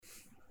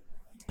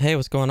Hey,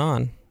 what's going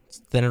on? It's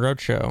the DeadEndRoad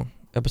Show,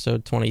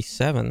 episode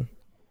 27.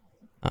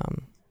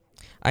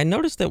 I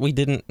noticed that we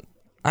didn't...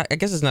 I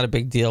guess it's not a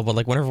big deal, but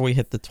like whenever we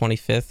hit the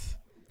 25th,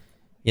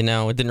 it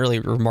didn't really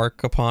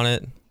remark upon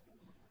it.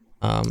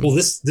 Well,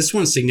 this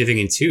one's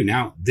significant too.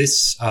 Now,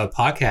 this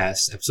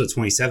podcast, episode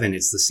 27,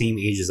 it's the same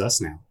age as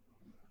us now.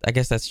 I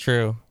guess that's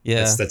true.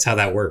 Yeah, that's how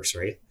that works,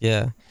 right?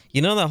 Yeah,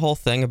 that whole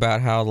thing about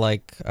how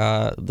like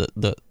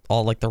the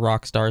the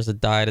rock stars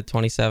that died at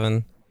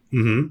 27.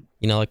 Mm-hmm.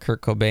 Like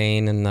Kurt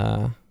Cobain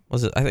and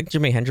was it? I think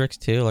Jimi Hendrix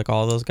too. Like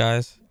all those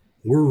guys.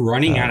 We're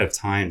running out of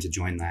time to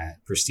join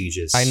that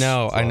prestigious. I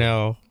know. club. I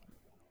know.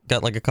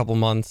 Got like a couple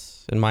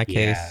months in my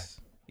case.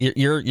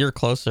 You're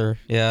closer.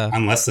 Yeah.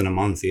 I'm less than a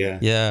month. Yeah.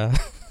 Yeah.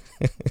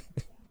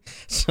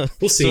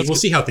 We'll see. We'll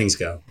see how things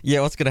go.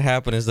 Yeah, what's gonna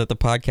happen is that the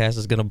podcast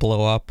is gonna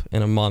blow up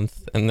in a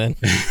month, and then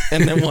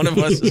one of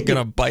us is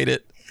gonna bite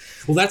it.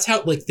 Well, that's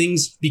how like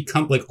things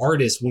become like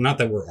artists. Well, not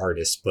that we're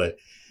artists, but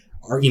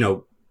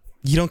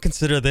You don't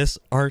consider this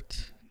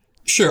art?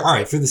 Sure. All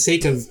right. For the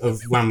sake of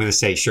what I'm going to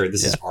say, sure,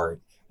 this is art.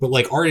 But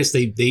like artists,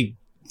 they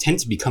tend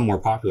to become more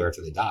popular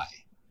after they die.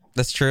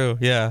 That's true.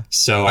 Yeah.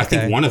 So I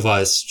think one of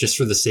us, just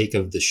for the sake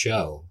of the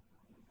show.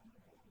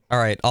 All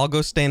right. I'll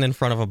go stand in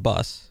front of a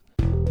bus.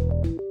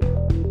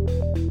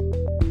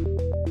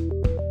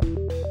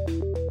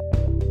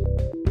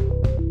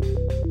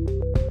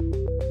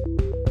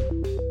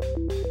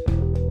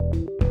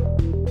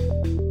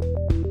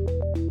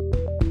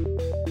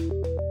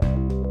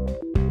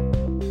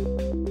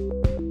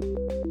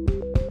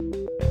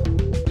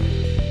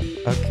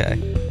 Okay.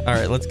 All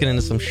right, let's get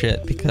into some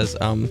shit because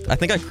I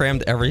think I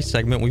crammed every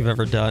segment we've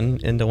ever done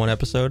into one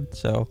episode.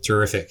 So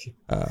terrific.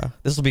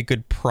 This will be a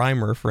good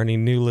primer for any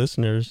new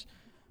listeners.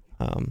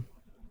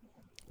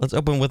 Let's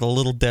open with a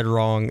little dead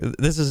wrong.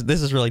 This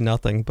is really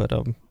nothing, but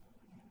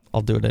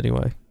I'll do it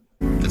anyway.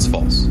 It's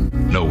false.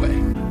 No way.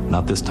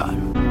 Not this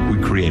time.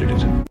 We created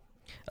it.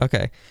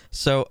 Okay.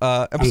 So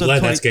I'm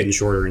glad that's getting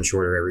shorter and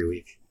shorter every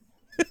week.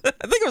 I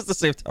think it was the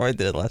same time I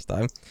did it last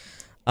time.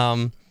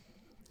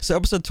 So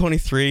episode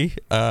 23,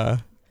 I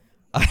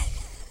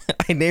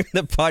named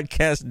the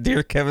podcast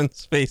Dear Kevin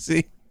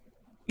Spacey.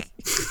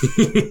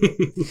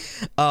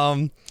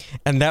 And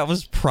that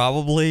was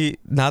probably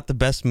not the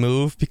best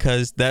move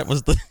because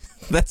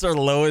that's our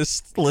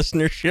lowest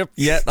listenership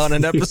yet on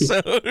an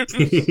episode.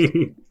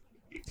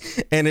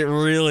 And it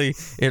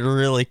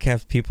really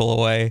kept people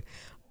away.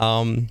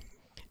 And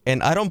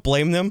I don't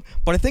blame them,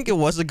 but I think it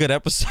was a good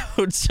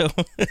episode, so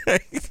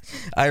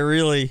I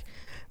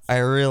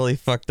really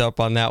fucked up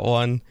on that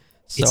one.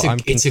 So I'm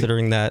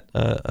considering that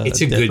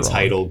it's a good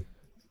title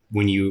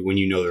when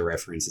you know the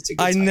reference. It's a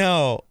good title. I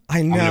know.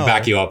 I'm gonna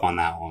back you up on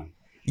that one.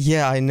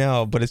 Yeah, I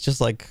know, but it's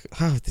just like,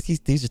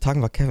 these are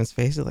talking about Kevin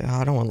Spacey. Like,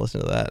 I don't want to listen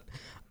to that.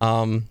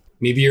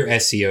 Maybe your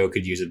SEO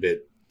could use a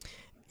bit.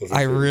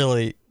 I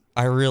really,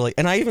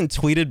 and I even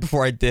tweeted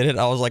before I did it.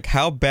 I was like,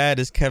 how bad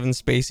is Kevin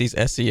Spacey's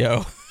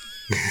SEO?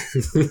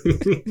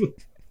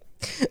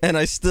 And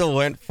I still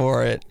went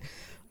for it.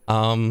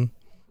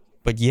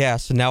 But yeah,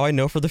 so now I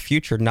know for the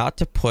future not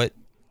to put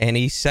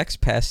any sex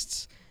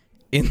pests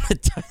in the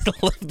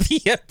title of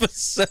the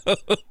episode.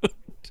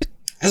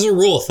 As a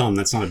rule of thumb,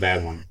 that's not a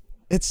bad one.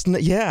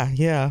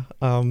 Yeah.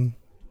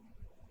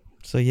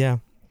 So yeah.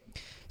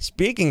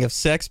 Speaking of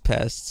sex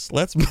pests,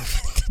 let's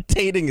move into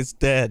Dating is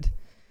Dead.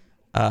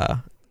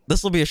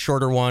 This will be a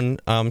shorter one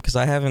because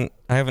I haven't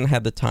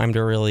had the time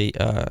to really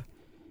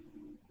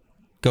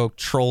go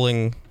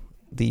trolling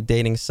the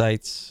dating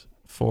sites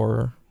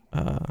for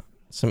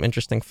some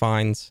interesting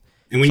finds.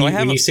 And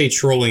when you say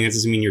trolling, it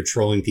doesn't mean you're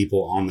trolling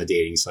people on the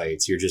dating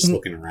sites. You're just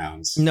looking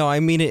around. No, I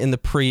mean it in the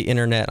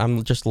pre-internet.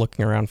 I'm just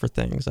looking around for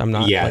things. I'm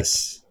not like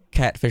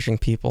catfishing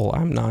people.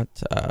 I'm not,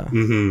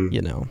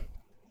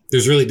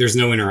 There's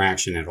no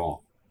interaction at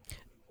all.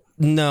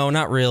 No,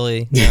 not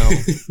really. No.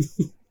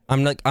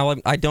 I'm like,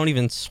 I don't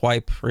even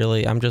swipe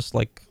really. I'm just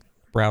like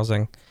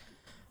browsing.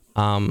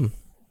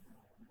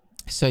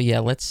 So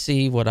yeah, let's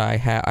see what I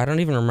have. I don't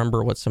even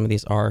remember what some of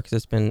these are because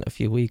it's been a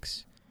few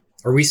weeks.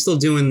 Are we still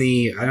doing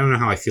I don't know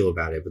how I feel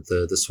about it, but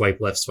the swipe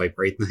left, swipe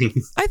right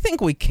thing? I think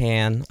we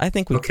can. I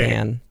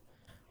can.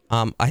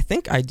 I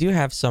think I do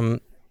have some.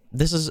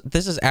 This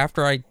is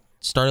after I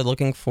started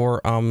looking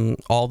for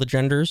all the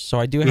genders, so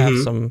I do have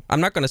some.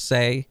 I'm not going to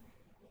say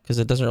because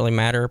it doesn't really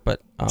matter,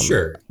 but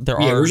sure.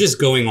 We're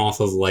just going off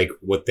of like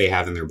what they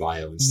have in their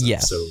bio and stuff.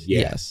 Yes. So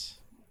yeah. Yes.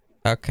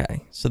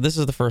 Okay. So this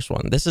is the first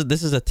one. This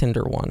is a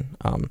Tinder one.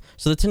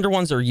 So the Tinder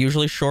ones are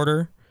usually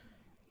shorter.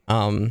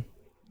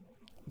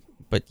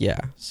 But yeah,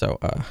 so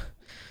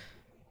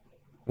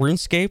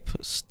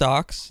RuneScape,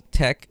 stocks,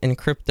 tech, and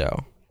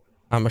crypto.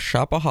 I'm a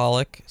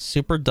shopaholic,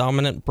 super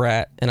dominant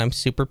brat, and I'm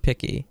super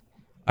picky.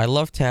 I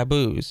love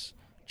taboos.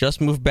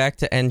 Just moved back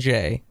to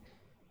NJ.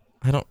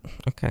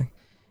 Okay.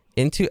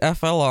 Into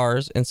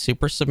FLRs and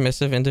super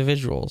submissive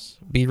individuals.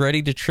 Be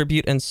ready to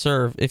tribute and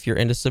serve if you're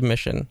into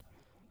submission.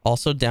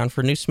 Also down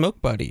for new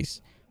smoke buddies.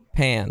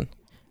 Pan.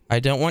 I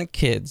don't want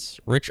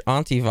kids. Rich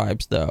auntie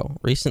vibes though.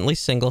 Recently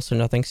single, so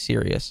nothing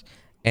serious.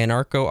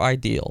 Anarcho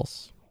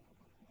ideals.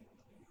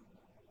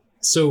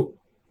 So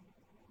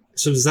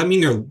does that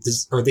mean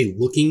are they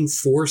looking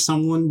for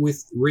someone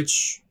with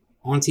rich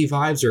auntie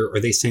vibes, or are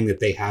they saying that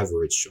they have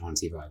rich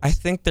auntie vibes? I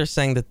think they're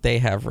saying that they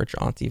have rich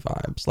auntie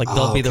vibes. Like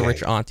they'll be the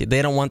rich auntie.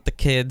 They don't want the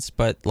kids,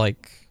 but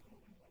like,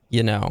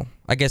 you know,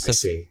 I guess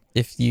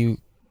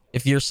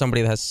if you're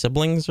somebody that has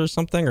siblings or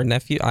something, or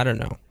nephew, I don't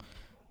know,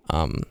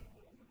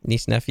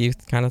 niece nephew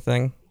kind of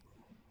thing.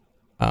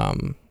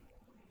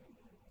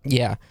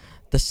 Yeah,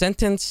 the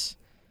sentence,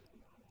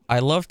 I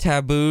love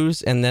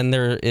taboos, and then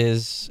there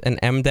is an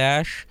M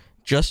dash,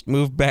 just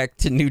moved back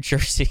to New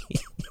Jersey,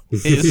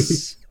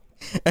 is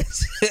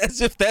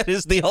as if that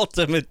is the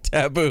ultimate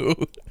taboo.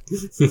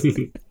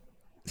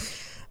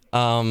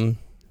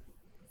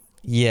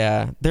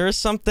 Yeah, there is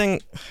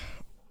something,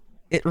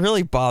 it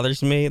really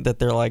bothers me that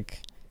they're like,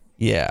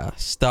 yeah,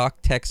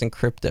 stock, tech, and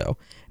crypto,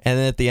 and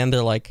then at the end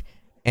they're like,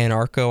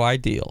 anarcho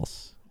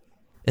ideals.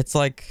 It's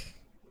like,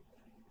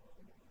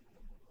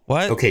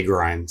 what? Okay,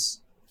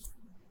 Grimes.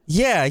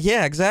 Yeah,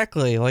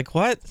 exactly. Like,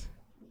 what?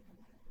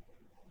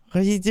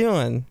 What are you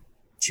doing?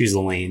 Choose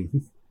a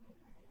lane.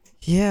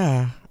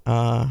 Yeah,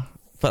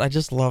 but I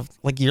just love,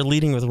 like, you're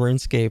leading with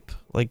RuneScape.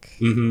 Like,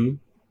 I mean,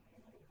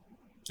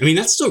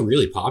 that's still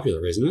really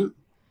popular, isn't it?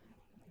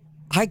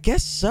 I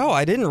guess so.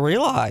 I didn't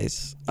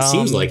realize. It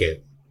seems like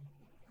it.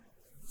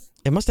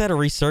 It must have had a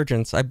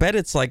resurgence. I bet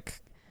it's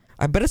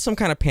some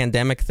kind of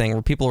pandemic thing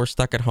where people were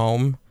stuck at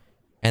home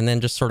and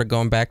then just sort of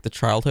going back to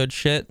childhood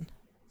shit.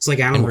 It's like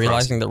Animal and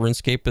realizing that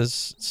RuneScape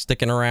is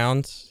sticking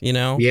around, you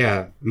know?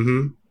 Yeah.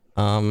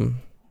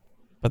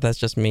 But that's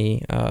just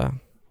me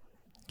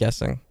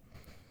guessing.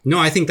 No,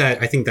 I think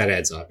that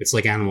adds up. It's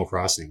like Animal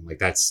Crossing. Like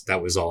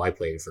that was all I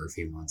played for a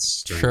few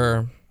months.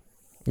 Sure.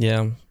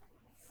 Yeah.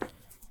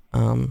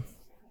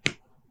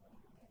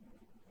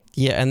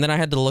 Yeah, and then I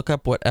had to look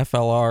up what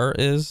FLR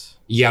is.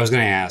 Yeah, I was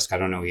going to ask. I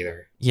don't know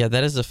either. Yeah,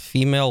 that is a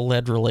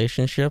female-led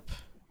relationship.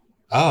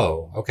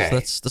 Oh, okay.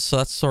 So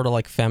that's sort of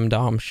like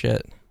femdom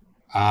shit.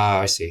 Ah,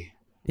 I see.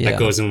 Yeah. That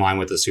goes in line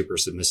with the super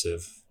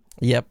submissive.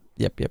 Yep.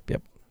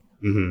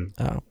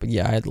 Mm-hmm. But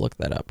yeah, I had to look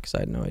that up because I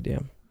had no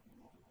idea.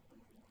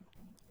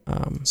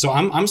 So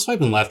I'm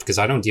swiping left because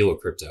I don't deal with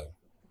crypto.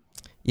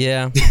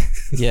 Yeah.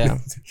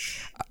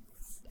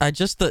 I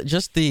just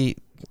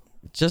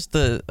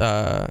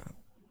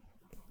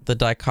the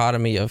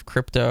dichotomy of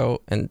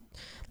crypto and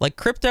like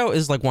crypto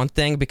is like one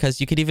thing because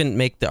you could even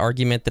make the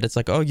argument that it's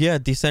like, oh yeah,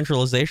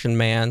 decentralization,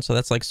 man. So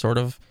that's like sort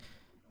of,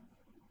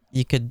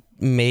 you could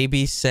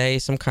maybe say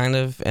some kind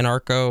of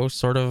anarcho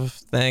sort of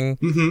thing.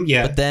 Mm-hmm,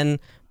 yeah.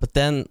 But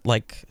then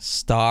like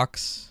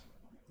stocks.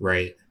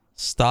 Right.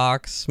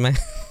 Stocks, man.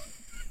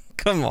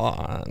 Come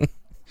on.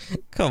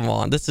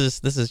 This is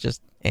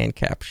just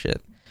ANCAP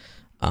shit.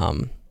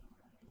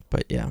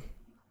 But yeah,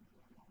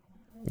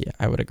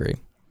 I would agree.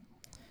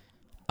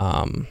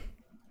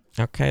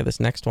 Okay, this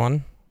next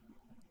one.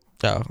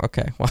 Oh,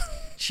 okay. Well,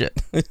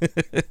 shit.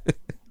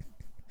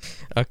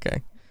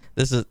 Okay,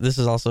 this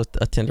is also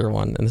a Tinder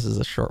one, and this is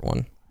a short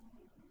one.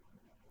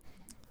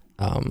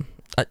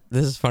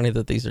 This is funny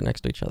that these are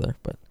next to each other,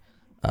 but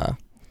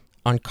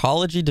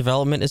oncology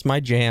development is my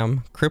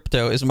jam.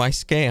 Crypto is my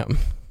scam.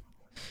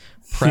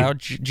 Proud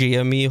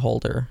GME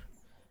holder.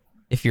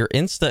 If your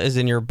Insta is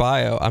in your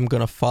bio, I'm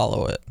gonna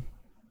follow it.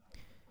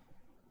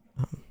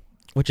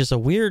 Which is a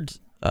weird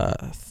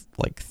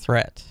like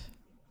threat,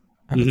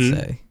 I would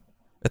say.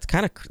 It's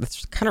kind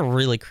of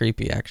really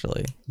creepy,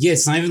 actually. Yeah,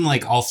 it's not even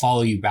like I'll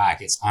follow you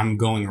back. It's I'm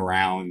going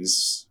around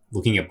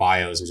looking at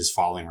bios and just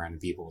following random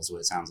people is what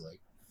it sounds like.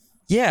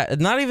 Yeah,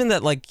 not even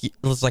that like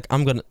it's like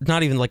I'm gonna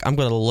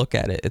look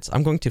at it. It's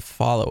I'm going to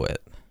follow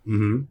it.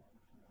 Mm-hmm.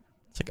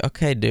 It's like,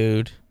 okay,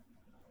 dude.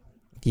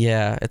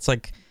 Yeah, it's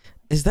like,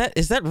 is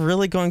that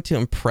really going to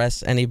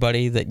impress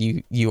anybody that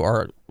you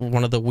are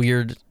one of the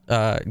weird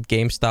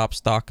GameStop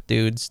stock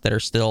dudes that are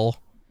still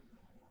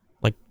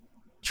like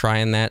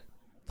trying that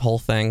whole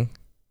thing?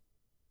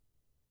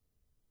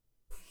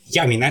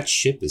 Yeah, I mean that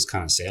ship is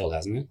kind of sailed,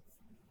 hasn't it?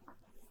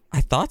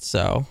 I thought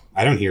so.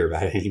 I don't hear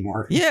about it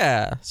anymore.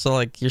 Yeah, so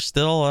like you're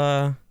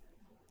still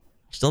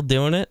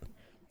doing it?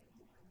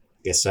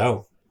 Guess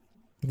so.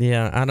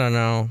 Yeah, I don't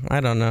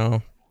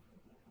know.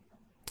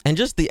 And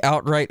just the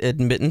outright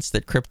admittance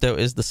that crypto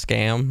is the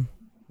scam,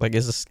 like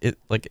is it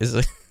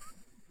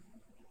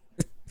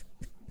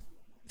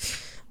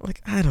like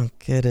I don't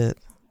get it.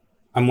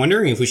 I'm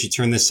wondering if we should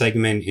turn this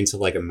segment into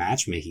like a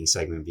matchmaking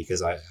segment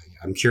because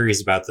I'm curious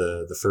about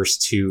the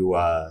first two.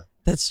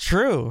 That's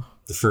true.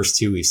 The first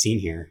two we've seen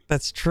here.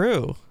 That's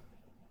true.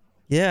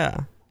 Yeah,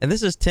 and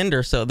this is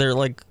Tinder, so they're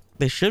like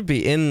they should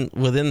be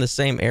within the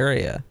same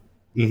area.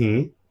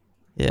 Mm-hmm.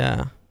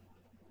 Yeah,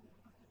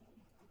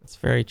 it's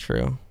very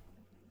true.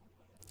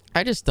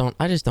 I just don't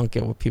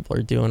get what people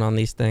are doing on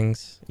these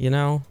things, you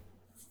know?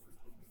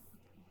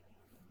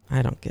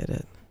 I don't get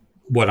it.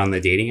 What, on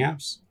the dating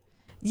apps?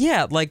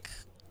 Yeah, like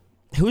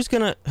who's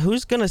gonna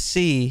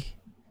see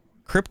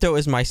crypto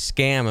is my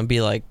scam and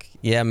be like,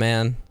 yeah,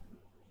 man.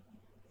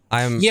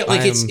 I think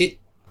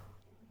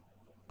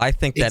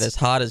that is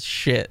hot as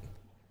shit.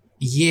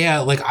 Yeah,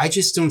 like I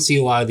just don't see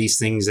a lot of these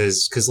things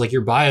as, because like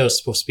your bio is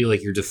supposed to be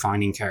like your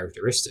defining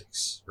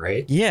characteristics,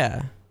 right?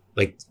 Yeah.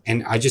 Like,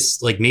 and I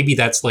just like, maybe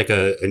that's like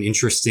an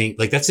interesting,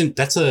 like that's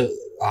a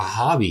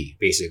hobby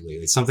basically.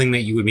 It's something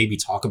that you would maybe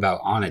talk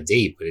about on a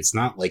date, but it's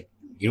not like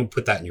you don't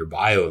put that in your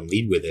bio and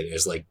lead with it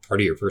as like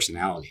part of your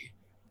personality.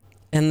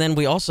 And then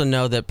we also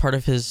know that part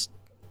of his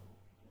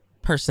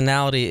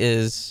personality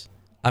is,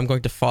 I'm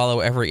going to follow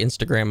every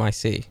Instagram I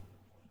see.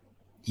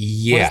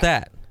 Yeah. What is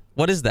that?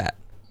 What is that?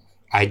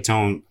 I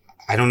don't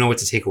know what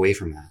to take away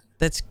from that.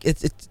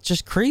 It's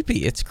just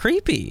creepy. It's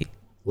creepy.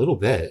 A little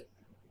bit.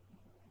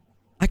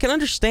 I can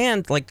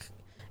understand, like,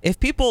 if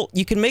people,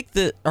 you can make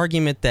the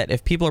argument that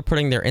if people are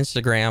putting their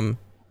Instagram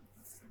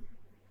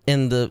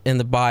in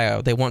the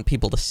bio, they want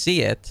people to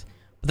see it,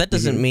 but that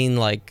doesn't mean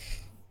like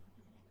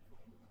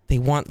they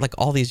want like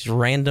all these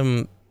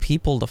random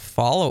people to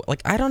follow.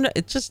 Like, I don't know.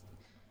 It's just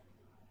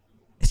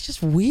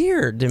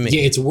weird to me.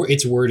 Yeah,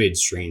 it's worded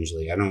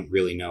strangely. I don't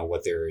really know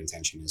what their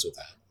intention is with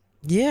that.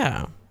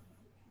 Yeah.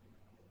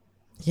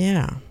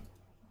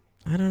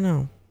 I don't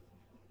know.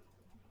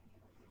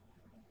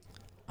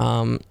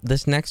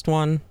 This next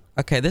one.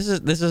 Okay, this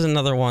is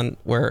another one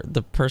where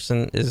the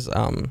person is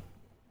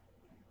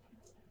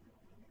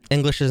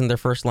English isn't their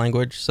first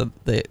language, so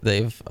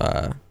they've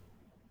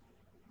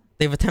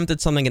attempted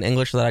something in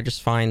English that I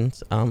just find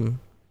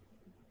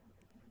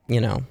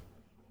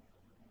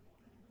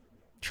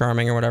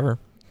charming or whatever.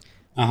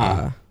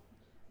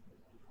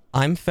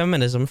 I'm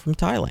feminism from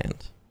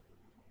Thailand.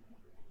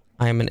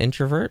 I am an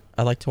introvert.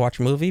 I like to watch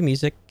movie,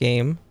 music,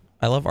 game.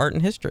 I love art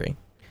and history.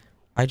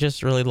 I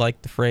just really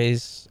like the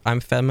phrase, I'm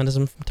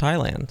feminism from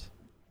Thailand.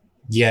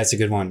 Yeah, it's a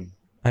good one.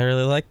 I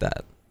really like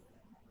that.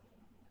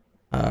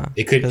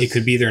 It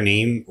could be their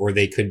name, or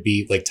they could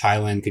be like,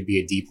 Thailand could be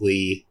a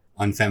deeply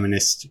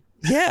unfeminist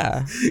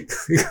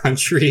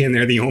country and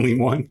they're the only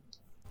one.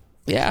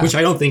 Yeah. Which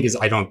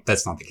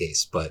that's not the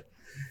case, but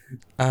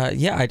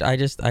I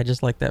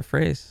just like that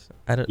phrase.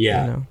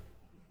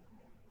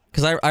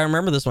 Because I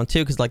remember this one too,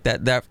 because like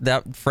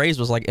that phrase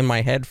was like in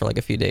my head for like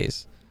a few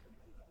days.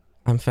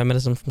 I'm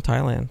feminism from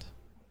Thailand.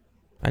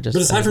 But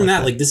aside from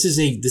that, like this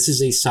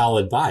is a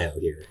solid bio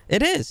here.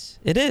 It is.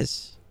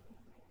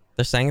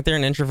 They're saying that they're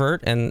an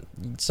introvert and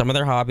some of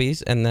their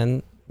hobbies, and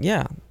then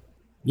they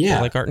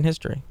like art and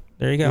history.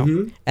 There you go.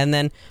 Mm-hmm. And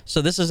then,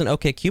 so this is an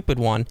OkCupid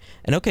one,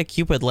 and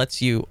OkCupid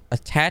lets you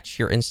attach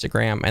your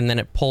Instagram, and then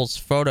it pulls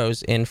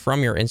photos in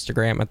from your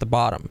Instagram at the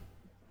bottom.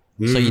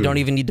 So you don't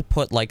even need to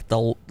put like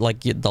the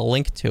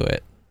link to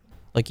it,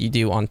 like you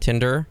do on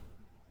Tinder,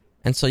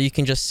 and so you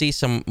can just see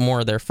some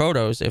more of their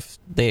photos if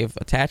they've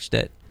attached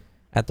it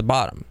at the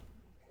bottom.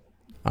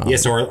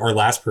 So our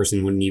last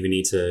person wouldn't even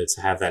need to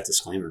have that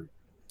disclaimer.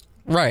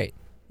 Right.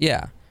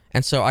 Yeah.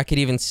 And so I could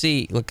even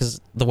see,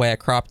 because the way I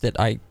cropped it,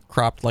 I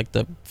cropped like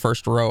the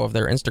first row of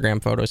their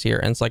Instagram photos here,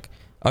 and it's like,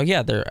 oh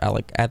yeah, they're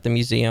like at the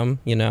museum,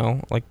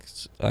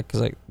 because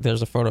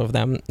there's a photo of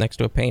them next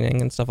to a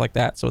painting and stuff like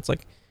that. So it's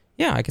like,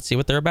 yeah, I could see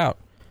what they're about.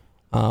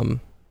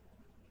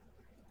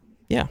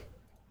 Yeah,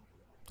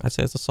 I'd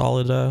say it's a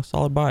solid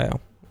bio,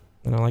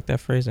 and I like that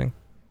phrasing.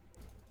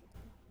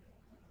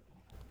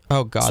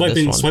 Oh God,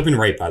 swiping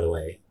right, by the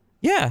way.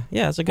 Yeah,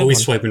 it's a good Always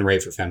one. Swiping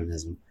right for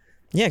feminism.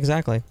 Yeah,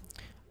 exactly.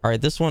 All right,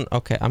 this one.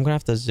 Okay, I'm gonna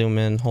have to zoom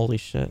in. Holy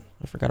shit,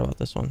 I forgot about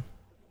this one.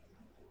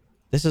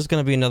 This is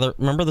gonna be another.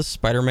 Remember the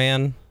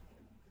Spider-Man,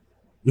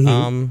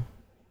 one,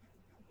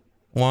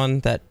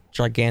 that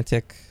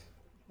gigantic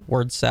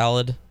word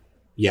salad.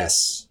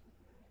 Yes.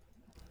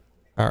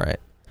 All right.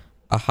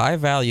 A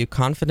high-value,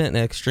 confident,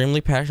 and extremely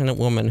passionate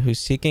woman who's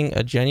seeking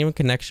a genuine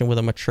connection with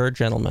a mature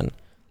gentleman.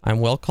 I'm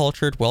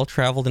well-cultured,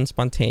 well-traveled, and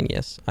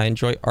spontaneous. I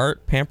enjoy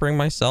art, pampering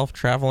myself,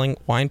 traveling,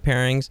 wine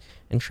pairings,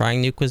 and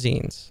trying new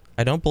cuisines.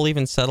 I don't believe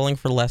in settling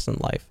for less in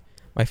life.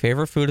 My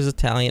favorite food is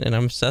Italian, and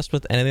I'm obsessed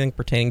with anything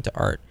pertaining to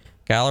art,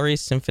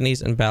 galleries,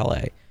 symphonies, and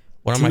ballet.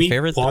 One of my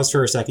favorite. Pause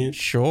for a second.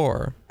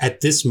 Sure.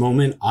 At this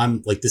moment,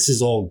 I'm like, this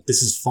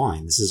is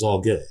fine. This is all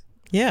good.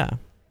 Yeah.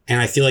 And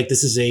I feel like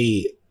this is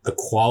a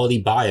quality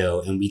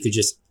bio, and we could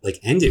just like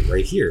end it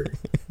right here.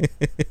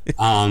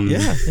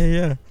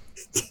 Yeah.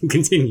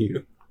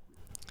 Continue.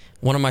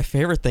 One of my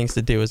favorite things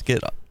to do is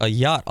get a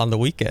yacht on the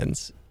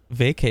weekends,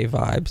 vacay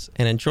vibes,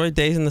 and enjoy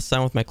days in the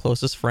sun with my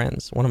closest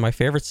friends. One of my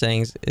favorite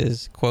sayings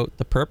is, quote,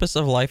 "The purpose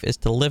of life is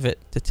to live it,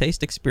 to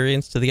taste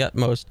experience to the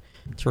utmost,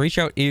 to reach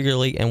out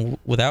eagerly and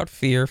without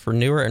fear for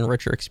newer and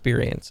richer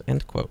experience,"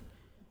 end quote.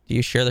 Do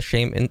you share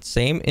the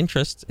same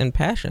interests and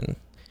passion?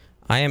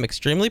 I am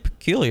extremely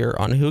peculiar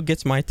on who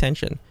gets my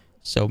attention.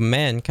 So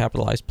men,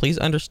 capitalized, please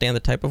understand the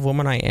type of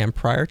woman I am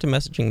prior to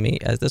messaging me,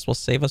 as this will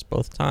save us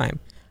both time.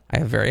 I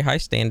have very high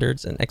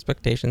standards and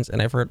expectations,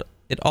 and I've heard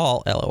it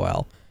all,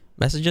 LOL.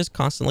 Messages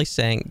constantly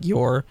saying,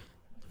 you're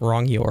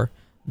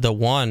the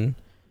one,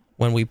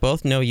 when we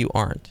both know you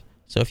aren't.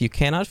 So if you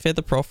cannot fit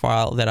the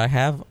profile that I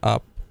have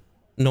up,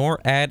 nor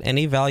add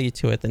any value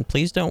to it, then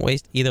please don't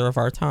waste either of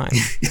our time.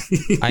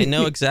 I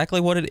know exactly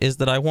what it is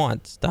that I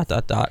want, ...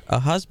 a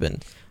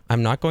husband.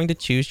 I'm not going to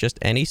choose just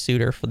any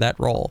suitor for that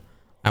role.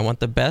 I want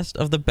the best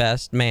of the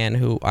best man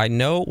who I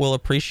know will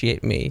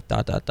appreciate me, ...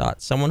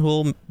 Someone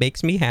who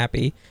makes me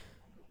happy,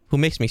 who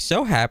makes me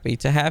so happy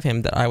to have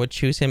him that I would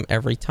choose him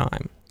every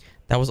time.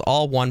 That was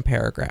all one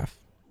paragraph.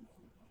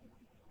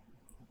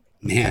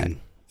 Man,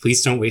 okay.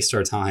 Please don't waste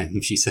our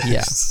time, she says.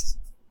 Yeah.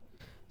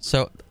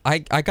 So I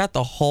got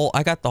the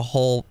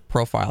whole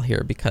profile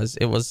here because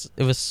it was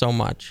so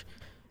much.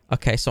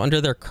 Okay, so under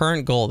their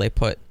current goal, they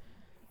put,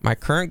 my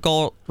current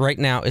goal right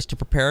now is to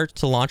prepare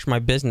to launch my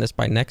business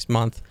by next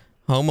month,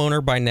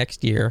 homeowner by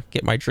next year,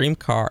 get my dream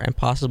car, and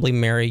possibly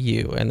marry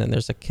you. And then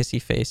there's a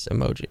kissy face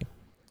emoji.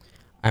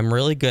 I'm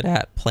really good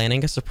at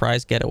planning a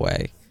surprise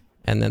getaway.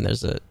 And then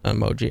there's an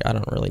emoji. I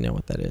don't really know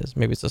what that is.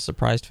 Maybe it's a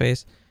surprised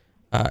face.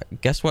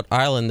 Guess what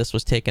island this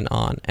was taken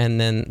on? And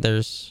then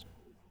there's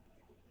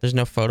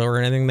no photo or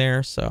anything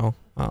there, so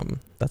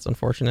that's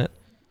unfortunate.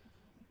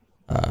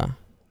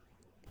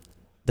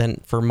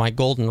 Then for my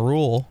golden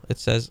rule, it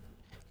says,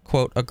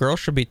 quote, a girl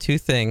should be two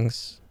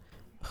things,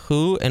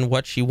 who and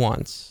what she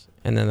wants.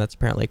 And then that's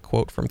apparently a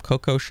quote from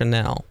Coco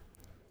Chanel.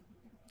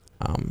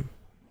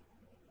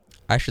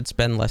 I should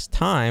spend less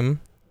time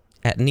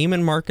at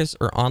Neiman Marcus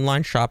or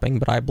online shopping,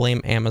 but I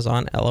blame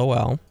Amazon,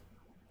 LOL.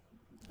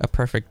 A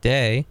perfect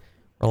day,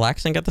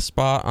 relaxing at the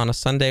spa on a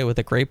Sunday with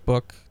a great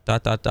book, ...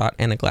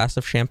 and a glass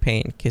of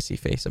champagne, kissy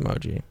face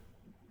emoji.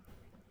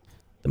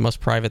 The most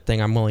private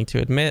thing I'm willing to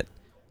admit,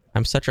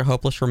 I'm such a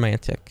hopeless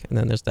romantic. And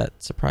then there's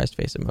that surprised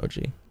face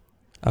emoji.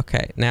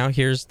 Okay, now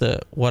here's the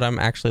what I'm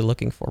actually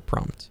looking for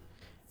prompt.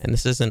 And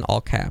this is in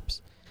all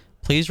caps.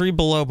 Please read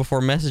below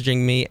before messaging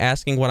me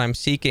asking what I'm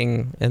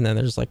seeking. And then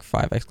there's like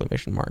 5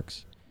 exclamation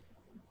marks.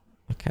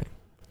 Okay.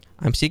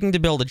 I'm seeking to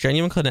build a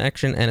genuine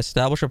connection and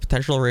establish a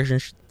potential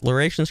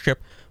relationship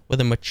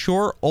with a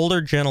mature,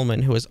 older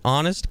gentleman who is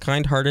honest,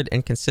 kind-hearted,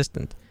 and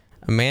consistent.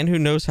 A man who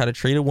knows how to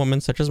treat a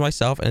woman such as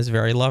myself and is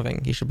very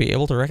loving. He should be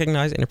able to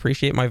recognize and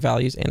appreciate my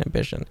values and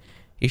ambition.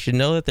 He should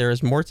know that there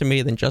is more to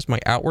me than just my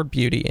outward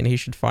beauty, and he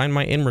should find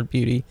my inward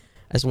beauty,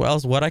 as well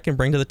as what I can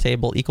bring to the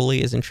table,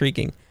 equally as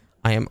intriguing.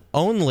 I am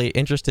only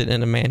interested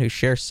in a man who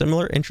shares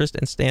similar interests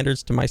and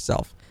standards to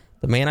myself.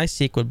 The man I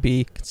seek would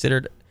be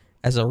considered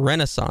as a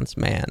Renaissance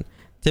man.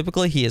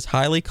 Typically, he is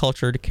highly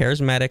cultured,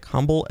 charismatic,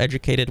 humble,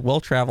 educated,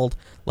 well-traveled,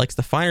 likes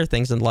the finer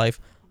things in life,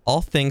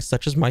 all things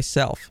such as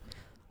myself.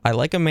 I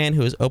like a man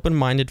who is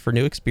open-minded for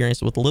new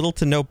experience with little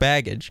to no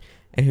baggage,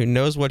 and who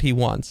knows what he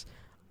wants.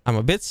 I'm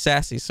a bit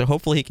sassy, so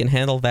hopefully he can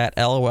handle that,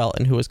 LOL,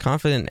 and who is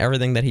confident in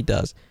everything that he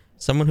does.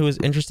 Someone who is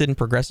interested in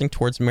progressing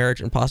towards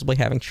marriage and possibly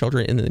having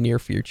children in the near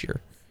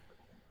future.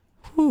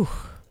 Whew.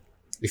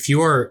 If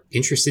you are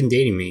interested in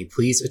dating me,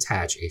 please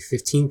attach a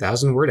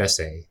 15,000-word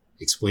essay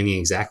explaining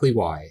exactly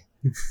why.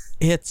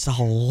 It's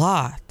a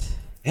lot.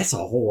 That's a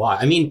whole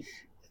lot. I mean,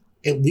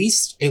 at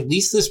least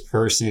this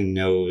person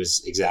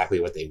knows exactly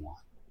what they want.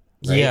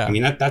 Right? Yeah. I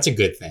mean, that's a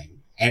good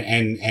thing.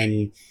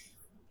 And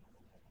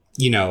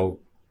you know,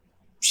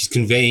 she's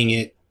conveying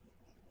it.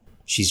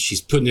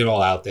 She's putting it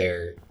all out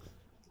there.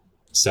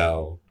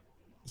 So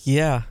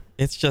yeah,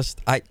 it's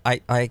just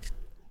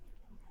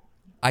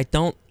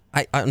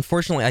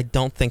unfortunately I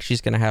don't think she's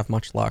gonna have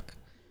much luck.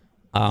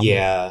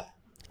 Yeah.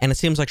 And it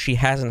seems like she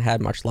hasn't had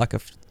much luck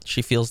if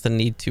she feels the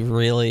need to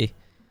really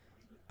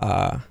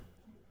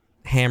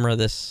hammer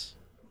this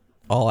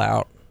all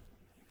out.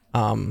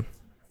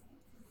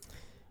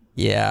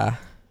 Yeah,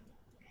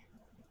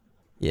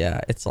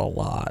 it's a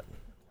lot.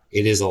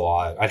 It is a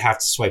lot. I'd have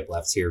to swipe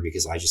left here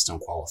because I just don't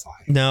qualify.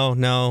 No,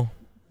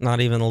 not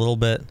even a little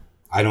bit.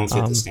 I don't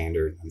fit the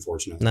standard,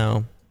 unfortunately.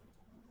 No.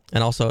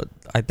 And also,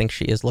 I think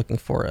she is looking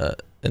for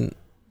an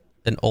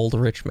old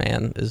rich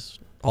man is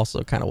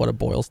also kind of what it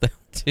boils down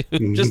to.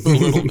 Just a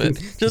little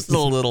bit. Just a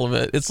little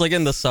bit. It's like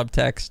in the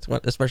subtext,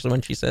 especially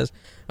when she says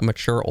a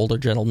mature older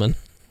gentleman.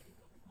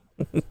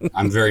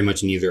 I'm very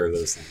much neither of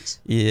those things.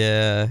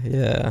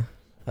 Yeah.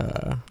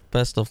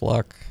 Best of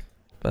luck.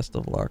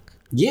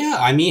 Yeah,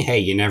 I mean, hey,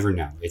 you never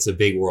know. It's a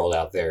big world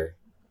out there.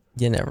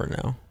 You never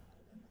know.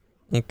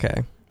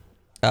 Okay.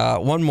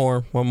 One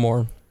more.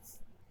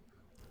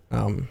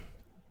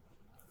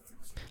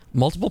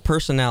 Multiple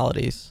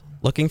personalities.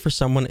 Looking for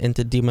someone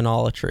into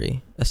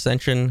demonolatry.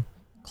 Ascension.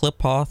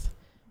 Clipoth.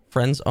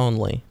 Friends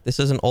only. This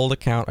is an old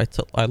account.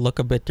 I look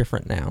a bit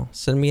different now.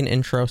 Send me an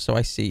intro so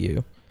I see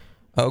you.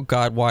 Oh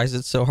God, why is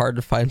it so hard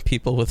to find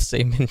people with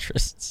same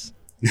interests?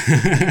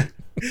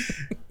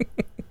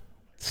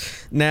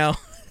 Now.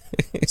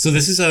 So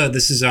this is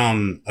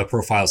a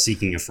profile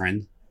seeking a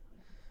friend.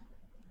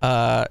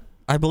 I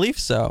believe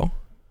so.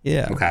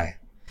 Yeah. Okay.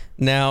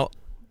 Now,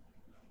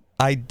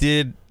 I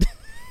did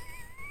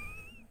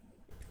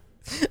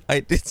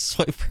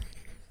swipe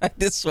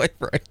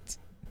right.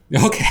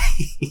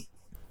 Okay.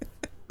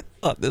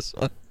 On this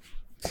one.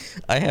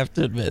 I have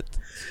to admit.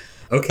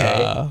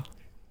 Okay.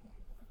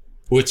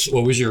 What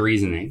was your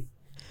reasoning?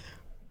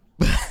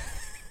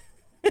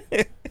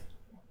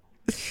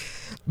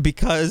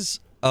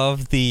 Because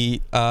of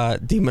the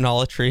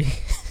demonolatry.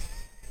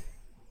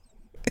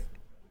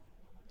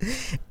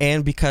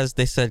 And because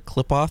they said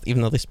Clipoth,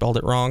 even though they spelled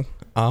it wrong.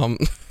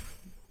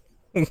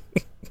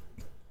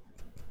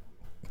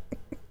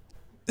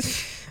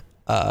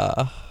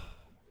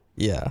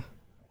 Yeah.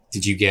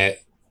 Did you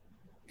get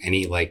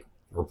any like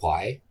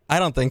reply? I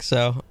don't think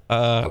so.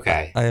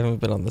 Okay. I haven't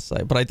been on the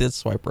site, but I did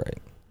swipe right.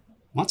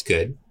 Well, that's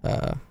good.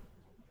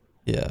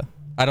 Yeah.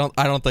 I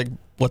don't think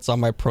what's on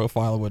my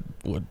profile would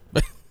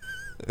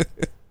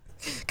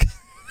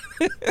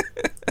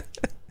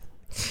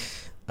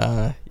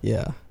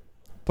yeah.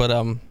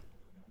 But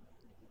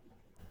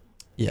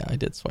yeah, I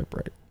did swipe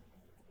right.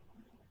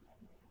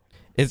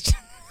 It's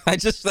I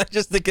just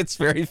think it's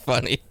very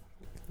funny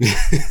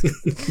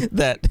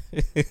that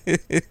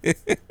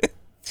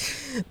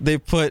they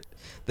put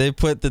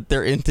that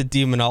they're into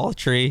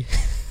demonolatry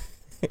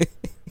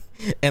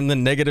and the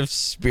negative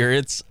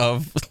spirits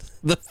of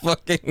the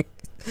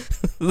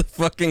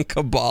fucking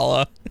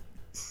Kabbalah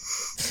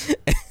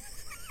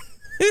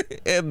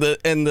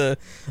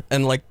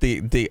and like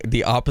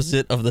the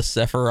opposite of the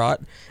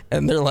Sephiroth,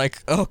 and they're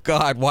like, oh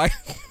God, why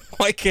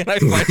can't I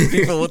find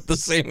people with the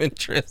same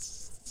interests?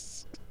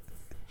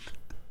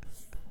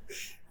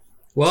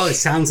 Well, it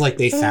sounds like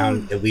they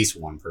found at least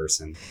one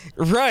person.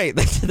 Right.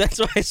 That's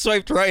why I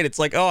swiped right. It's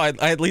like, oh, I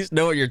at least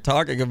know what you're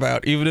talking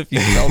about, even if you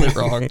spelled it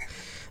wrong.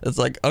 It's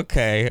like,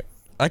 okay,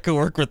 I could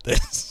work with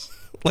this.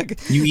 Like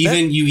you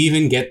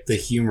even get the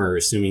humor,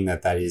 assuming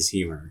that is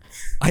humor.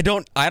 I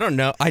don't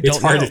know. It's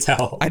hard to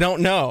tell. I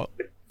don't know.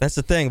 That's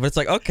the thing. But it's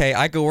like, okay,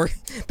 I could work.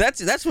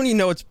 That's when you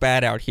know it's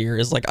bad out here.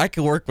 Is like, I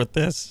could work with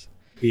this.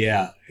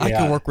 Yeah. I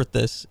can work with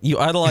this. You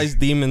idolize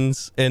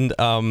demons, and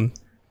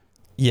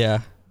yeah,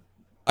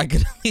 I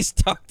could at least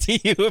talk to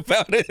you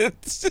about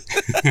it.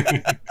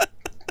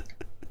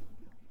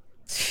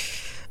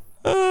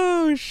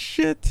 Oh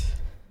shit!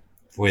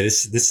 Boy,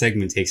 this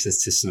segment takes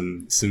us to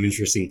some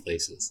interesting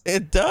places.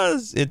 It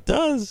does.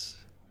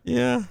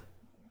 Yeah.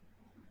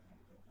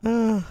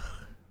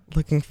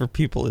 Looking for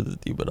people in the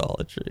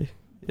demonolatry.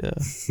 Yeah.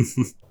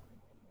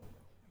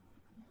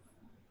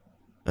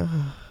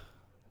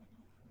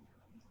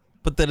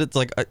 But then it's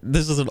like,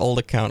 this is an old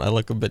account. I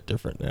look a bit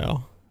different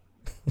now.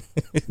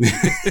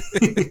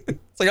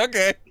 It's like,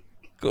 okay,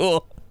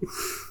 cool.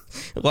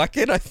 Why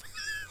can't I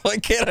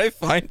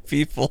find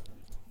people?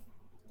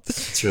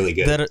 It's really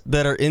good.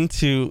 That are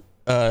into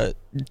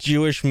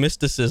Jewish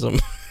mysticism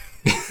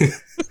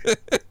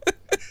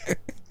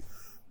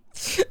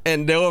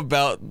and know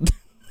about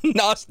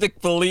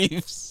Gnostic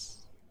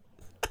beliefs.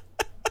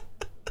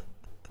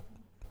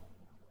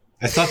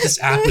 I thought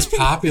this app was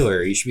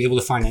popular. You should be able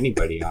to find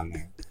anybody on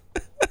there.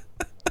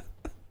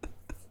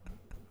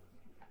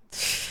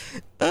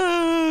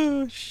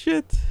 Oh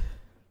shit!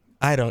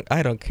 I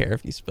don't care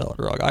if you spell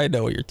it wrong. I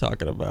know what you're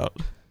talking about.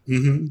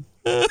 Mm-hmm.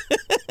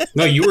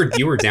 No, you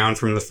were down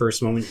from the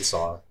first moment you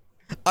saw it.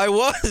 I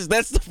was.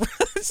 That's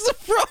the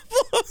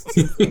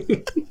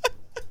problem.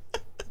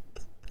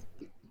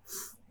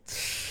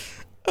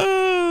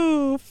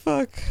 Oh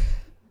fuck.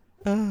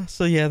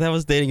 So yeah, that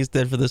was Dating is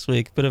Dead for this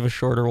week. Bit of a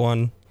shorter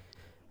one.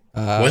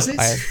 Was it?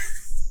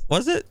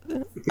 Was it?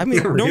 I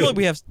mean, normally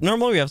we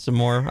have some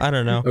more. I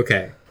don't know.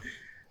 Okay.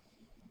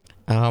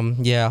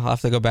 Yeah, I'll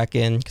have to go back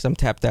in because I'm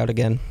tapped out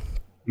again.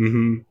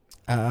 Mm-hmm.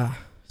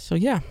 So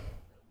yeah.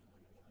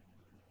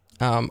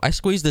 I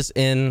squeezed this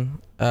in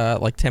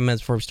like 10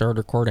 minutes before we started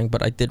recording,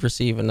 but I did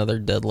receive another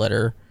dead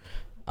letter.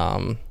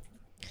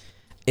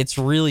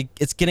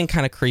 It's getting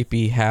kind of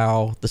creepy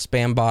how the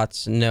spam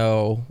bots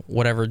know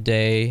whatever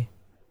day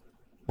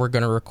we're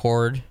going to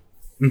record,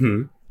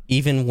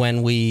 even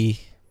when we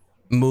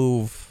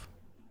move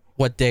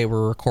what day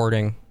we're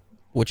recording,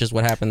 which is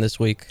what happened this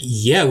week.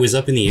 Yeah, it was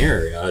up in the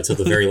air till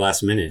the very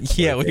last minute.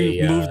 Yeah,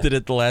 we moved it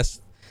at the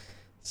last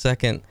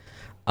second.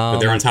 But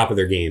they're on top of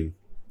their game.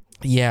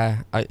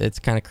 Yeah, it's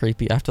kind of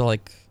creepy. I have to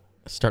like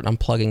start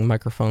unplugging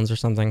microphones or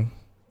something.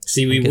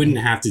 See, we wouldn't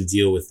have to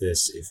deal with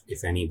this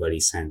if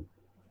anybody sent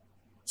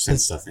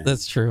stuff in.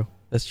 That's true.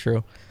 That's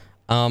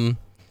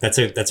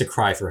a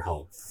cry for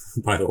help,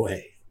 by the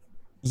way.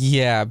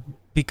 Yeah,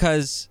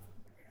 because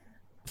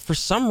for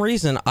some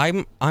reason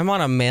I'm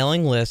on a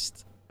mailing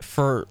list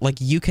for like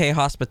UK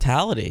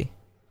hospitality.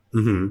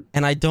 Mm-hmm.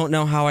 And I don't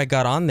know how I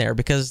got on there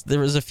because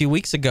there was a few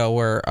weeks ago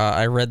where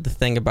I read the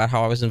thing about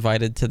how I was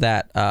invited to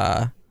that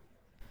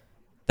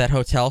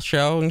hotel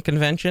show and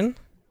convention.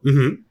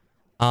 Mm-hmm.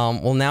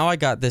 Well, now I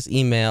got this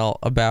email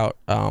about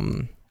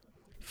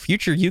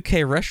future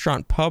UK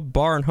restaurant, pub,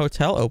 bar, and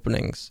hotel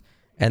openings,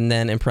 and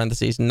then in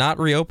parentheses, not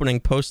reopening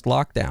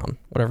post-lockdown,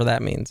 whatever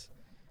that means.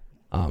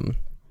 And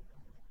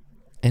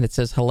it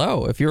says,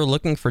 hello, if you're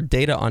looking for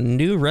data on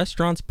new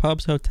restaurants,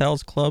 pubs,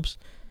 hotels, clubs,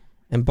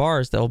 and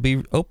bars that will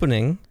be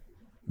opening,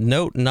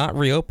 note not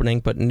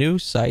reopening, but new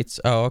sites.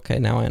 Oh, okay,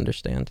 now I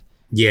understand.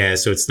 Yeah,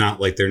 so it's not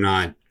like they're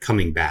not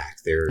coming back.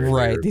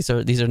 They're These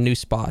are new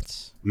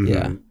spots. Mm-hmm.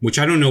 Yeah, which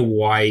I don't know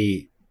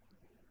why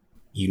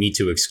you need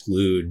to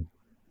exclude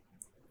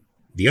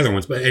the other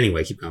ones, but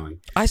anyway, keep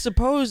going. I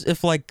suppose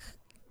if like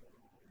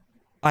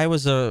I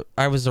was a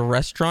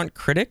restaurant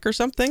critic or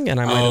something, and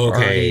I might have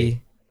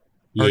already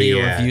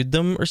reviewed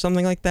them or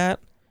something like that.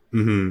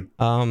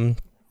 Mm-hmm.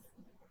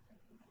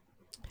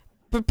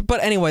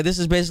 But anyway, this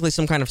is basically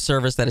some kind of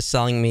service that is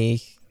selling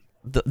me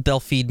they'll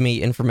feed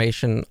me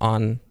information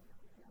on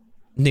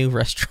new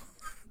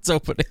restaurants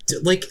opening.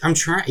 Like, I'm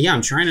trying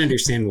to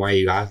understand why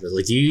you got it.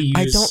 Like, do you use...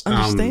 I don't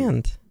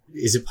understand.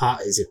 Is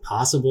it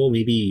possible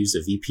maybe you use a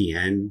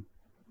VPN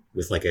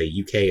with like a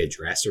UK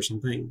address or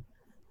something?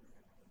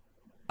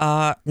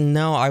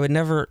 No, I would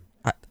never.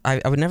 I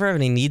would never have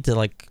any need to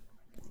like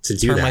to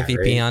do turn that, my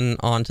VPN right?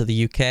 onto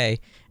the UK,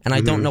 and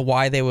I don't know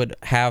why they would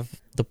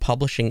have the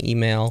publishing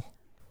email.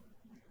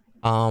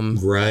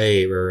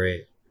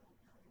 Right.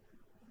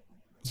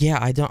 Yeah,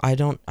 I don't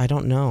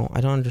know.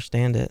 I don't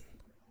understand it.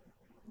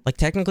 Like,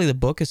 technically the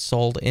book is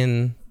sold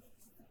in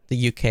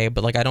the UK,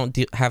 but like I don't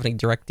have any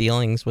direct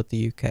dealings with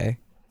the UK.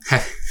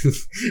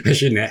 I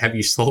shouldn't have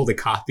you sold a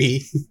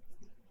copy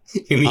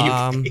in the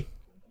UK?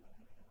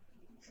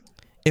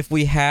 If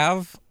we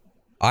have,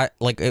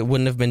 it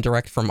wouldn't have been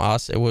direct from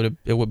us. It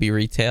would be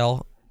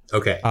retail.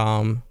 Okay.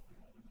 And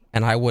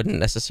I wouldn't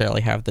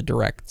necessarily have the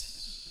direct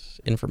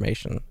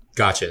information.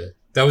 Gotcha.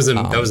 That was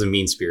a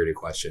mean-spirited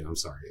question. I'm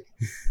sorry.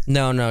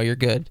 No, you're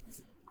good.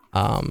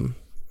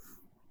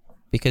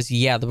 Because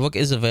the book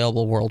is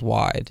available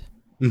worldwide.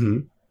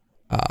 Mm-hmm.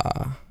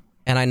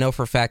 And I know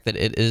for a fact that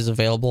it is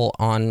available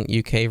on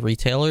UK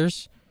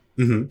retailers.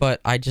 Mm-hmm. But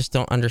I just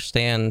don't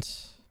understand.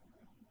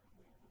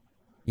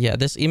 Yeah,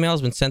 this email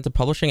has been sent to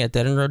publishing at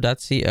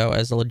DeadEndRoad.co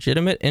as a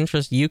legitimate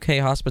interest UK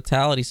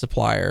hospitality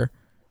supplier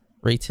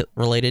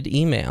related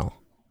email.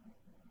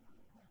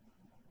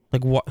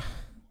 Like, what?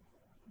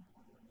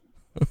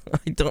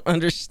 I don't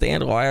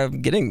understand why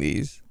I'm getting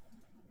these.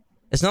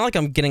 It's not like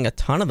I'm getting a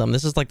ton of them.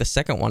 This is like the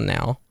second one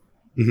now.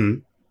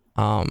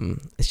 Mm-hmm.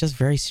 It's just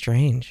very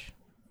strange.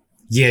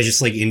 Yeah,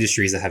 just like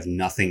industries that have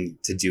nothing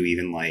to do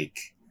even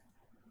like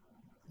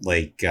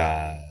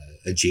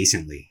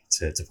adjacently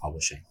to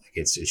publishing. Like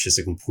it's just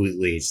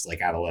it's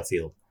like out of left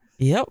field.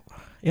 Yep.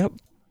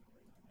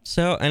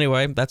 So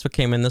anyway, that's what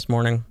came in this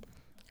morning.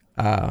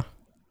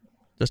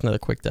 Just another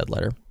quick dead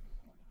letter.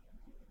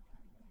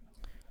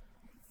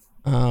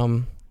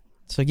 So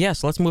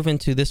let's move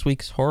into this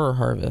week's horror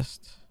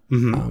harvest.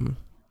 Mm-hmm.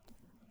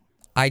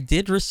 I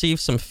did receive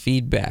some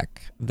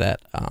feedback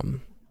that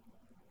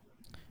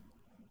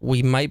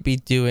we might be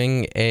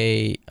doing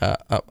a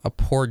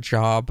poor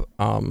job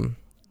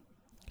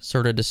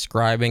sort of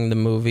describing the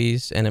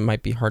movies, and it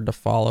might be hard to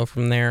follow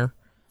from there.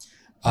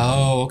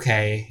 Oh,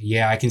 okay.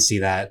 Yeah, I can see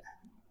that.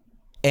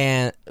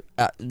 And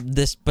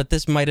this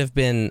might have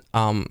been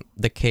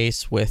the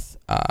case with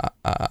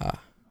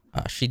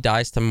She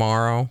Dies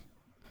Tomorrow.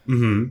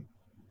 Mm-hmm.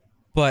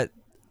 But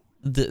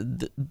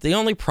the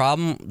only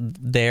problem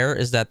there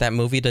is that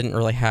movie didn't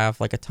really have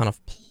like a ton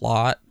of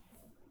plot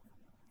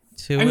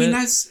to it. I mean,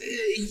 that's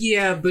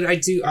but I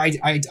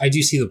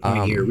do see the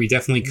point here. We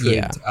definitely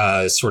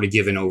could sort of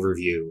give an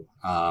overview.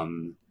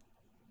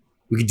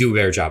 We could do a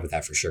better job at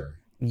that for sure.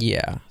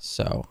 Yeah,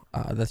 so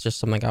that's just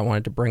something I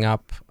wanted to bring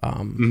up.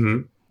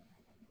 Mm-hmm.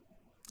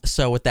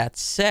 So with that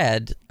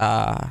said,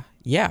 let's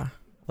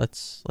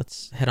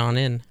head on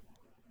in.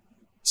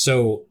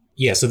 So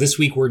this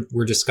week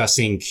we're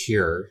discussing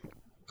Cure,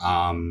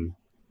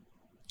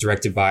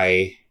 directed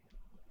by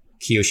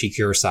Kiyoshi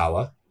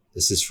Kurosawa.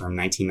 This is from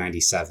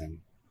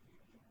 1997.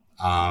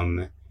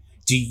 I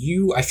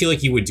feel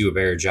like you would do a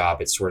better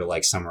job at sort of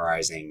like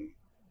summarizing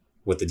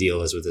what the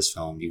deal is with this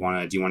film. Do you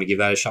want to give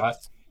that a shot?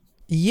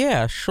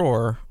 Yeah,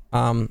 sure.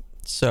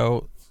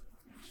 So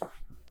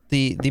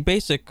the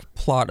basic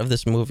plot of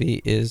this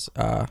movie is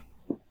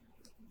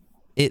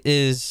it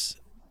is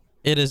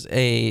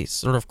a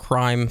sort of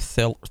crime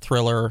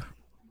thriller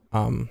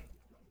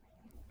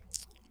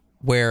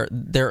where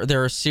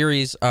there are a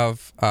series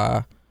of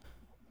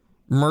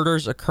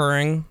murders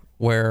occurring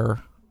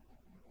where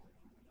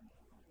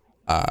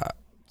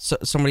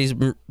somebody's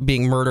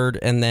being murdered,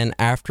 and then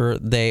after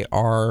they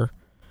are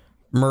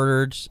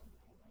murdered,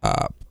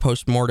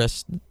 post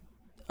mortis,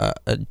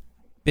 a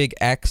big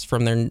X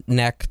from their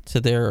neck to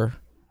their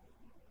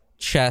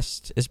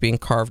chest is being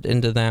carved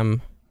into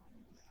them,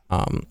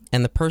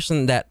 and the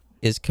person that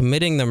is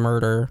committing the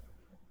murder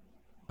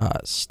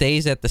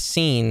stays at the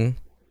scene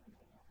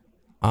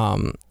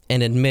and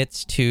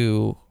admits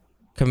to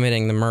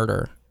committing the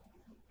murder.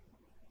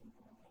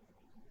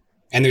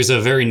 And there's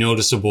a very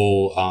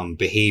noticeable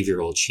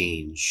behavioral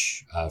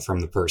change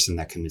from the person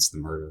that commits the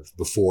murder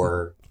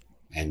before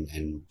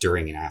and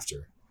during and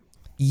after.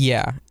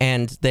 Yeah,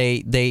 and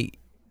they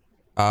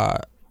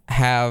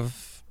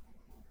have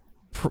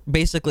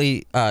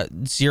basically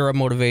zero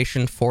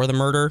motivation for the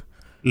murder.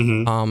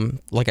 Mm-hmm.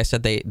 Like I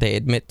said, they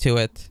admit to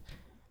it.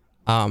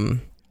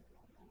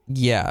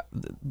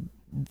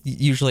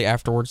 Usually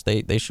afterwards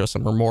they show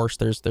some remorse.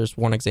 There's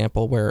one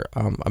example where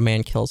a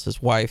man kills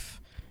his wife,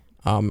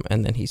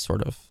 and then he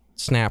sort of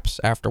snaps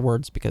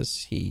afterwards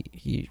because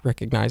he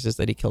recognizes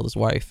that he killed his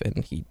wife,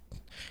 and he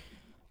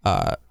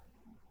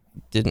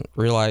didn't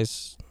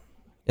realize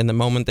in the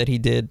moment that he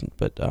did.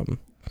 But and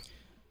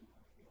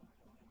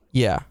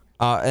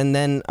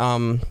then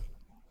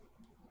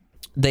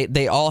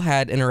they all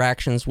had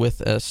interactions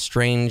with a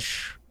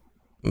strange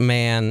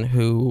man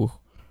who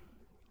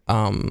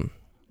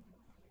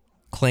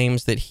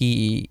claims that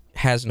he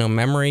has no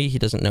memory. He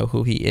doesn't know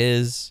who he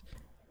is.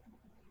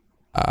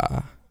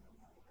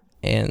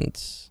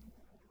 And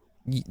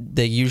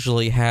they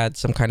usually had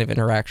some kind of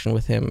interaction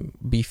with him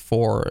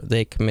before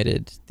they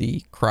committed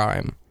the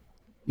crime.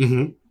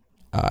 Mm-hmm.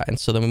 And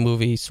so the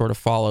movie sort of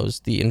follows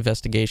the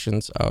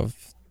investigations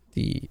of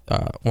the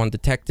one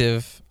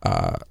detective,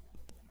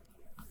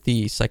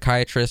 the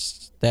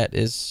psychiatrist that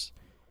is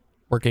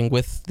working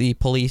with the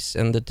police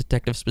and the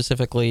detective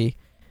specifically,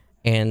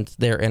 and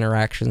their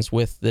interactions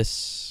with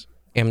this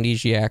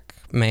amnesiac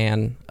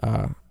man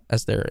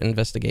as they're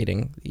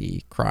investigating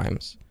the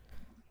crimes.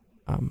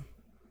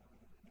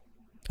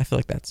 I feel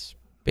like that's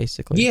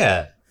basically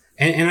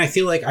and I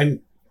feel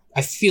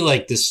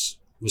like this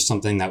was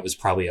something that was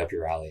probably up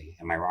your alley.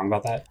 Am I wrong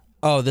about that?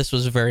 Oh, this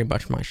was very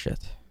much my shit.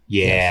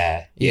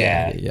 Yeah.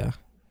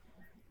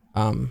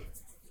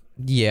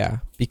 Yeah,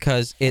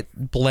 because it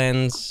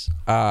blends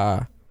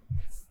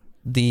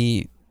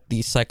the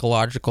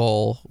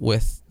psychological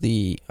with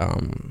the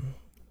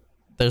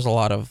there's a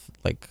lot of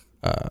like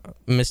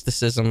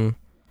mysticism.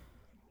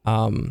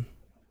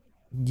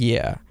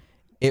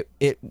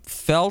 It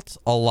felt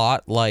a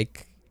lot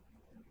like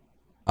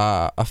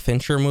a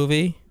Fincher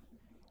movie,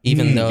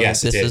 even though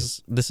yes,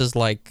 this is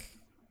like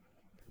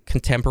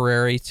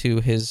contemporary to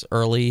his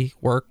early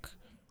work.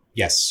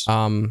 Yes.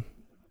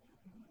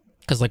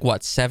 Because like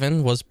what,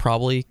 Seven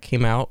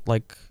came out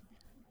like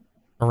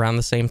around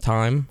the same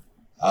time.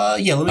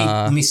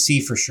 Let me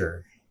see for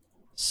sure.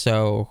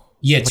 So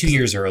yeah, 2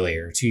 years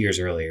earlier. 2 years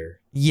earlier.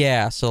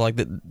 Yeah, so like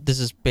this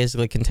is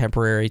basically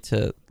contemporary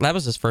to, that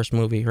was his first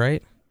movie,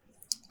 right?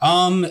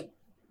 I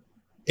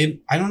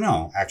don't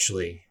know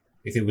actually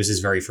if it was his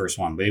very first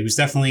one, but it was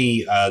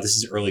definitely this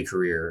is early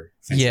career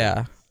Fincher.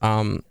 Yeah.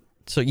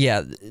 So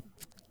yeah,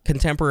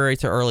 contemporary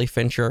to early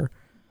Fincher.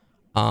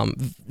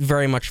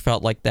 Very much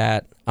felt like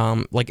that.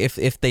 Like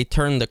if they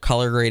turned the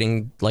color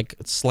grading like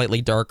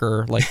slightly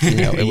darker, like, you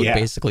know, it would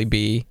basically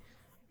be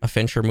a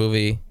Fincher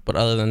movie. But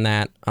other than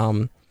that,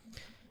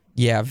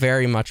 yeah,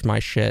 very much my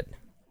shit.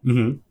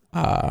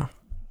 Mm-hmm.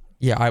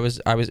 Yeah, I was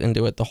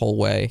into it the whole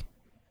way.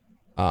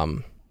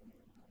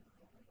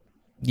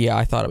 Yeah,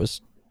 I thought it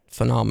was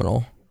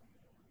phenomenal.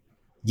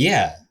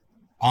 Yeah.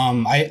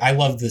 I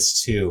love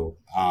this too.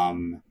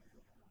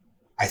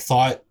 I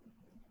thought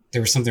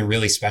there was something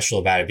really special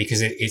about it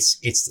because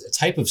it's a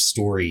type of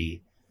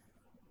story,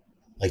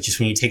 like just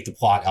when you take the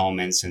plot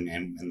elements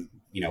and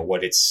you know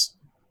what it's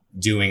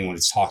doing, what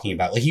it's talking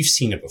about, like you've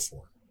seen it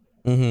before,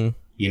 you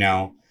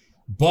know,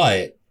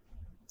 but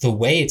the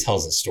way it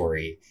tells the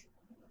story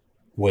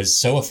was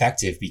so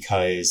effective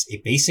because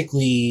it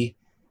basically,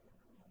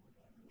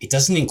 it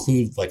doesn't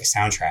include like a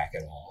soundtrack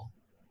at all.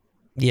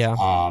 Yeah.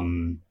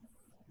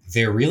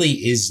 There really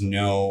is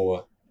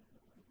no.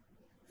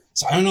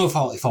 So I don't know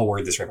if I'll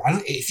word this right.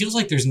 But it feels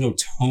like there's no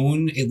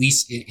tone, at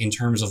least in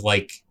terms of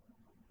like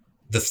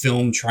the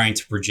film trying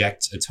to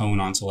project a tone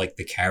onto like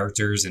the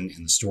characters and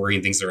the story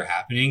and things that are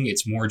happening.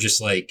 It's more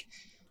just like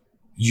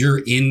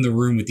you're in the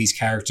room with these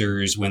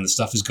characters when the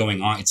stuff is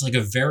going on. It's like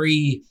a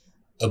very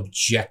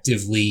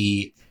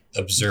objectively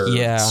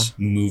observed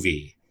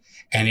movie.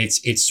 And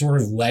it's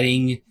sort of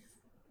letting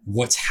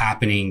what's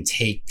happening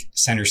take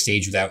center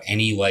stage without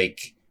any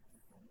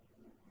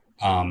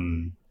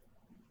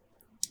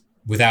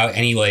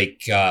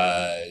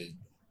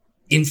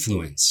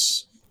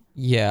influence.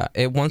 Yeah,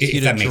 it wants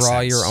you to draw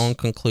your own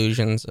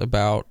conclusions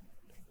about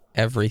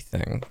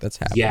everything that's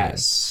happening.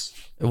 Yes.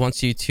 It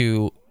wants you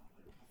to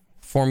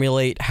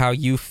formulate how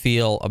you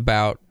feel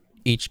about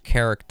each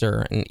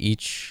character and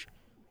each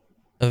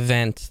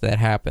event that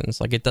happens.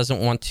 Like, it doesn't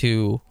want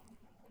to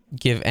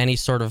give any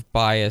sort of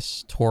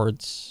bias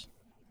towards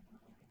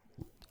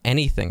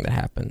anything that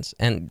happens.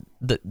 And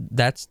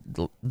that's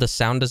the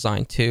sound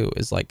design too,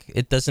 is like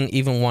it doesn't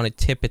even want to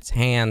tip its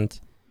hand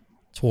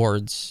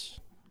towards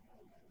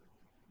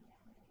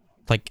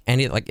like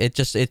any, like it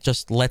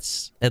just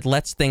lets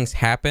things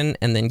happen,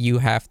 and then you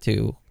have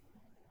to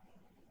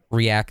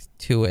react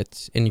to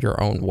it in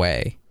your own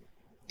way.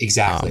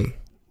 Exactly.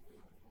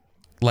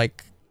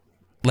 Like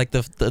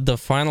the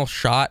final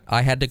shot,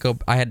 I had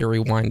to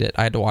rewind it.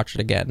 I had to watch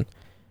it again.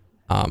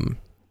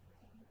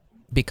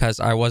 Because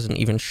I wasn't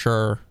even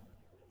sure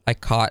I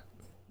caught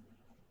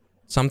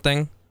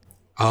something.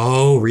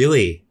 Oh,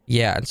 really?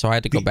 Yeah, and so I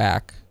had to go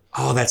back.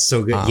 Oh, that's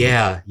so good.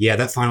 Yeah,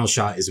 that final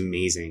shot is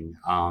amazing.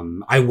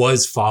 I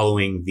was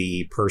following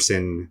the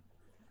person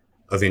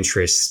of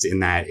interest in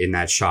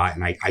that shot,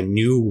 and I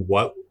knew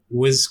what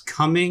was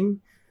coming,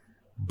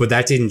 but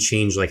that didn't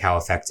change like how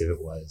effective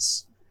it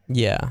was.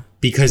 Yeah.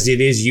 Because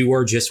you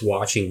are just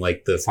watching,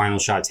 like the final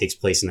shot takes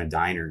place in a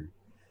diner.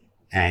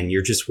 And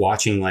you're just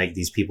watching like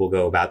these people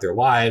go about their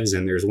lives.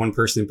 And there's one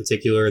person in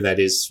particular that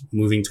is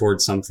moving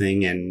towards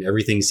something and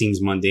everything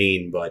seems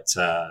mundane, but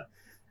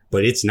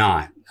it's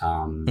not.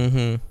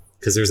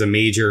 Because there's a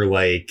major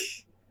like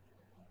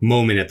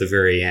moment at the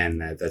very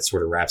end that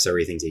sort of wraps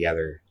everything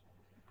together.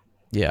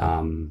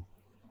 Yeah.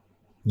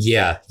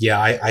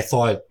 I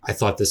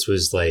thought this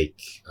was like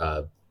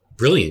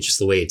brilliant, just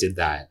the way it did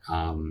that.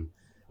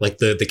 like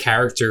the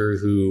character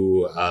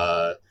who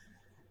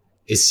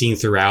is seen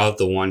throughout,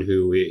 the one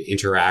who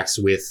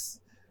interacts with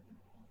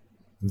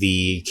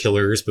the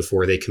killers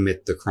before they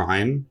commit the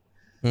crime.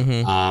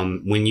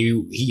 When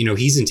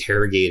he's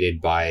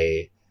interrogated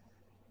by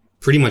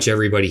pretty much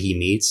everybody he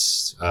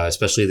meets,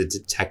 especially the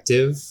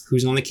detective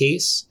who's on the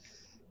case,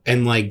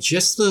 and like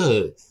just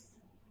the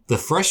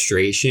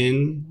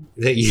frustration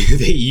that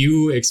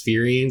you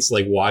experience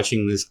like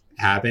watching this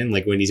happen,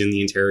 like when he's in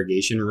the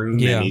interrogation room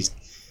and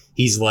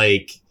he's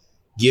like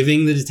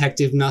giving the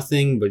detective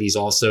nothing, but he's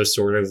also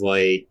sort of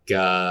like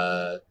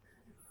trying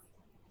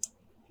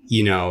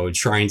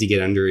to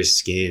get under his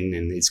skin,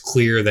 and it's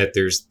clear that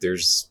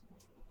there's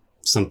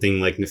something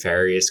like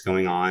nefarious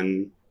going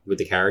on with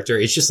the character.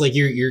 It's just like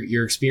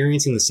you're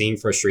experiencing the same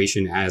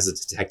frustration as a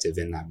detective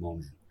in that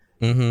moment.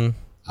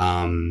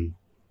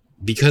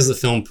 Because the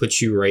film puts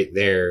you right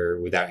there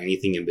without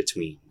anything in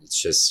between. It's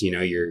just,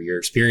 you're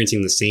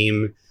experiencing the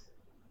same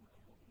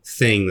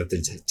thing that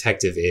the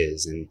detective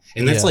is. And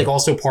that's like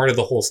also part of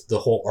the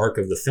whole arc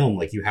of the film.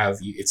 Like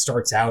it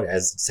starts out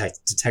as a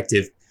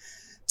detective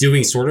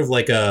doing sort of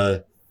like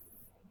I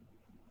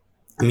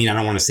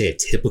don't want to say a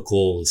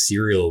typical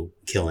serial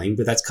killing,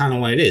 but that's kind of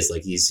what it is.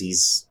 Like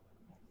he's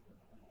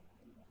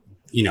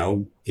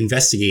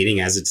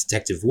investigating as a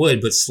detective would,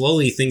 but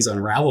slowly things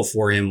unravel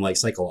for him, like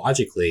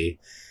psychologically.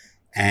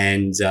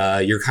 And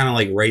you're kind of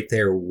like right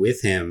there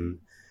with him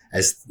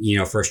as,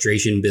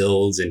 frustration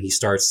builds and he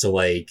starts to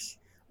like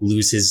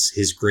lose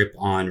his grip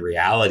on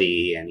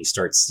reality, and he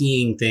starts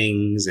seeing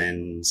things,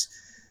 and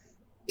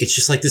it's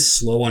just like this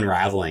slow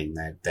unraveling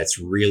that's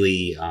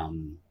really,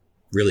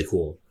 really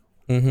cool.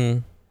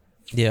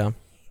 Yeah.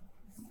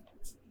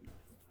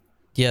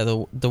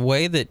 Yeah. The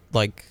way that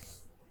like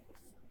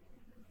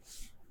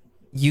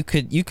you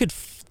could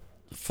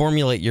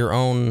formulate your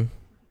own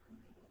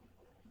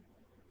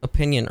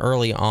opinion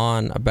early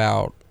on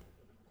about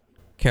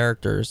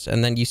characters,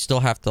 and then you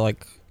still have to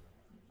like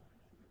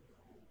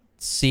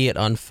see it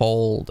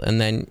unfold,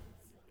 and then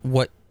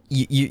what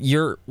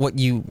you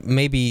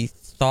maybe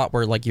thought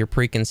were like your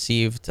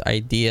preconceived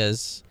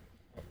ideas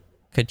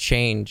could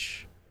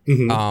change.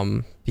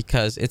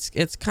 Because it's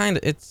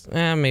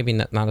maybe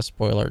not a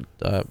spoiler,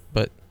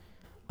 but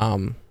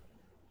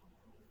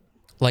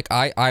like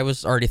I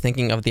was already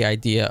thinking of the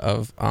idea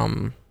of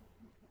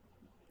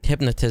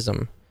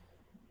hypnotism,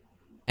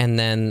 and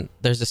then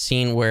there's a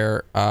scene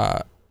where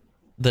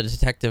the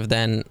detective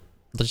then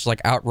just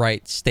like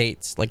outright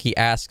states, like he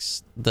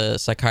asks the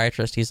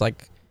psychiatrist, he's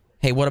like,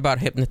 hey, what about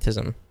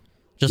hypnotism?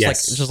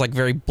 Just like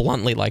very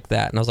bluntly like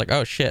that. And I was like,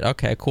 oh shit,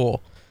 okay,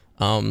 cool.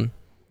 And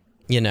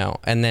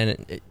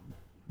then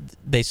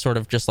they sort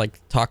of just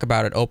like talk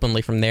about it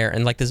openly from there,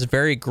 and like this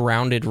very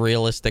grounded,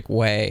 realistic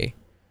way.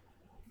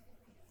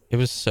 It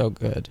was so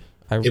good.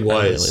 I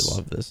really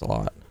love this a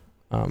lot.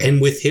 And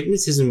with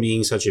hypnotism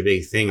being such a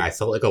big thing, I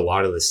felt like a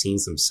lot of the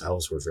scenes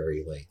themselves were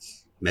very like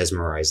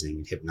mesmerizing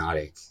and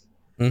hypnotic.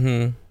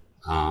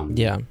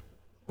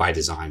 By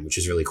design, which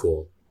is really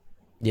cool.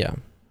 Yeah,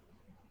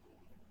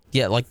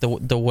 like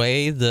the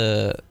way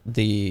the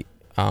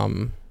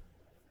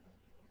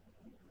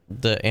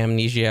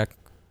amnesiac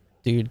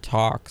dude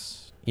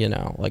talks,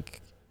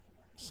 like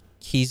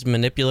he's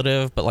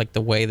manipulative, but like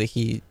the way that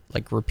he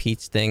like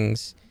repeats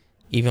things,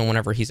 even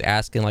whenever he's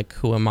asking like,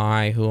 who am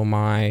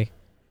I,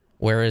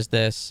 where is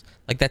this,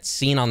 like that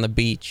scene on the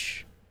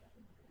beach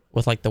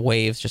with like the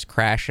waves just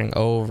crashing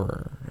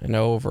over and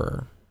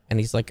over, and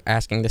he's like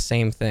asking the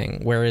same thing,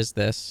 where is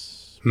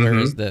this,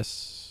 is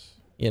this,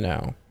 And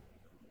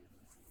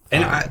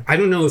I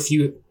don't know if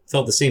you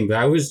felt the same, but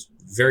I was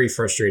very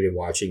frustrated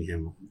watching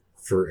him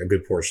for a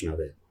good portion of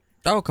it.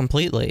 Oh,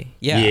 completely.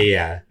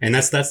 Yeah. And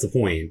that's the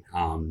point.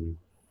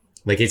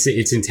 Like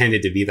it's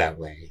intended to be that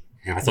way,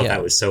 and I thought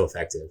that was so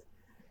effective.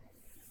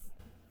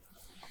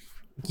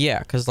 Yeah,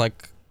 because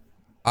like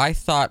I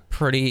thought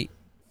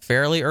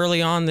fairly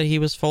early on that he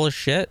was full of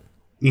shit.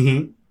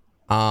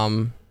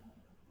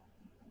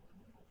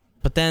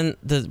 But then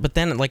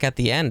like at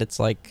the end, it's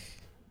like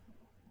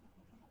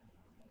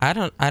I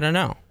don't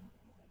know,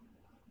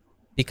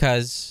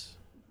 because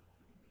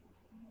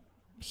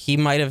he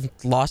might have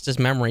lost his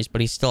memories, but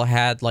he still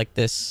had like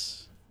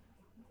this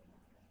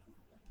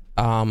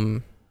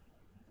like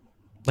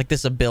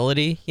this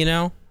ability,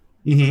 there's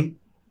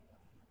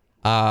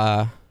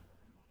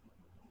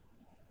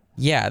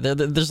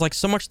like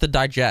so much to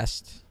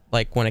digest,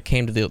 like when it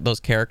came to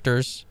those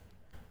characters.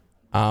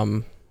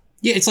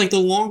 It's like the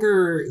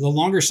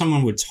longer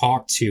someone would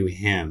talk to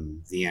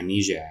him, the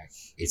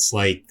amnesiac, it's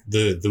like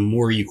the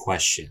more you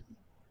question.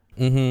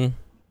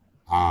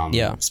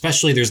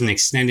 Especially there's an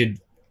extended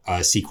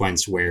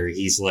sequence where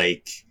he's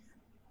like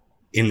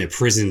in the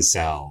prison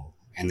cell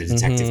and the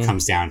detective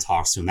comes down and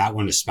talks to him. That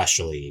one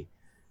especially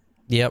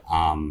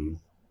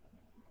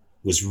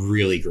was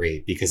really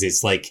great, because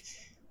it's like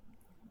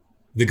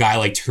the guy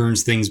like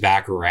turns things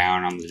back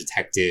around on the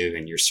detective,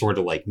 and you're sort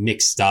of like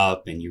mixed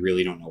up and you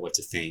really don't know what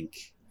to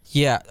think.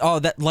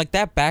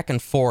 That back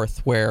and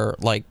forth where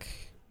like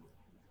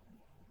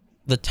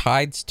the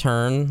tides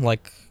turn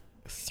like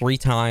 3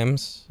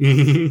 times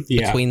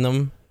Yeah. between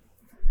them.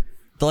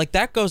 Like,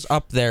 that goes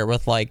up there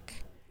with,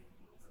 like,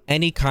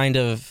 any kind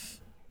of,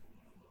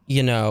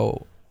 you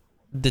know,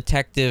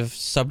 detective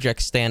subject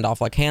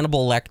standoff, like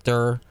Hannibal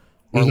Lecter,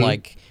 or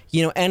like,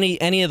 you know,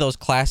 any of those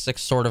classic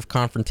sort of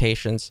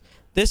confrontations.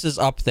 This is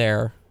up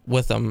there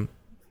with them.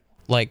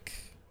 Like,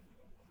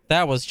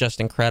 that was just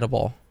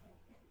incredible.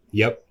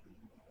 Yep.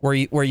 Where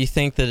you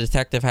think the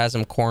detective has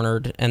him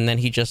cornered, and then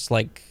he just,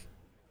 like,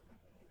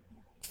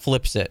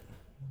 flips it.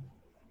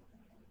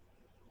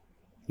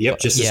 Yep,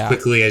 just as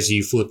quickly as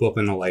you flip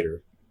open a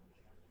lighter.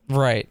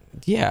 Right.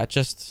 Yeah,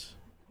 just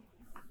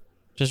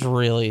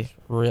really,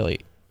 really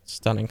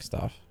stunning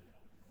stuff.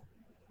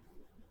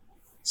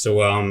 So,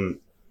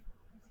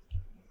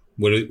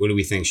 what do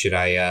we think? Should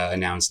I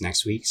announce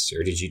next week's,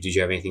 or did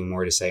you have anything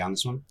more to say on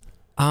this one?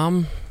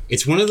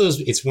 It's one of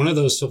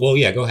those. Well,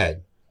 yeah, go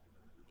ahead.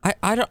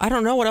 I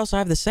don't know what else I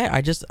have to say.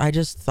 I just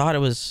thought it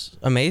was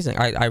amazing.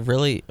 I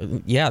really,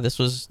 yeah, this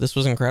was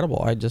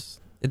incredible.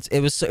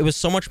 It was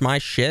so much my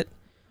shit.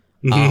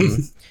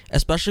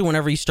 Especially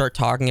whenever you start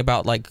talking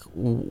about, like,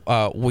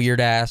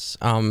 weird ass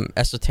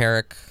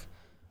esoteric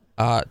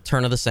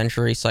turn of the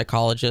century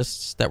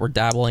psychologists that were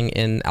dabbling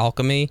in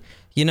alchemy,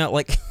 you know,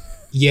 like.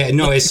 Yeah,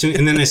 no. As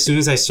soon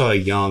as I saw a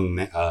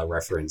Jung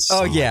reference,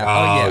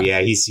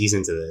 yeah, he's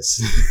into this.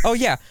 Oh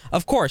yeah,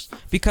 of course,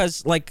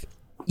 because, like,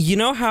 you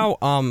know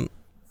how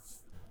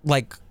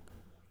like,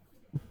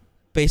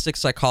 basic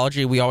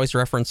psychology, we always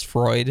reference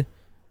Freud.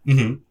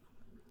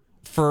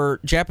 For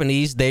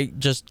Japanese, they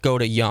just go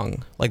to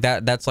Jung. Like,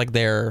 that's like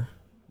their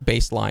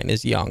baseline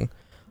is Jung.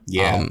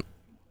 Yeah.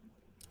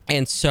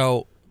 And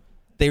so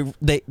they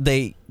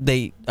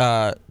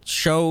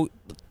show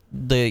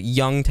the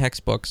Jung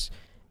textbooks,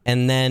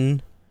 and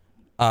then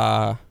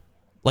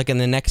like, in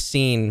the next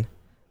scene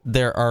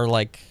there are,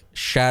 like,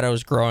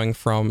 shadows growing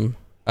from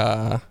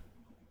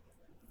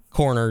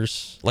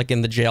corners, like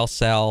in the jail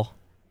cell,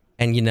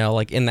 and, you know,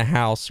 like in the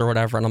house or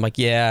whatever, and I'm like,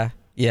 yeah,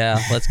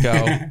 let's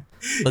go.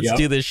 Let's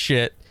do this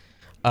shit.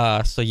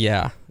 So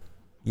yeah,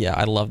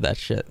 I love that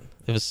shit.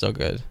 It was so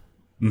good.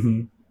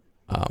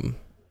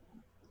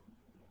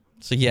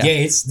 So yeah,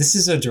 this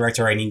is a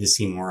director I need to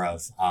see more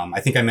of.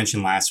 I think I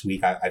mentioned last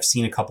week I've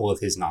seen a couple of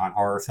his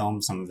non-horror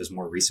films, some of his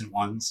more recent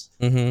ones,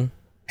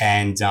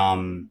 and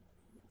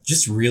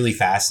just really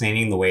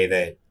fascinating the way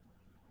that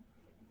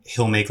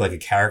he'll make, like, a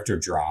character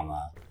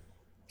drama,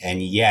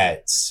 and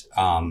yet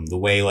the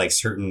way, like,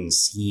 certain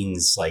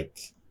scenes,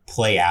 like,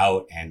 play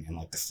out, and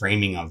like the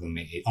framing of them,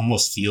 it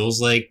almost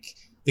feels like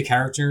the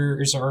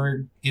characters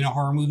are in a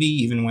horror movie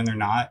even when they're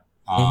not.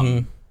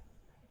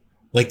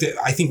 Like,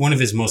 I think one of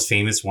his most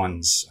famous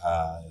ones,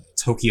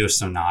 Tokyo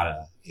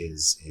Sonata,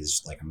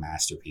 is like a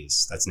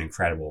masterpiece. That's an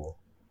incredible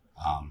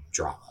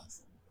drama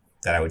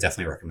that I would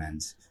definitely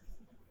recommend.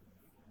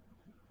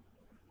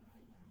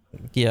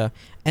 Yeah,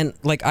 and,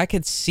 like, I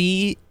could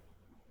see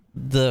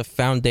the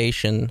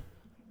foundation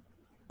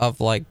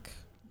of, like,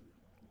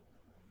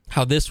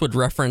 how this would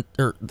reference,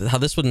 or how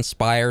this would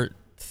inspire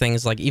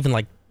things like even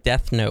like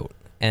Death Note,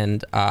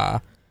 and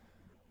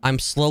I'm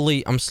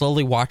slowly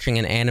watching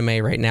an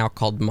anime right now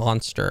called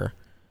Monster,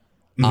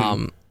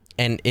 and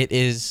it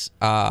is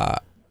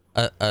a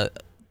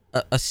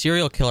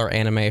serial killer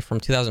anime from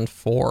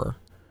 2004,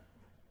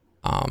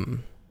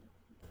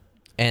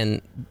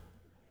 and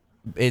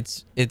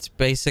its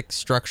basic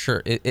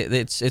structure,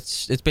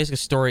 its basic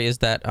story is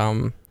that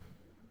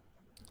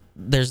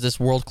there's this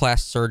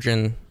world-class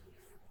surgeon.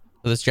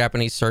 This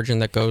Japanese surgeon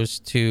that goes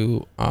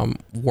to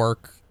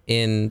work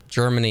in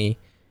Germany,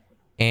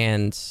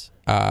 and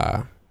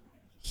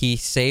he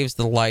saves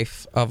the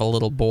life of a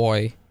little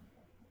boy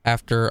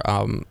after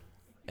an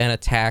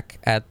attack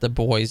at the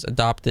boy's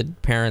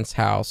adopted parents'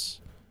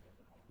 house,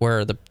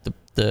 where the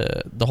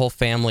whole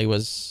family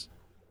was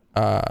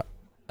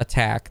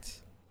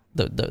attacked.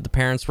 The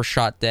parents were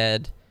shot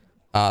dead.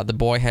 The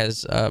boy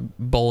has a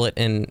bullet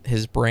in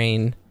his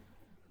brain.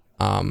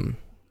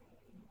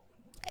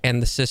 And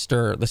the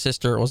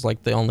sister was,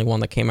 like, the only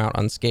one that came out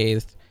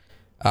unscathed.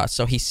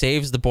 So he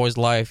saves the boy's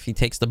life. He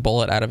takes the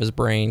bullet out of his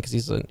brain because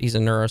he's a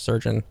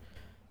neurosurgeon.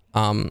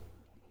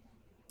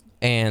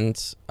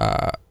 And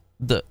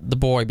the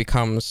boy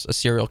becomes a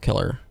serial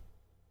killer.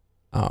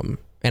 And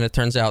it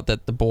turns out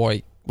that the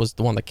boy was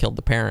the one that killed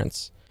the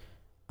parents.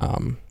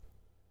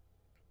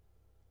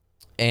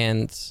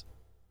 And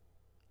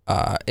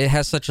it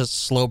has such a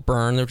slow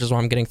burn, which is why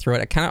I'm getting through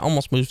it. It kind of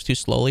almost moves too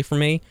slowly for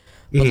me.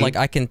 But like,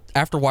 I can,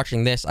 after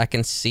watching this, I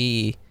can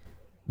see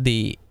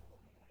the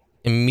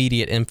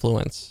immediate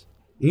influence.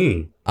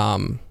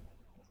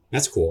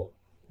 That's cool.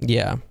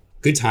 Yeah.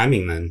 Good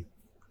timing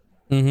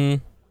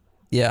then.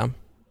 Yeah.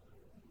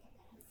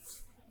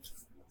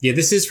 Yeah,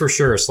 this is for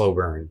sure a slow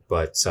burn,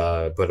 but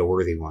a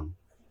worthy one.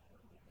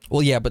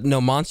 Well, yeah, but no,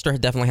 Monster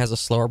definitely has a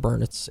slower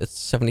burn. It's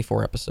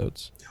 74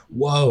 episodes.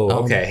 Whoa.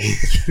 Okay.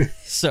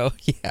 So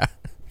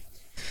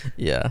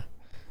yeah.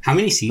 How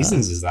many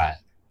seasons is that?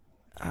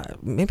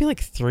 Maybe like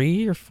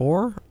 3 or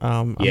 4.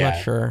 I'm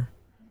not sure.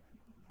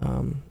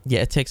 Yeah,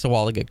 it takes a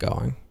while to get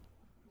going.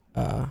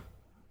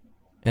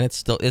 and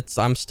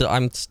I'm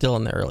still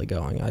in the early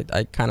going.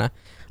 I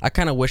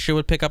kind of wish it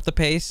would pick up the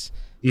pace.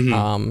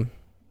 Mm-hmm.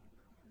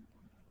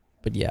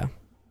 But yeah,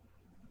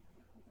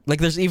 like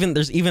there's even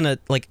a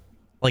like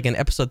in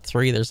episode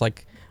 3 there's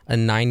like a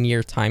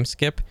 9-year time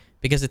skip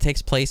because it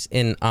takes place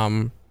in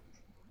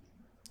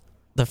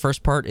the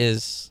first part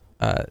is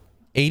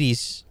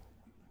 80s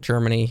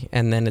Germany,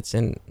 and then it's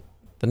in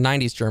the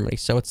 90s Germany,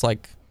 so it's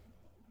like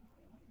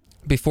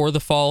before the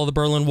fall of the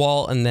Berlin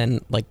Wall and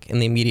then like in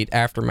the immediate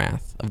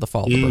aftermath of the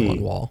fall of the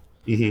Berlin Wall.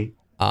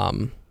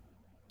 Mm-hmm.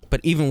 But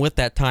even with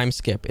that time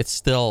skip, it's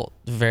still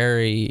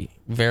very,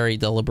 very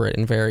deliberate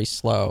and very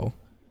slow.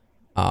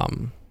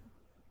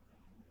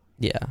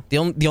 Yeah. The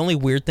only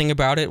weird thing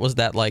about it was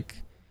that like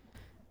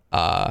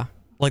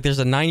there's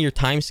a 9-year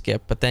time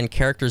skip, but then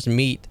characters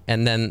meet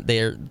and then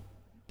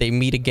they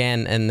meet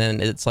again, and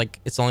then it's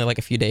only like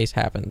a few days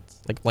happened,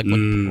 like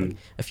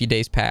a few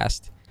days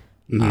passed.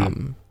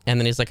 Mm-hmm. And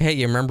then he's like, "Hey,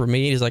 you remember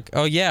me?" He's like,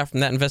 "Oh yeah,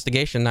 from that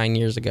investigation 9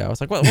 years ago." It's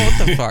like, what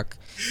the fuck?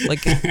 Like,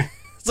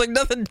 it's like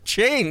nothing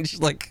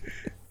changed. Like,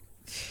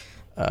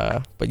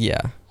 but yeah,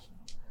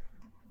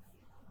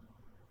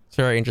 it's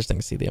very interesting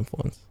to see the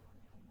influence.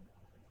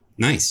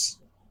 Nice.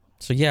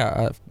 So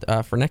yeah,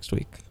 for next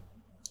week.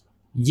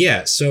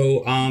 Yeah,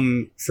 so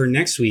for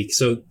next week,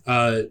 so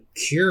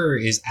Cure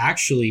is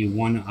actually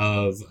one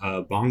of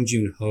Bong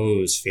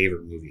Joon-ho's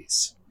favorite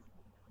movies.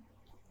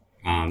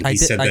 I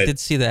did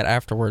see that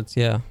afterwards,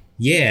 yeah.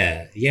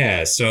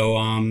 Yeah.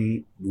 So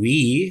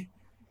we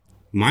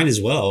might as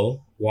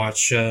well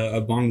watch a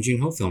Bong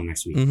Joon-ho film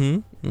next week.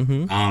 So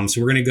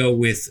we're gonna go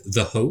with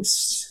The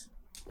Host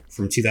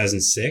from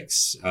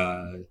 2006.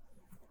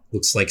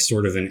 Looks like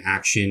sort of an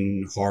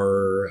action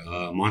horror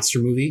monster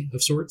movie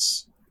of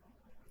sorts.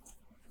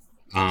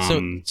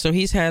 So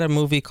he's had a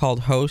movie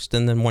called Host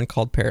and then one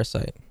called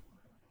Parasite.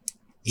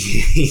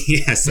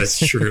 Yes,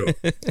 that's true.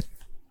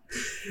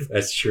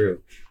 That's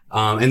true.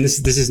 And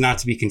this is not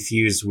to be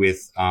confused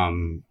with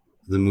the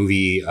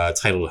movie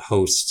titled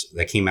Host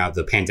that came out,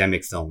 the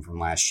pandemic film from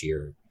last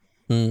year,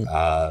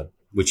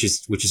 which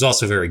is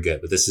also very good,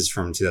 but this is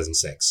from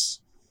 2006.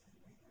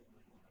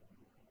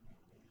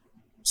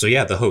 So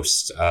yeah, The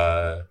Host,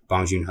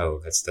 Bong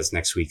Joon-ho. That's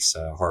next week's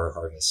Horror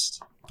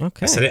Harvest.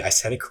 Okay. I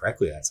said it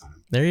correctly that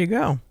time. There you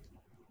go.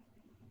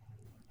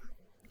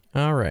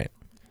 All right.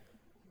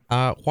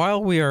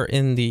 While we are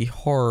in the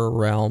horror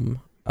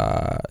realm,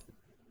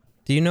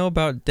 do you know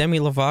about Demi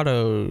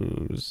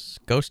Lovato's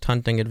ghost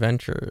hunting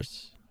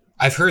adventures?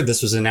 I've heard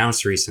this was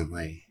announced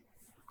recently.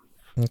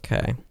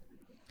 Okay.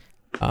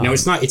 No,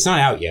 it's not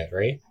out yet,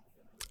 right?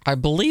 I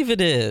believe it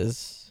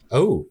is.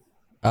 Oh.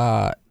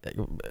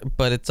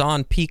 But it's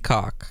on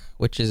Peacock,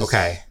 which is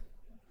okay.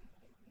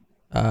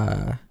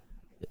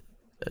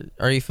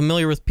 Are you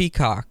familiar with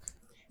Peacock?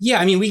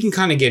 Yeah, I mean, we can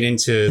kind of get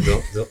into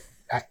the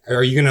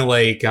are you gonna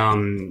like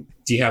do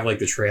you have like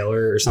the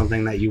trailer or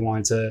something that you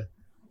want to?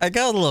 I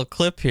got a little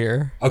clip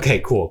here. Okay,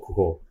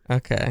 cool.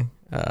 Okay,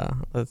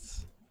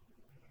 let's.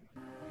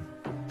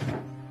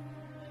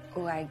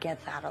 Oh, I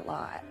get that a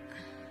lot.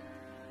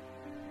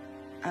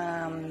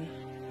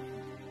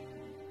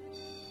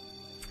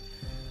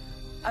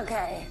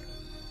 Okay.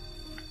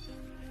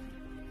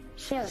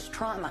 She has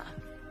trauma.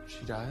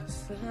 She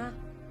does?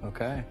 Mm-hmm.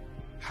 Okay.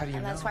 How do you know?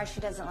 And that's why she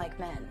doesn't like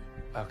men.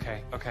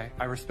 Okay.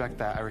 I respect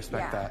that.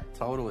 that.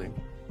 Totally.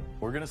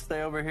 We're gonna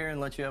stay over here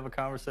and let you have a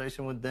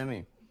conversation with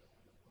Demi.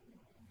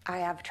 I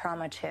have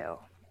trauma too.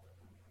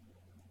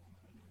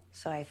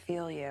 So I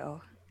feel you,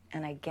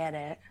 and I get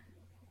it.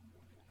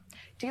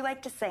 Do you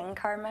like to sing,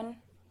 Carmen?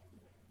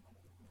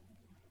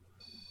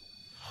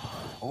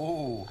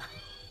 Oh.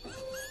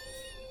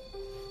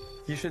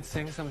 You should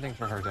sing something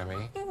for her,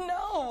 Demi.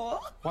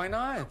 No. Why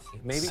not?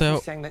 Maybe So-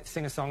 if you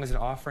sing a song as an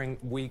offering,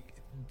 we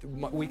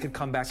could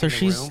come back So in the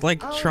she's room.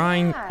 like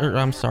trying. yeah. Or,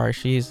 I'm sorry.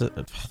 She's.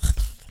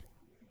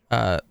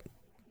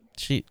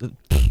 She.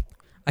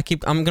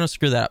 I'm gonna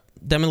screw that up.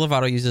 Demi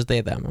Lovato uses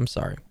they them. I'm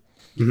sorry.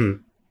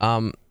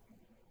 Mm-hmm.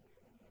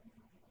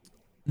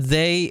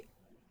 They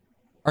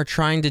are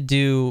trying to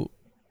do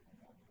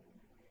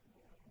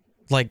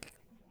like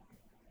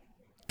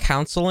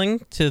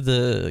counseling to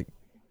the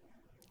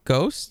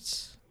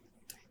ghosts.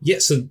 Yeah,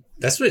 so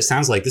that's what it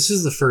sounds like. This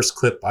is the first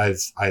clip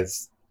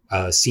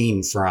I've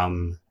seen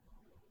from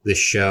this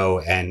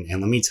show, and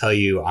let me tell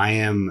you, I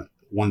am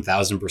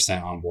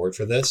 1000% on board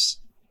for this.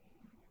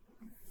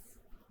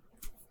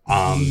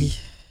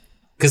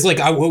 Because like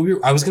I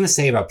was gonna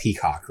say about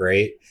Peacock,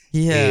 right?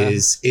 Yeah.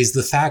 Is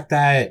the fact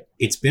that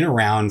it's been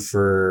around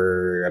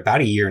for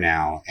about a year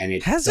now, and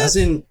it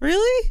doesn't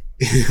really,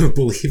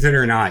 believe it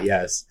or not.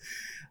 Yes.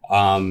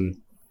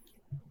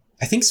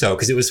 I think so,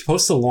 because it was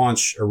supposed to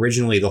launch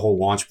originally. The whole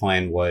launch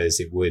plan was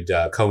it would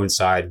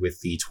coincide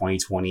with the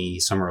 2020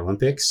 Summer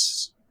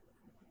Olympics,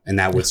 and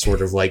that would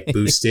sort of like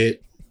boost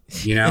it,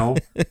 you know.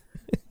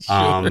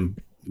 Sure.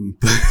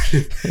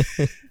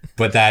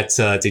 But that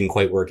didn't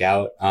quite work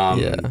out.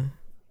 Yeah.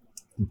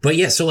 But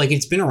yeah, so like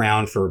it's been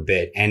around for a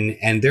bit,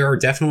 and there are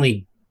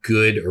definitely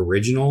good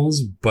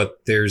originals, but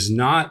there's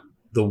not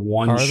the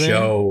one Are there?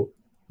 show.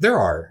 There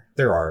are.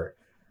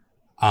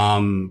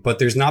 But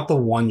there's not the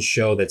one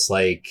show that's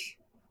like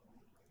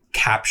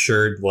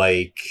captured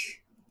like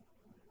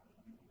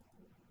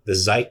the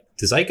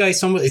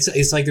zeitgeist.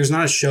 It's like there's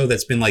not a show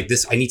that's been like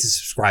this. I need to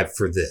subscribe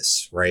for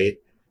this, right?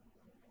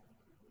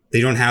 They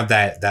don't have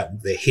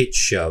the hit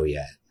show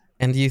yet.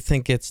 And do you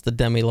think it's the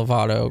Demi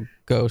Lovato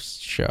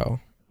ghost show?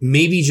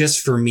 Maybe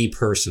just for me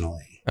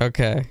personally.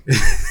 Okay.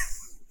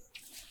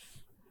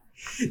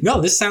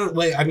 No, this sounds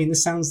great. I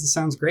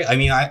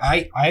mean,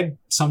 I'm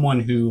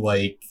someone who,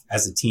 like,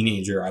 as a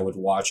teenager, I would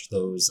watch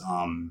those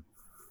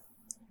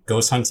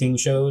ghost hunting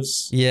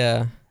shows.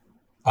 Yeah.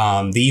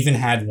 They even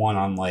had one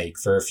on, like,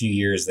 for a few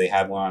years, they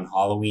had one on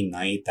Halloween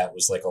night that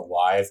was like a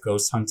live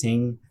ghost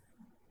hunting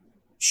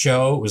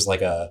show. It was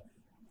like a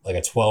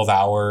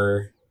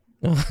 12-hour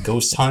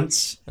ghost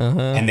hunt.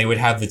 And they would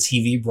have the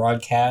TV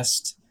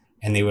broadcast,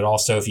 and they would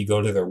also, if you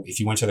went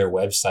to their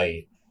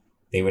website,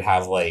 they would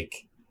have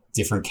like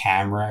different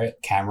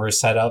cameras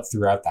set up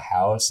throughout the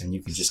house, and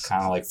you could just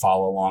kind of like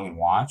follow along and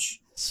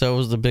watch. So it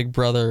was the Big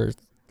Brother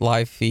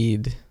live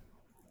feed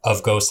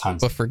of ghost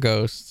hunting, but for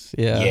ghosts.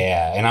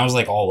 Yeah, and I was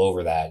like all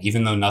over that,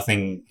 even though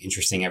nothing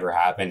interesting ever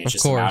happened. It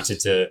just amounted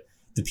to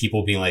the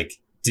people being like,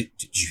 did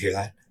you hear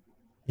that?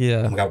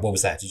 Yeah. Oh my God, what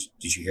was that?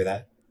 Did you hear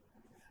that?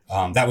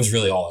 That was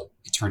really all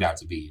it turned out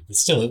to be, but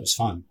still, it was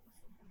fun.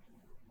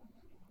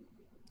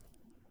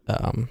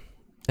 And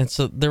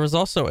so there was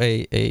also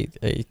a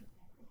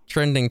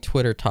trending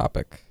Twitter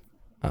topic.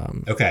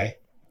 Okay.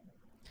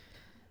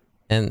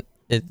 And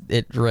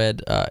it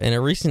read, in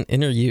a recent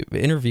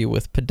interview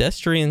with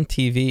Pedestrian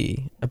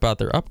TV about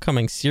their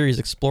upcoming series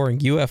exploring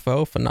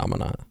UFO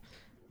phenomena,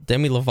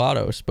 Demi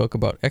Lovato spoke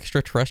about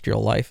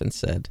extraterrestrial life and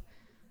said,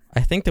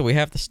 "I think that we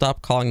have to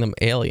stop calling them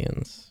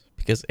aliens,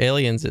 because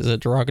aliens is a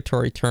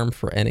derogatory term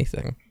for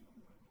anything."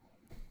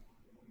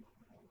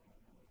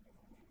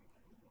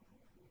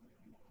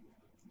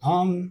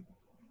 I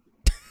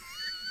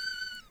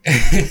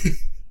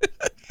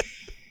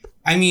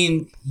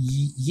mean,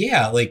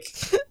 yeah, like,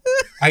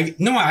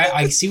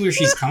 I see where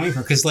she's coming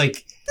from, because,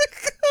 like,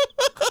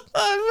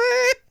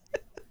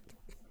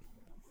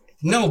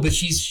 no, but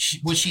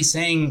what she's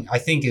saying, I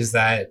think, is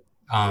that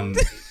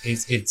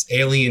it's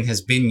alien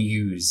has been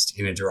used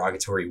in a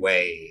derogatory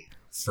way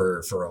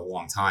for a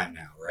long time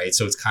now, right?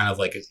 So it's kind of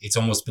like it's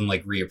almost been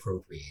like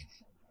reappropriated.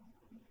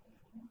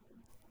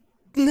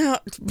 No.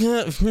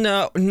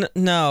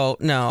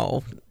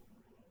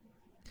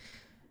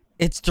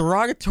 It's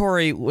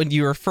derogatory when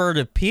you refer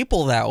to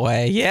people that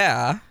way,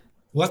 yeah.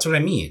 Well, that's what I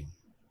mean.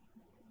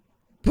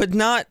 But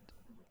not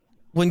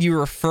when you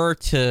refer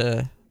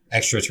to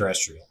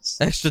extraterrestrials.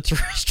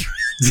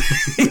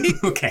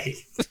 Okay.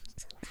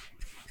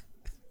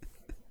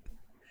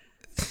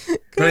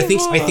 But I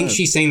think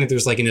she's saying that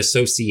there's like an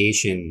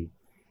association,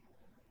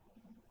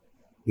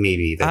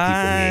 maybe, that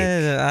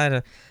people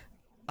make.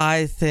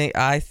 I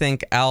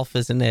think Alf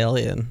is an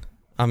alien.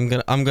 I'm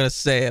gonna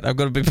say it. I'm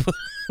gonna be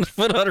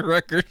put on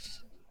record.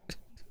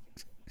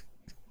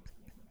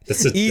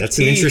 That's an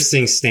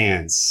interesting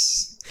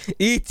stance.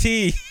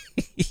 E.T.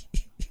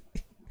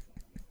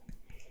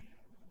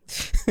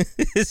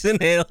 is an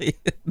alien.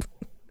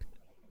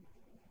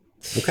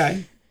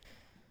 Okay.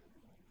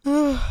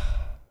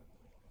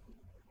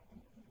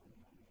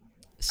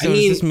 So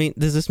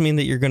does this mean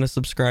that you're gonna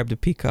subscribe to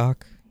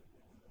Peacock?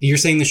 You're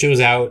saying the show's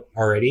out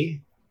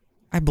already?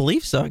 I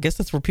believe so. I guess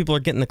that's where people are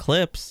getting the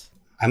clips.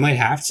 I might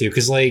have to,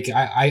 because like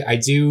I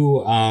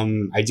do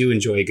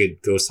enjoy a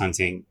good ghost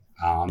hunting,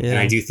 and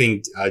I do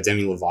think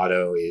Demi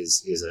Lovato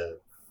is a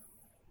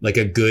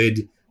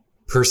good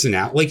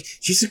personality. Like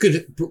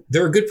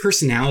they're a good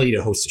personality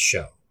to host a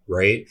show,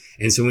 right?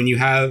 And so when you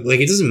have, like,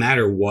 it doesn't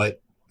matter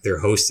what they're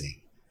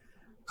hosting,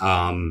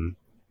 so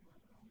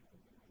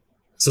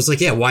it's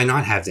like, yeah, why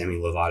not have Demi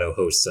Lovato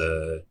host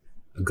a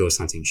ghost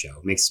hunting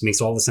show?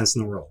 Makes all the sense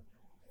in the world.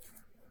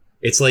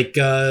 It's like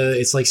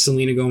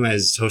Selena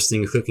Gomez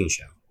hosting a cooking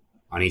show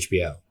on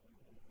HBO.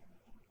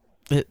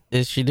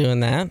 Is she doing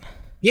that?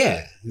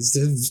 Yeah,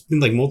 there's been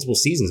like multiple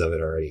seasons of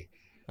it already.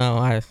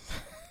 Oh,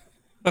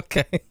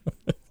 okay.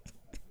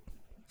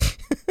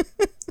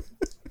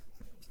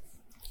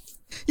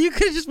 You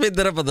could have just made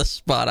that up on the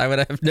spot. I would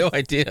have no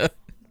idea.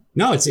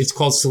 No, it's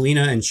called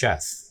Selena and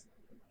Chef.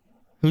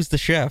 Who's the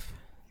chef?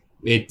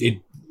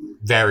 It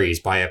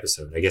varies by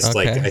episode. I guess,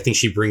 okay. Like, I think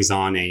she brings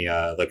on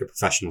a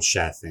professional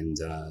chef, and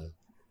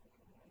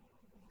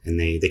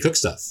they cook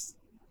stuff.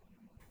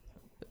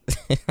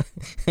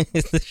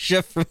 It's the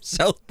chef from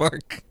South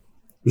Park.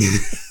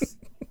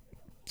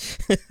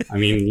 I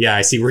mean, yeah,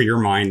 I see where your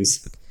mind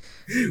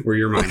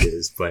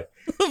is, but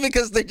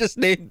because they just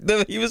named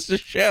him, he was the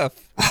chef.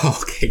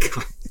 Oh, okay,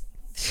 God.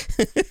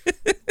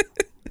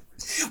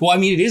 Well, I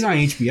mean, it is on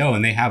HBO,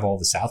 and they have all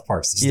the South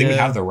Parks. So they would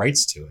have the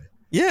rights to it.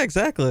 Yeah,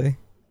 exactly.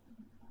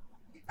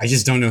 I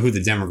just don't know who the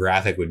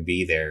demographic would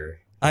be there.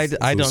 I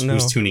don't know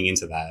who's tuning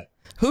into that.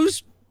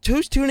 Who's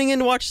tuning in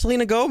to watch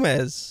Selena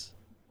Gomez?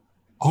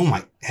 Oh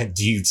my!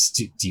 Do you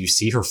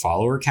see her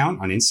follower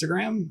count on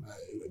Instagram?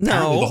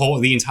 No,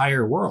 the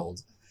entire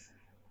world.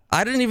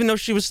 I didn't even know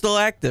she was still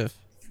active.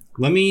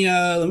 Let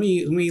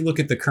me look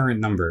at the current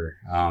number.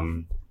 Let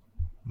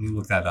me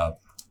look that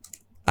up.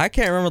 I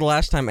can't remember the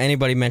last time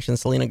anybody mentioned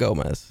Selena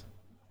Gomez.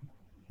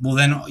 Well,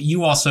 then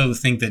you also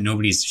think that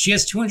she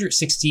has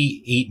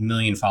 268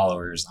 million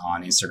followers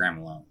on Instagram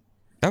alone.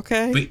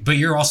 Okay. But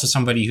you're also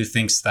somebody who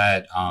thinks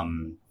that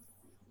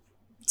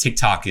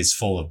TikTok is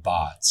full of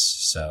bots.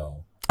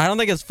 So I don't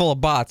think it's full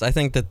of bots. I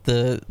think that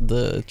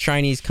the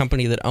Chinese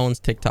company that owns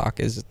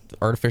TikTok is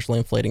artificially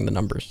inflating the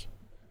numbers.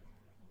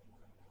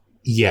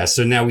 Yeah,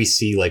 so now we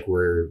see like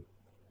where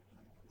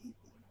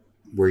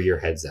your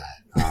head's at.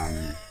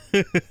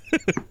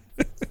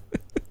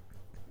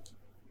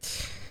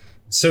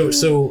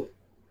 So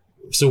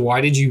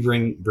why did you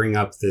bring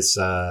up this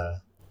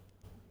Demi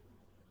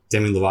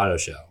Lovato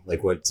show?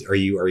 Like, what are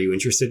you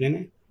interested in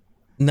it?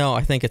 No,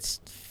 I think it's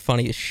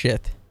funny as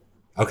shit.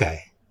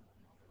 Okay.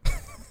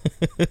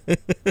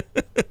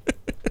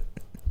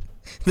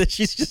 That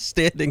she's just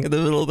standing in the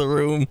middle of the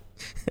room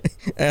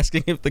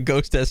asking if the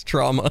ghost has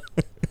trauma.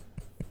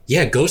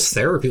 Yeah, ghost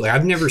therapy. Like,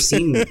 I've never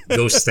seen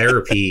ghost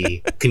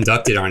therapy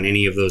conducted on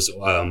any of those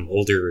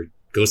older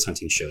ghost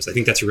hunting shows. I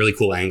think that's a really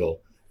cool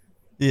angle.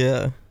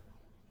 Yeah.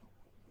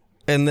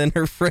 And then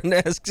her friend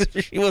asks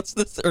if she wants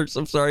to, or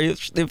I'm sorry,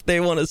 if they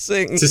want to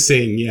sing. To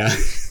sing, yeah.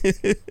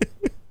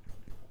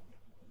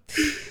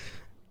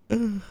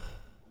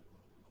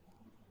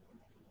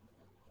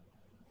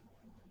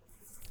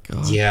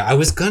 God. Yeah, I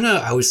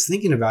was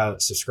thinking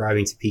about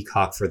subscribing to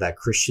Peacock for that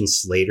Christian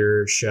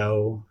Slater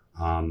show,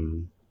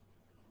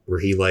 where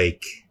he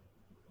like,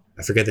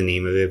 I forget the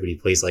name of it, but he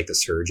plays like the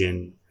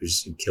surgeon who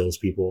kills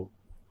people.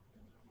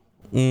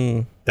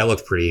 That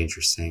looked pretty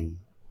interesting.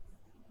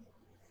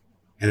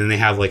 And then they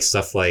have like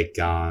stuff like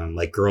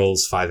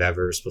Girls 5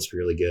 Ever is supposed to be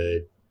really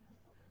good.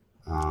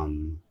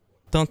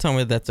 Don't tell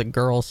me that's a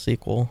Girls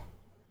sequel.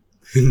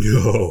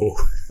 No.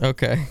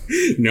 Okay.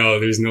 No,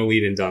 there's no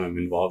Leland Dunham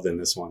involved in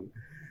this one.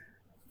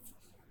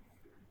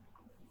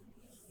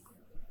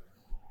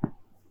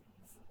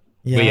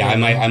 Yeah, but yeah,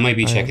 I might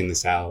be checking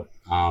this out.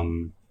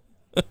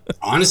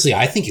 Honestly,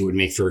 I think it would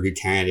make for a good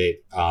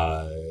candidate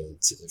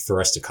for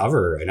us to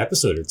cover an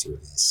episode or two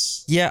of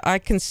this. Yeah, I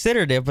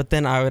considered it, but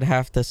then I would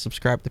have to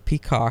subscribe to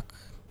Peacock.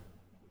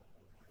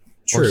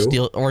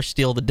 True. Or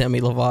steal the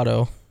Demi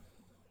Lovato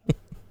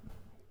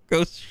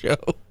ghost show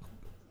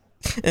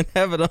and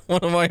have it on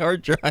one of my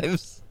hard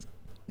drives.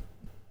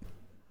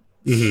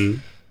 Mm-hmm.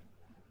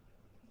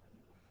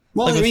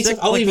 Well, Like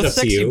I'll leave it up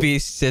to you. Sexy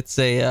Beasts, it's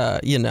a,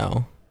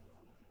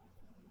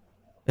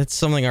 it's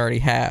something I already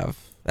have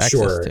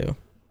access to.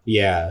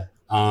 Yeah.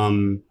 I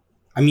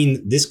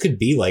mean, this could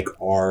be like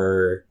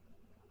our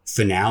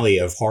finale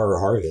of Horror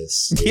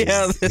Harvest.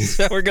 Yeah, that's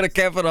how we're going to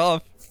cap it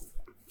off.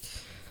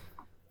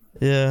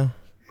 Yeah.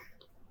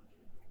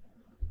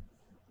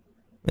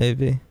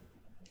 Maybe.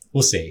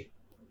 We'll see.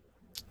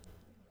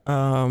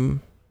 After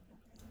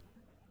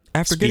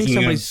Speaking getting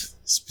somebody's...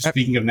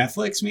 Speaking of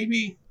Netflix,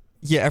 maybe?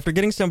 Yeah, after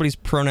getting somebody's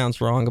pronouns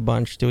wrong a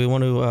bunch, do we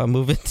want to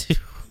move into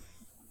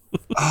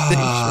Dave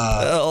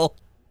Chappelle?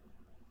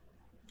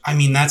 I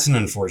mean, that's an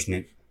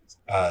unfortunate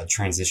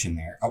transition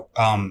there.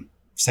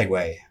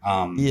 Segue.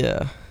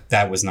 Yeah.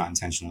 That was not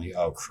intentionally.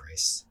 Oh,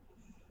 Christ.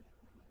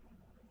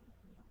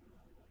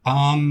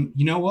 You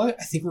know what?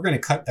 I think we're going to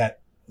cut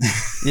that.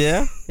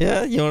 Yeah?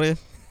 Yeah? You want to...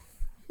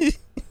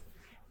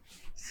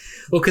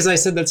 Well, because I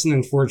said that's an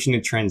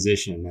unfortunate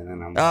transition, and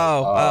then I'm like,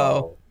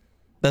 oh.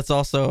 That's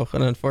also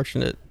an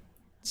unfortunate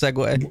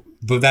segue.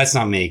 But that's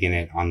not making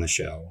it on the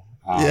show.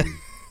 Yeah.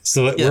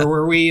 So Yeah. where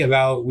were we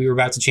about? We were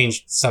about to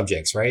change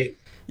subjects, right?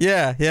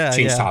 Yeah.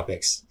 Change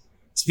topics.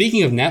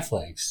 Speaking of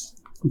Netflix.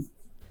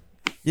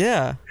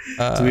 Yeah.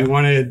 Do we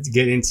want to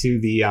get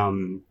into the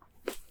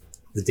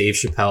Dave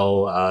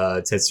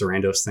Chappelle, Ted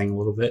Sarandos thing a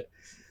little bit?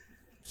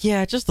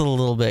 Yeah, just a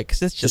little bit,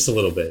 because it's just a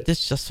little bit.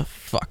 It's just a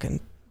fucking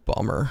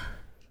bummer.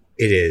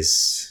 It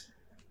is.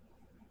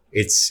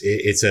 It's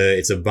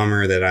a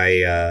bummer that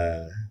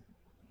I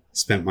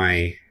spent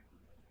my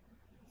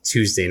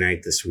Tuesday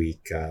night this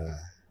week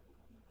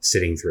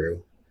sitting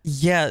through.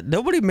 Yeah,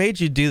 nobody made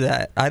you do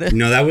that. I didn't.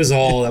 No, that was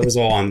all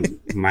on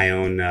my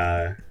own.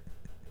 That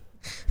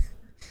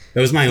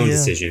was my own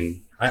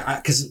decision.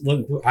 Because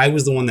I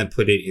was the one that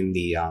put it in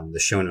the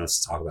show notes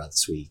to talk about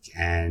this week,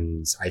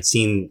 and I'd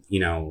seen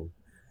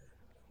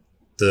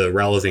the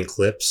relevant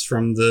clips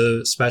from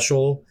the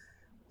special.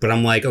 But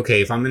I'm like,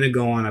 okay, if I'm going to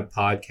go on a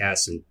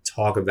podcast and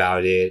talk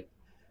about it,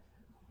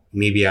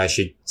 maybe I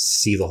should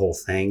see the whole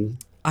thing.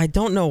 I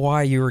don't know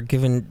why you were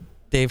giving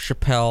Dave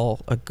Chappelle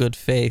a good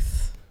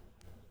faith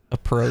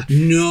approach.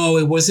 No,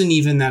 it wasn't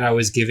even that I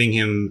was giving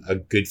him a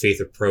good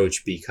faith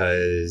approach,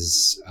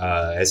 because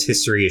as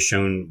history has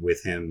shown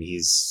with him,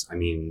 he's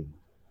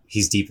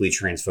deeply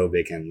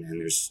transphobic, and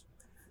there's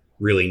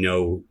really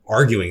no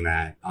arguing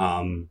that.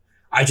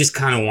 I just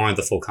kind of wanted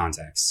the full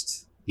context.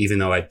 Even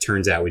though it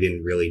turns out we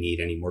didn't really need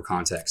any more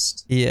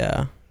context.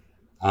 Yeah.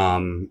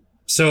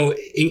 So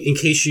in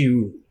case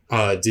you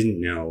didn't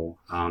know,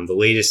 the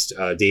latest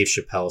Dave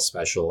Chappelle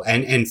special,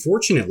 and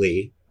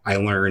fortunately, I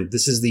learned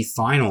this is the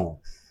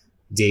final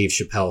Dave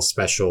Chappelle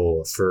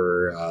special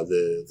for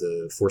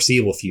the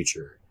foreseeable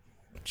future.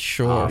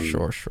 Sure.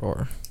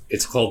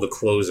 It's called The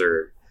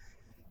Closer.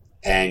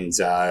 And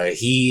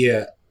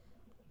he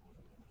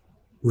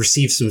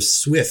received some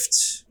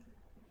swift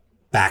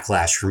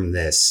backlash from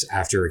this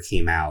after it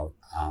came out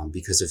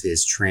because of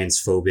his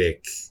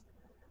transphobic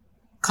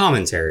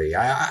commentary.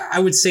 I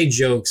would say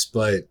jokes,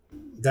 but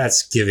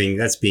that's being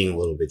a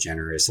little bit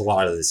generous. A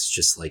lot of this is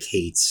just like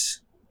hate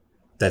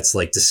that's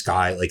like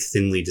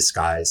thinly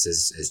disguised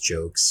as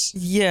jokes.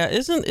 Yeah,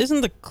 isn't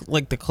the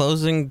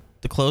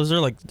closer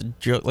like the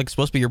joke like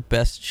supposed to be your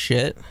best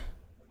shit?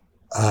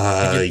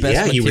 Like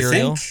yeah,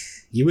 material?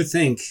 You would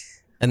think.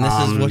 And this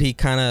is what he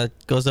kind of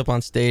goes up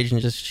on stage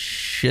and just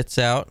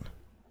shits out.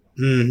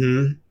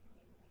 Mm-hmm.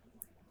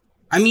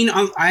 I mean,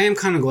 I am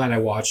kind of glad I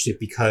watched it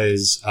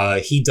because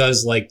he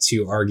does like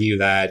to argue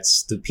that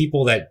the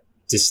people that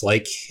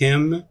dislike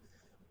him,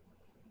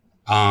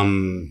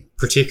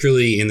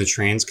 particularly in the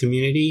trans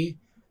community,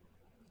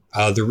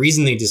 the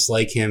reason they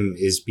dislike him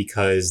is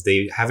because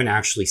they haven't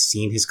actually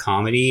seen his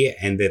comedy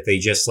and that they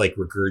just like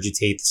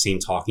regurgitate the same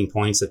talking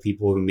points that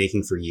people have been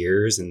making for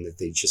years and that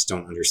they just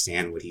don't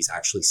understand what he's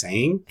actually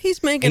saying.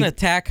 He's making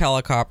attack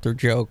helicopter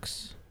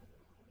jokes.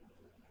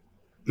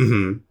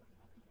 Mm-hmm.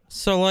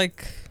 So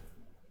like...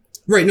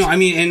 Right, no, I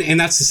mean, and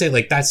that's to say,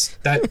 like, that's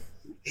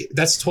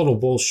total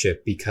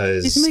bullshit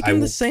because... He's making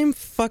the same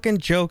fucking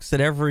jokes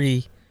that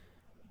every,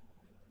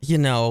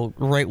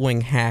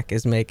 right-wing hack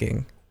is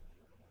making.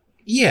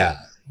 Yeah.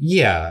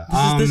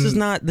 This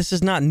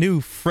is not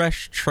new,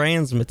 fresh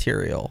trans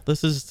material.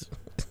 This is...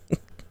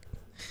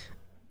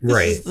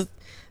 right.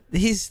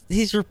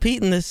 He's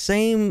repeating the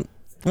same...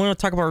 We want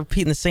to talk about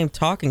repeating the same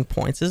talking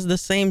points. This is the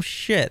same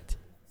shit.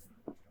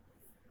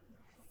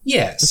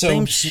 Yeah, the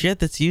same shit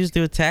that's used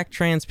to attack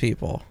trans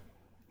people.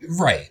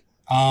 Right.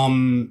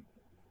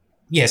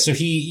 Yeah, so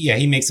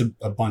he makes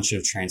a bunch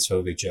of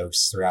transphobic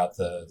jokes throughout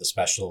the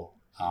special.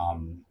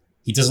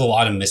 He does a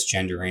lot of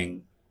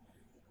misgendering.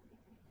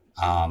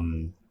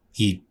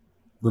 He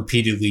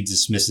repeatedly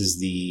dismisses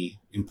the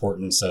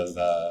importance of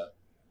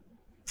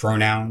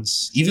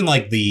pronouns, even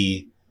like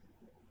the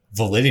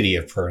validity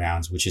of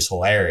pronouns, which is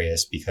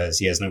hilarious because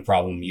he has no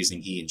problem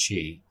using he and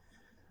she.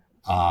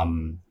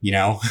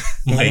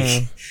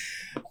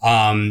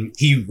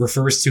 He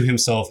refers to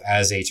himself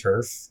as a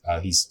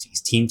TERF. He's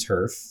Team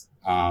TERF.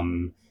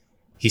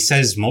 He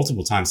says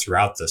multiple times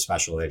throughout the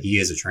special that he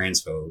is a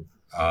transphobe.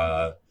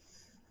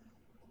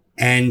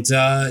 And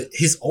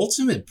his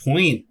ultimate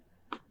point,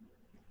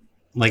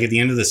 like at the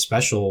end of the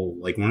special,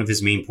 like one of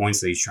his main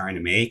points that he's trying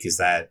to make is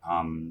that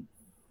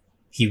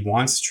he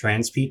wants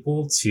trans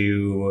people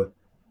to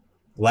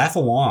laugh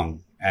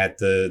along at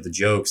the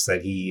jokes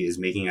that he is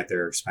making at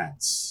their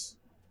expense.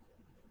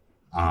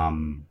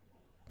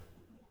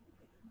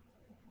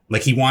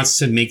 Like he wants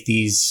to make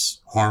this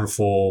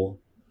harmful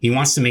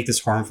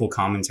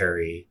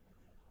commentary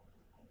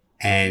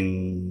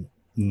and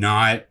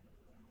not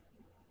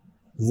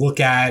look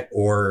at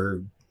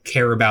or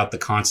care about the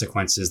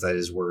consequences that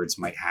his words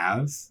might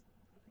have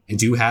and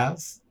do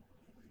have,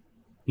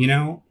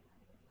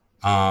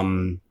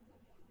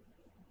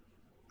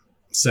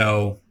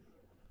 so,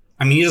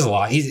 I mean, he does a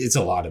lot. It's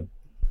a lot of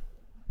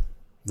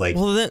like,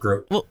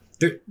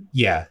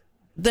 yeah.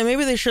 Then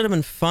maybe they should have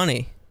been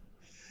funny.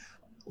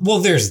 Well,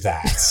 there's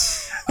that.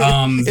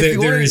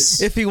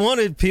 If he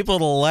wanted people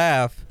to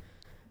laugh,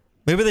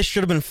 maybe they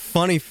should have been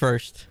funny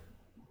first.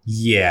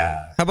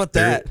 Yeah. How about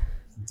that?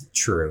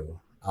 True.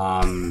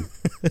 How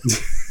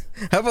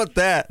about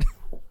that?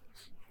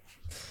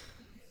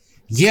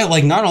 Yeah,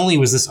 like not only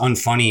was this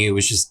unfunny, it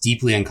was just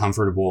deeply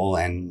uncomfortable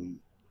and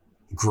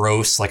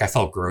gross. Like I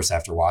felt gross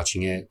after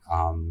watching it.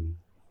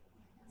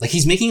 Like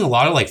he's making a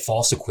lot of like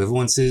false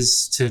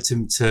equivalences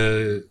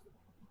to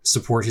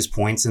support his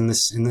points in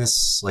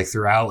this like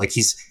throughout. Like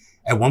he's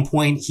at one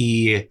point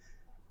he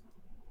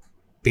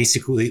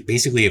basically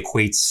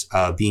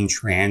equates being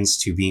trans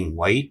to being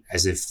white,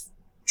 as if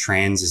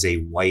trans is a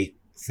white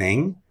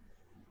thing.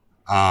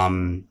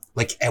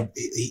 Like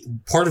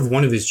part of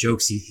one of his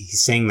jokes,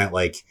 he's saying that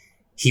like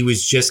he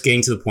was just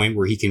getting to the point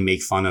where he can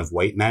make fun of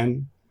white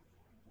men,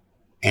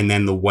 and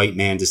then the white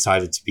man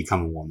decided to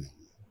become a woman.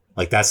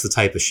 Like that's the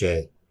type of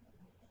shit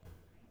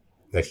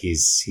that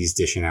he's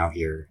dishing out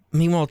here.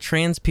 Meanwhile,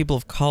 trans people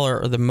of color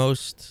are the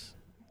most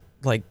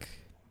like...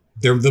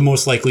 They're the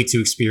most likely to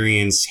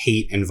experience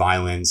hate and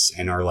violence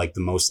and are like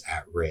the most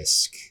at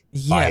risk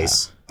by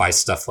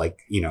stuff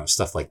like,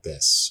 stuff like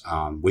this,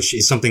 which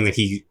is something that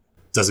he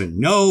doesn't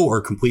know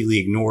or completely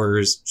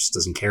ignores, just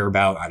doesn't care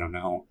about. I don't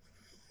know.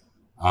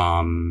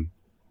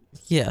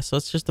 Yeah, so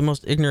it's just the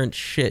most ignorant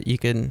shit you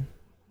can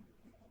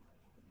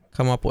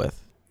come up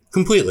with.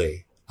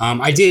 Completely.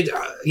 I did,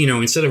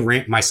 instead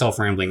of myself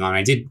rambling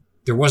on,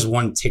 there was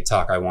one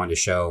TikTok I wanted to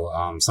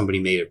show. Somebody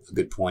made a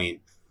good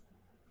point.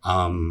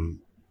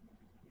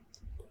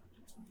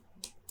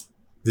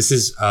 This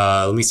is,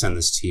 let me send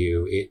this to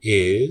you. It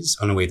is,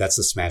 oh no, wait, that's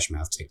the Smash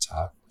Mouth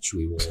TikTok, which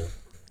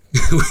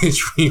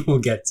we will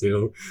get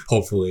to,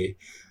 hopefully.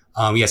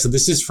 So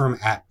this is from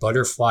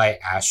 @Butterfly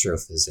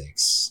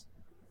Astrophysics.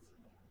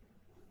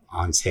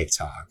 on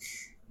TikTok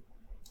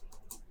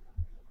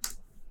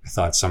I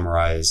thought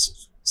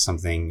summarized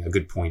a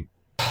good point.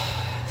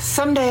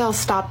 Someday I'll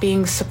stop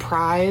being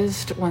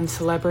surprised when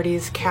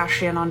celebrities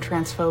cash in on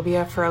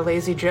transphobia for a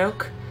lazy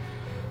joke,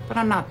 but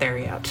I'm not there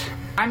yet.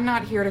 I'm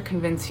not here to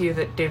convince you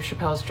that Dave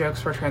Chappelle's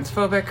jokes were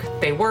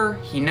transphobic. They were,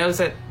 he knows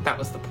it, that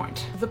was the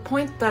point. The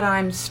point that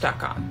I'm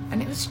stuck on,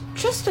 and it was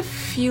just a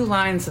few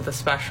lines of the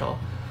special,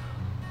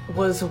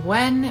 was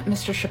when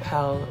Mr.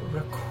 Chappelle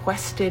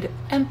requested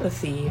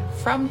empathy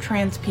from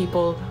trans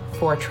people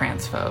for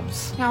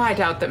transphobes. Now, I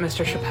doubt that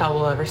Mr. Chappelle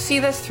will ever see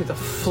this through the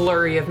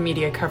flurry of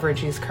media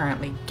coverage he's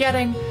currently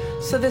getting,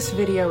 so this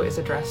video is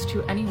addressed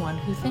to anyone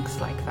who thinks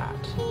like that.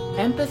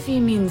 Empathy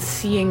means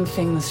seeing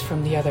things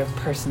from the other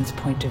person's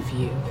point of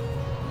view.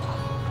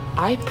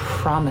 I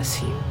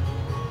promise you,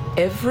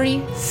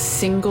 every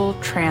single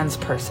trans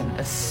person,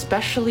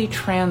 especially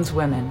trans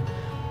women,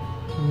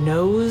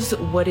 knows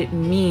what it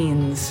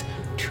means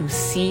to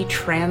see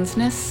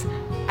transness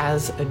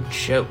as a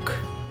joke.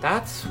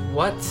 That's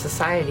what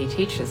society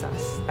teaches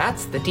us.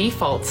 That's the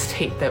default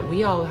state that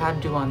we all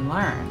had to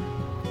unlearn.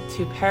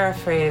 To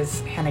paraphrase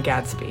Hannah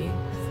Gadsby,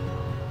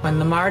 when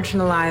the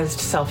marginalized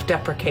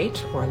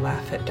self-deprecate or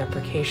laugh at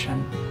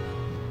deprecation,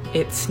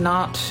 it's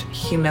not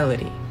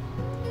humility,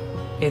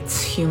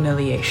 it's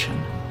humiliation.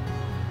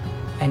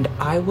 And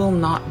I will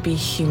not be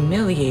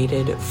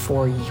humiliated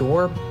for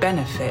your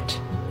benefit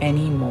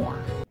anymore.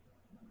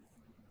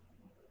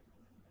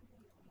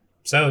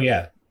 So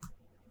yeah,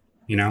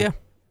 Yeah.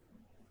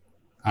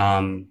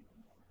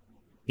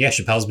 Yeah,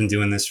 Chappelle's been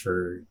doing this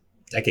for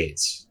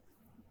decades.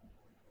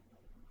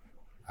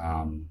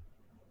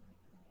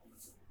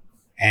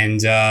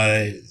 And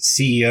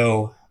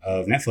CEO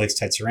of Netflix,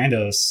 Ted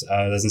Sarandos,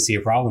 doesn't see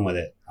a problem with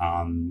it.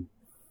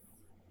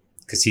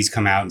 Because he's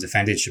come out and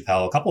defended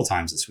Chappelle a couple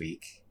times this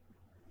week.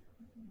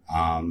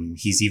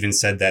 He's even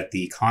said that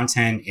the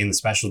content in the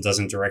special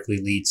doesn't directly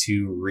lead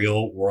to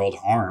real world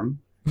harm.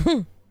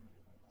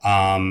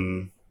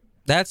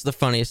 That's the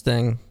funniest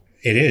thing.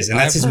 It is, and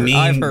that's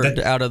I've heard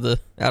out of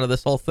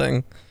this whole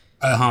thing.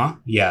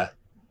 Yeah.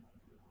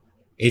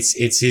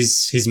 It's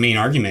his main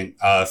argument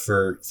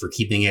for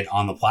keeping it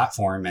on the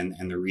platform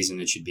and the reason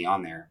it should be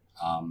on there.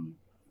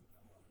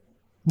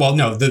 Well,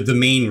 no, the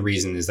main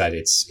reason is that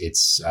it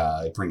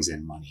brings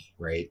in money,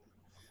 right?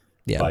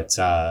 Yeah. But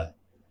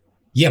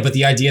but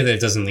the idea that it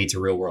doesn't lead to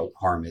real world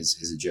harm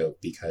is a joke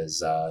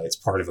because it's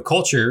part of a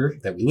culture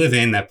that we live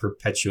in that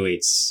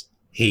perpetuates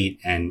hate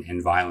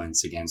and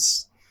violence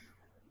against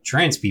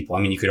trans people.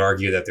 I mean, you could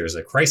argue that there's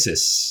a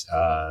crisis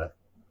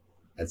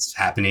that's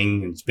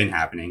happening and it's been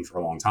happening for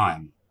a long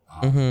time.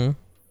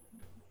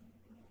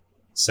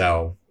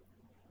 So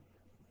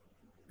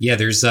yeah,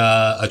 there's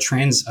a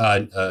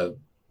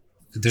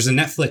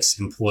Netflix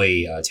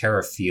employee,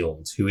 Tara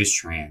Field, who is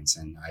trans,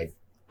 and I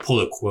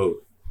pulled a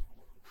quote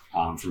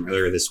from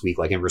earlier this week,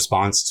 like in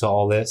response to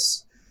all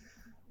this,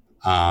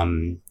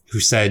 who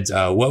said,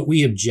 what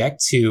we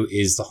object to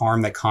is the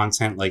harm that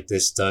content like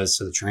this does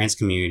to the trans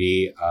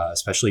community,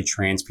 especially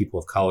trans people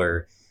of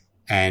color,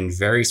 and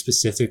very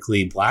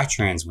specifically Black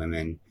trans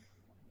women.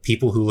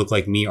 People who look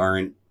like me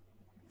aren't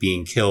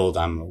being killed.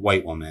 I'm a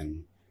white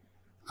woman.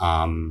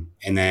 And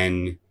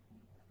then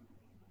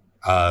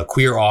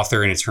queer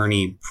author and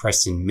attorney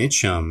Preston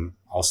Mitchum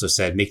also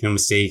said, make no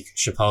mistake,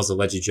 Chappelle's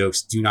alleged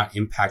jokes do not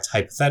impact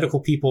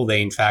hypothetical people.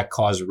 They, in fact,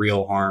 cause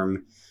real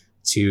harm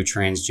to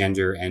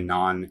transgender and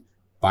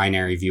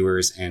non-binary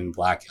viewers and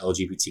Black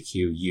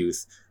LGBTQ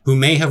youth who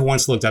may have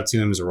once looked up to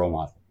him as a role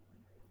model.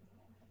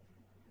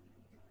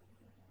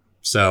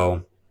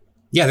 So,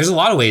 yeah, there's a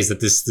lot of ways that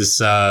this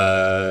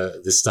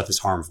stuff is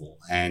harmful.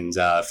 And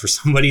for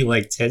somebody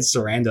like Ted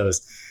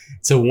Sarandos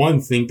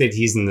to think that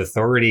he's an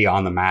authority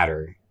on the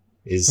matter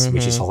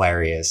which is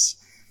hilarious.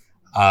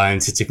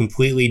 And to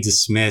completely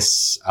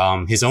dismiss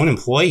his own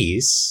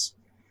employees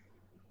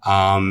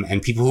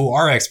and people who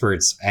are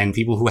experts and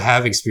people who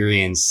have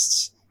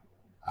experienced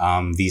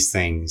these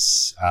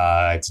things,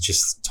 to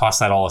just toss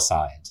that all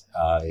aside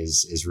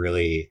is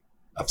really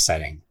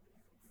upsetting.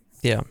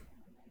 Yeah.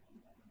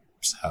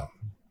 So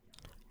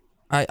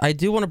I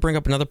do want to bring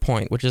up another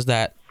point, which is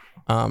that,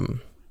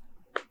 and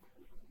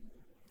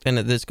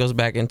this goes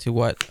back into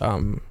what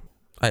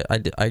I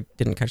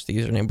didn't catch the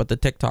username, but the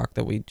TikTok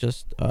that we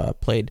just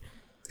played.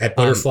 At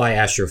Butterfly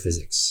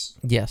Astrophysics.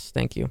 Yes,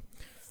 thank you.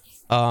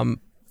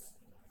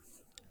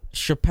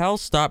 Chappelle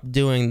stopped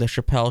doing the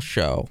Chappelle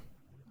Show,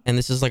 and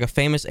this is like a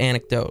famous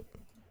anecdote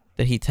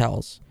that he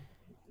tells,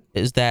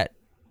 is that,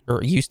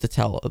 or used to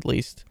tell at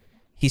least,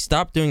 he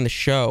stopped doing the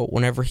show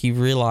whenever he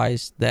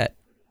realized that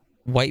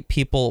white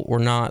people were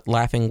not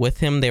laughing with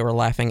him, they were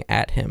laughing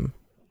at him.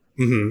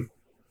 Mm-hmm.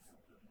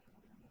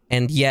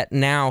 And yet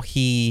now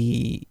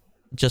he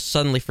just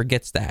suddenly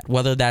forgets that,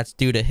 whether that's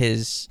due to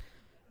his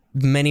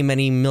many,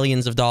 many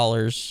millions of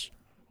dollars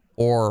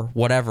or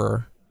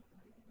whatever,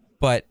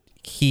 but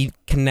he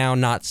can now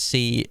not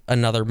see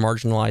another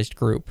marginalized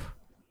group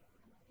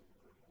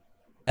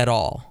at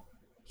all.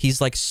 He's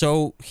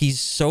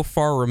so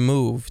far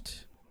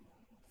removed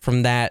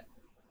from that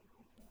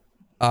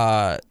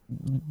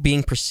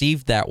being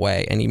perceived that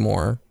way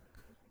anymore,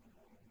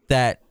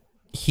 that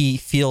he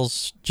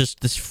feels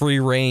just this free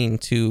reign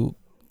to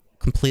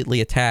completely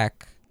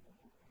attack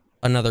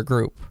another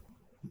group.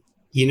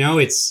 You know,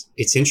 it's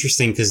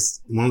interesting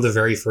because one of the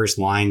very first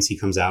lines he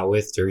comes out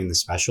with during the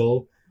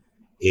special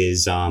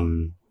is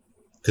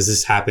because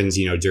this happens,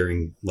 you know,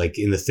 during like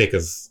not in the thick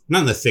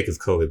of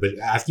COVID, but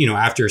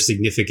after a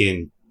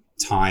significant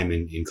time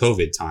in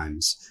COVID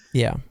times.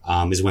 Yeah.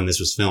 Is when this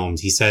was filmed.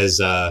 He says,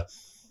 I'm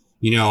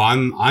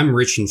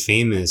rich and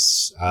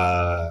famous.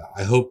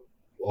 I hope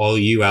all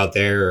you out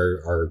there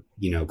are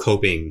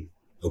coping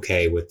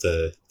okay with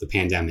the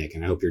pandemic,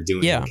 and I hope you're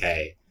doing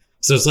okay.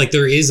 So it's like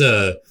there is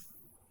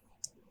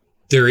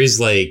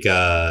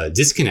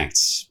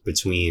disconnects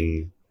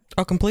between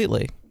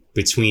completely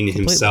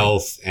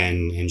himself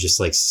and just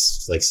like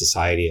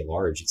society at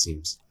large, it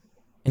seems.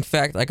 In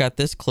fact, I got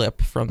this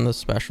clip from the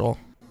special.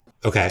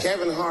 Okay.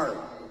 Kevin Hart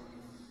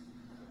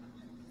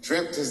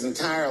dreamt his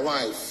entire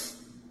life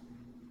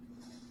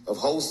of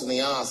hosting the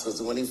Oscars,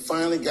 and when he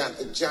finally got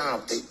the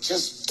job, they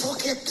just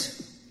took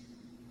it.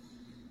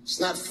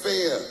 It's not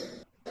fair.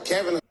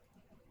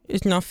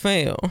 It's not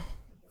fair.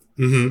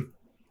 Mm-hmm.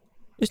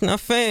 It's not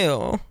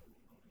fair.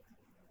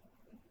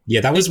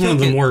 Yeah, that was one of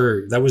the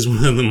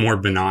more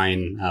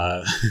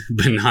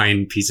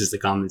benign pieces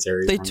of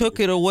commentary. They took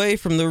it away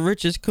from the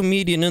richest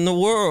comedian in the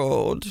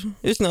world.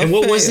 It's not fair. And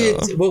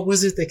what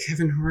was it that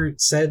Kevin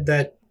Hart said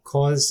that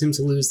caused him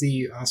to lose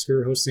the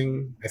Oscar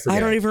hosting? I forget. I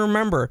don't even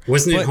remember.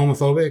 Wasn't it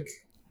homophobic?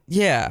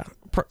 Yeah,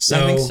 I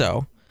think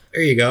so.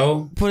 There you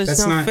go. But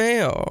it's not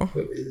fair.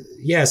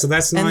 Yeah, so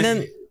that's not.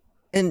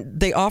 And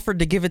they offered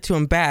to give it to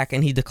him back,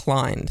 and he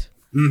declined.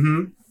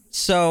 Mm-hmm.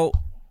 So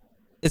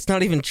it's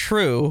not even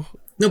true.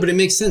 No, but it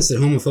makes sense that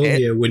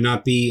homophobia would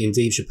not be, in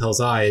Dave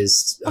Chappelle's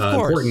eyes,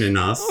 important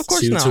enough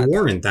to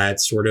warrant that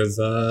sort of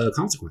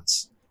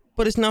consequence.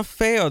 But it's not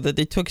fair that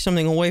they took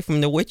something away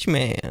from the witch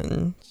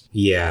man.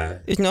 Yeah.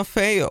 It's not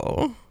fair.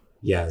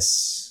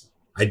 Yes.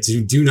 I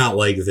do not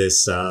like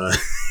this.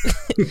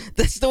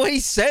 That's the way he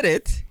said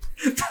it.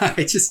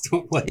 I just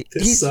don't like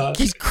this.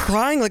 He's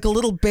crying like a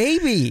little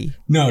baby.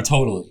 No,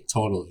 totally.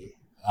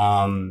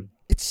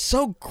 It's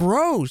so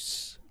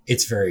gross.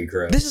 It's very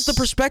gross. This is the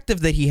perspective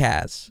that he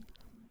has.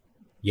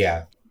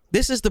 Yeah.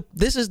 This is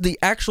the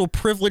actual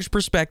privileged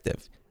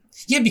perspective.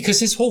 Yeah,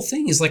 because his whole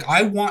thing is like,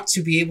 I want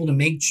to be able to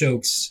make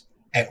jokes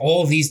at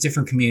all of these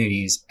different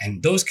communities,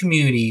 and those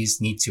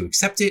communities need to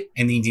accept it,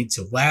 and they need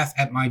to laugh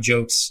at my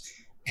jokes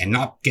and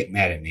not get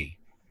mad at me.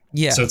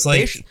 Yeah. So it's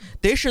like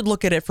they should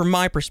look at it from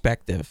my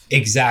perspective.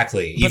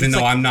 Exactly. Even though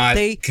like I'm not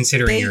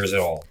considering yours at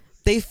all.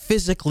 They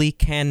physically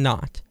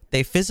cannot.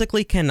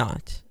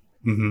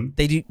 Mm-hmm.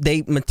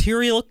 They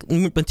materially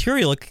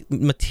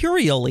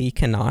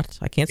cannot.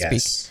 I can't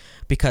speak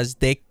because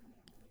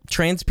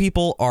trans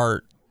people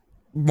are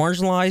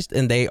marginalized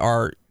and they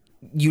are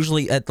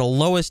usually at the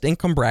lowest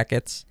income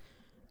brackets,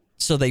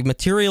 so they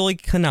materially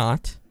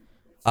cannot.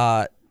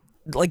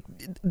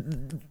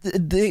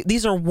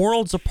 These are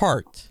worlds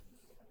apart,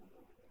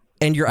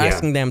 and you're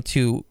asking them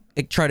to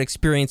try to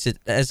experience it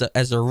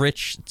as a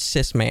rich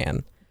cis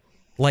man.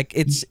 Like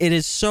it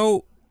is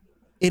so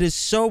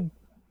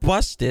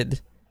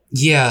busted.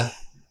 Yeah.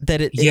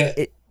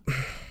 That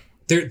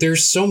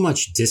there's so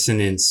much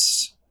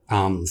dissonance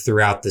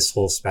throughout this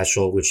whole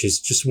special, which is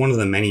just one of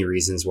the many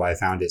reasons why I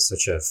found it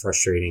such a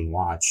frustrating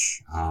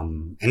watch.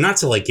 And not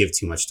to like give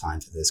too much time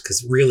to this,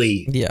 because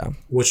really,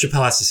 what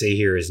Chappelle has to say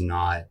here is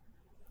not.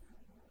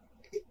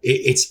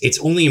 It's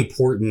only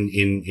important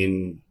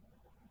in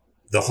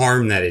the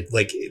harm that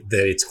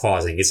it's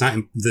causing. It's not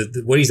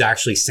what he's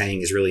actually saying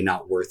is really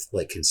not worth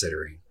like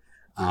considering.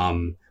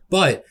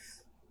 But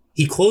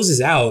he closes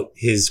out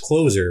his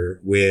closer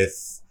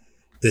with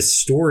this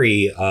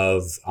story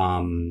of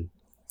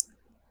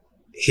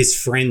his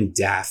friend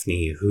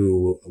Daphne,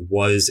 who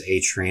was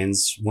a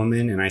trans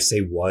woman. And I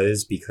say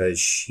was because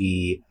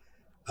she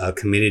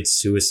committed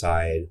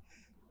suicide.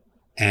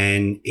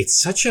 And it's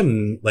such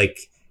a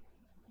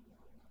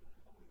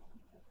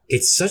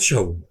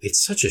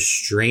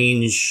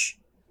strange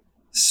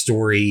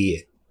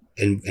story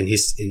and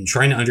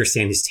trying to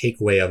understand his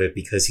takeaway of it,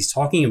 because he's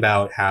talking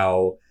about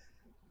how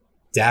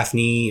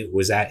Daphne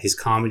was at his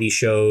comedy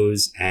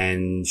shows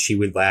and she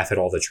would laugh at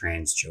all the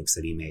trans jokes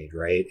that he made,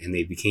 right? And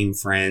they became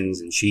friends,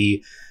 and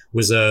she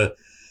was a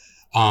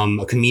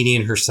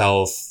comedian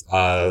herself,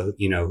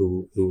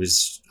 who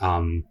was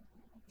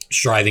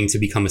striving to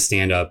become a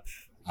stand-up.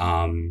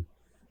 And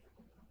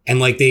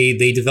like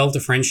they developed a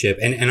friendship,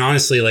 and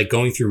honestly, like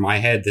going through my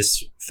head,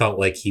 this felt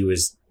like he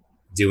was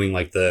doing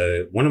like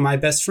one of my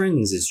best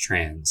friends is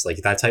trans, like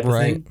that type of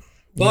thing.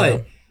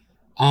 But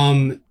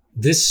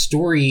this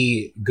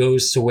story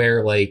goes to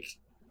where like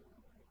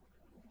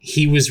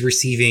he was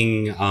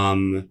receiving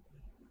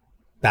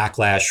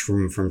backlash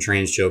from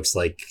trans jokes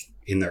like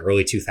in the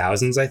early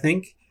 2000s, I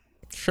think.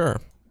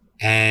 Sure.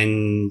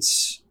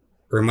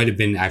 Or it might have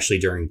been actually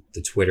during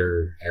the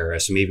Twitter era,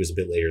 so maybe it was a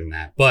bit later than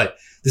that. But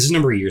this is a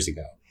number of years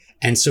ago.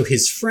 And so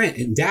his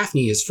friend,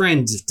 Daphne, his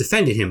friend,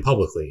 defended him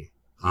publicly.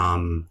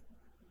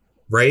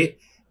 right?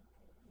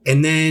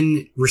 And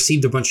then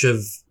received a bunch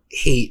of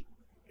hate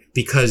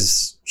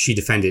because she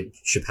defended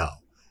Chappelle.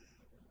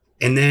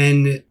 And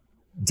then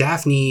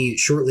Daphne,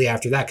 shortly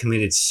after that,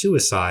 committed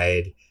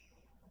suicide.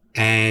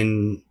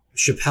 And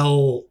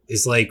Chappelle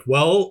is like,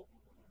 well,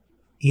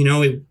 you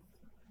know,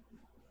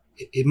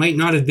 it might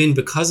not have been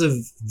because of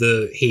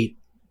the hate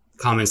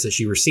comments that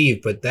she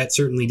received, but that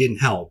certainly didn't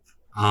help.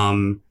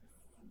 And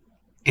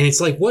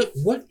it's like, what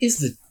is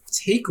the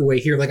takeaway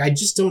here? Like, I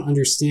just don't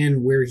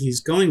understand where he's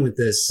going with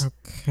this.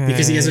 Okay.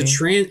 Because he has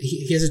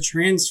a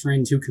trans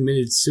friend who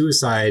committed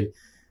suicide,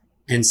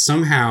 and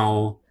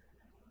somehow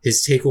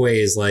his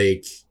takeaway is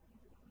like,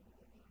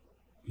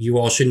 you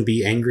all shouldn't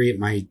be angry at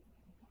my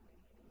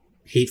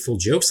hateful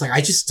jokes. Like,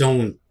 I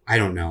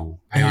don't know.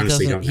 I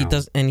honestly don't know.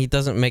 He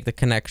doesn't make the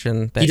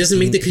connection. He doesn't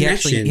make the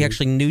connection. He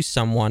actually knew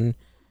someone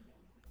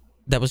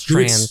that was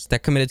trans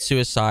that committed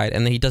suicide,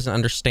 and then he doesn't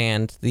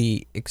understand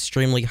the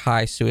extremely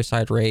high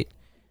suicide rate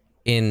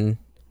in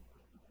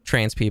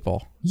trans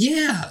people.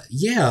 Yeah,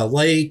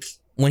 like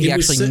when he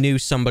actually knew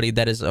somebody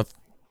that is a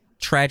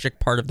tragic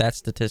part of that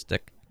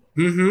statistic.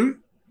 Mm-hmm.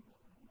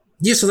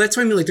 Yeah, so that's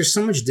why I mean, like, there's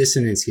so much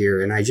dissonance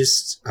here, and I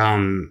just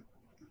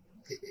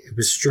it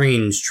was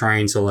strange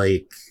trying to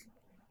like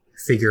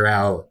figure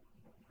out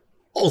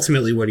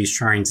ultimately what he's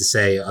trying to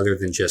say, other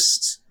than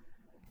just,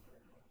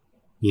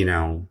 you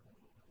know,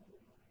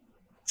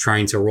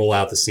 trying to roll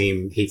out the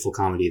same hateful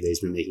comedy that he's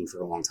been making for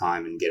a long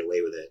time and get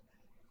away with it.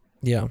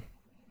 Yeah.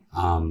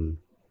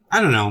 I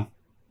don't know.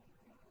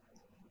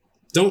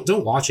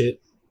 Don't watch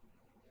it.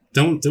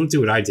 Don't do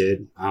what I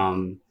did.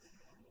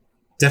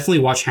 Definitely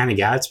watch Hannah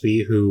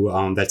Gadsby, who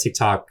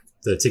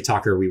the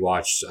TikToker we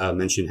watched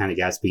mentioned Hannah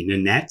Gadsby.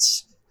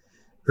 Nanette,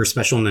 her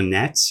special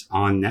Nanette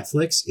on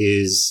Netflix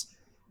is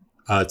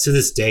to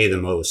this day the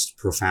most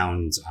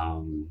profound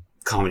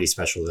comedy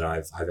special that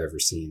I've ever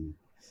seen.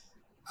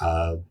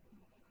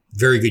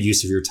 Very good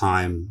use of your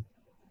time.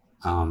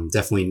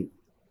 Definitely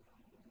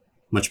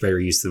much better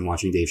use than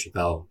watching Dave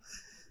Chappelle.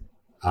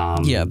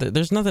 Yeah,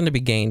 there's nothing to be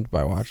gained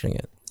by watching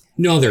it.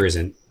 No, there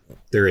isn't.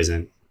 There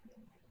isn't.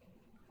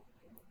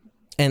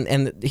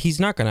 And he's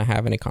not going to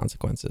have any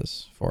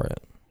consequences for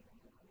it.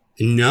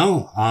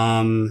 No.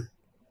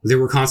 There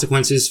were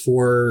consequences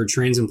for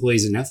trans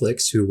employees at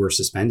Netflix who were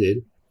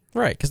suspended.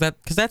 Right, because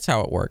that's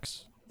how it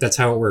works. That's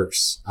how it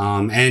works.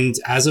 And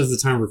as of the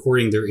time of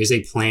recording, there is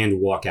a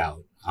planned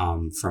walkout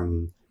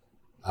from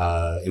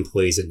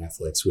employees at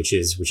Netflix, which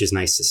is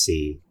nice to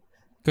see.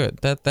 Good.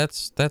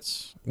 That's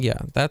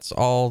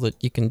all that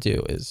you can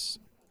do is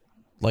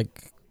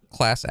like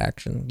class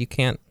action. You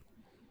can't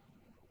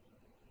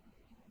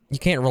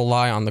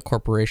rely on the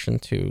corporation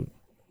to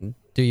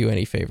do you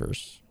any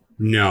favors.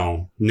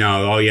 No.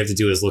 All you have to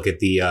do is look at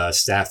the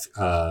staff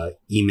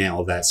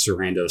email that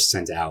Sarando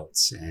sent out,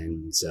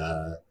 and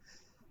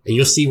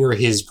you'll see where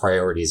his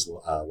priorities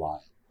lie.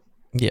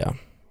 Yeah.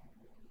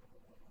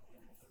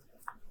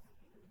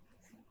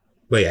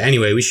 But yeah,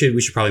 anyway, we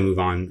should probably move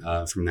on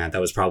from that.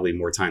 That was probably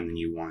more time than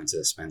you wanted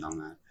to spend on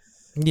that.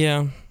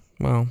 Yeah.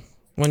 Well,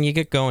 when you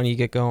get going, you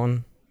get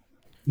going.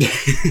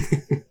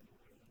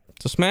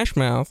 It's a Smash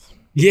Mouth.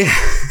 Yeah.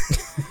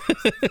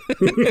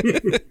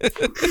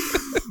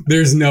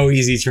 There's no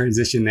easy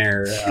transition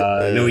there.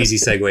 No easy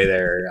segue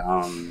there.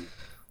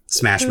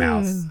 Smash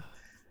Mouth.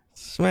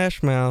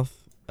 Smash Mouth.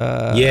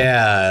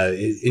 Yeah.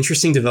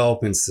 Interesting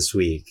developments this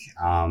week.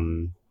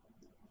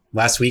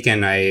 Last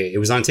weekend, it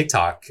was on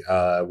TikTok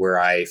where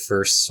I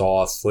first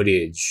saw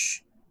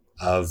footage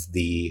of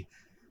the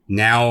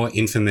now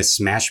infamous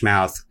Smash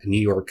Mouth New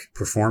York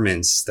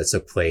performance that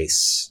took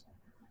place.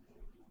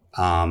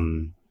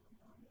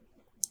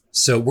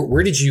 So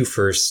where did you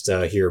first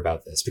hear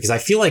about this? Because I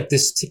feel like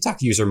this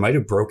TikTok user might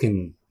have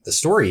broken the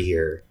story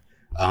here.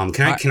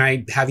 Can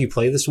I have you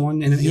play this one?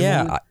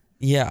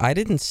 Yeah, I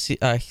didn't see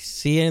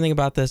anything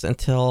about this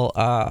until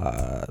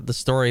the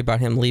story about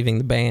him leaving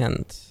the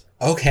band.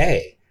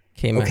 Okay.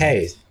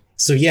 Okay.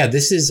 So yeah,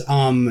 this is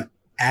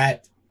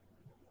at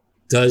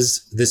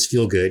Does This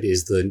Feel Good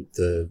is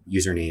the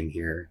username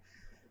here.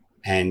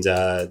 And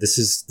this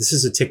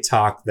is a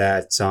TikTok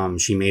that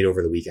she made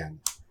over the weekend.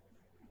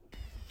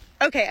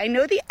 Okay, I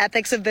know the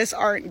ethics of this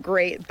aren't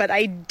great, but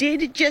I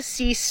did just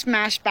see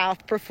Smash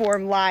Mouth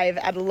perform live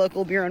at a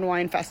local beer and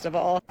wine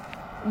festival.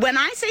 When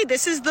I say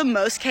this is the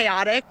most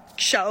chaotic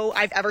show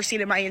I've ever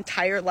seen in my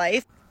entire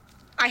life,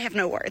 I have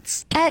no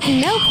words. At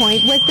no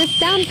point was the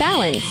sound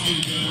balanced.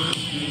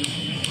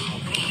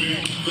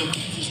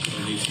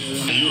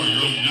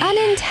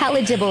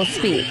 Unintelligible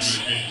speech.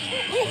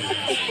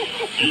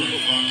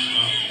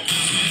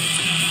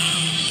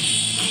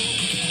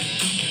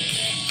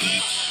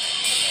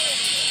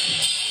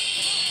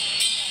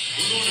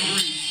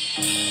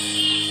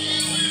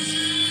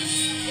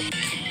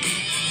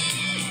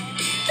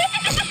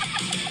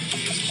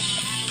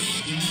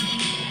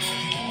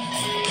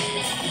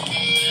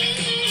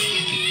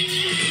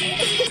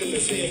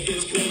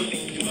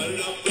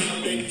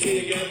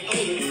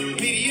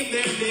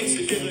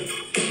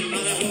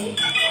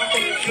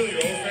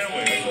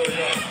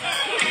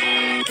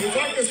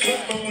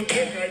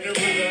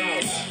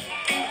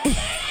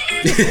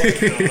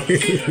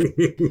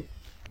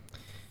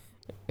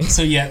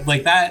 So yeah,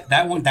 like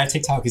that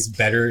TikTok is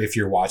better if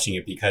you're watching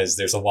it because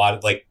there's a lot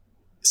of like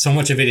so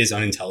much of it is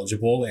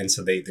unintelligible, and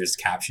so there's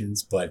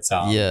captions. But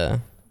yeah,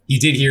 you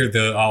did hear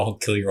the "I'll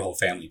kill your whole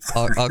family"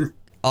 part.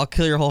 I'll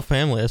kill your whole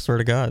family. I swear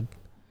to God.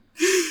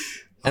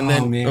 And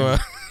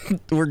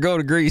we're going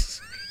to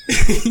Greece.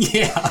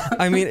 Yeah,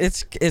 I mean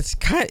it's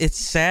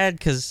sad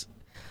because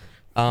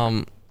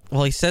well,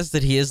 he says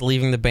that he is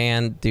leaving the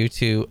band due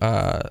to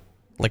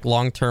like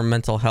long-term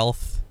mental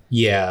health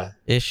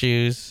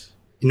issues.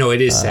 No,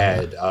 it is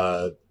sad.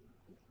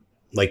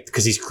 Like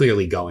because he's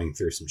clearly going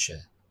through some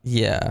shit.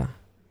 Yeah.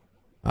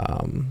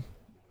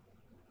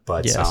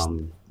 But yes.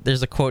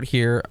 There's a quote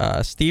here.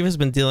 Steve has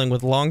been dealing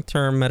with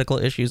long-term medical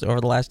issues over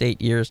the last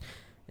 8 years,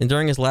 and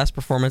during his last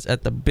performance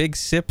at the Big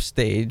Sip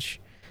stage,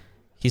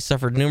 he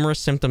suffered numerous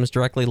symptoms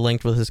directly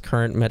linked with his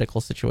current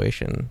medical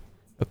situation,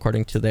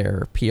 according to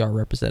their PR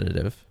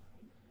representative.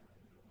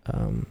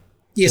 So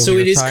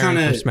it is kind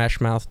of Smash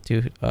Mouth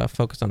to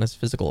focus on his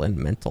physical and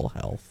mental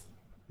health.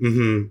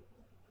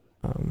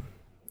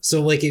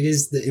 So like it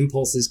is, the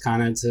impulse is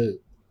kind of to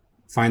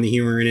find the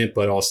humor in it,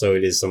 but also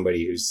it is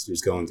somebody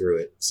who's going through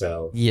it.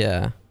 So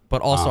yeah,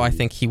 but also I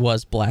think he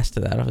was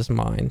blasted out of his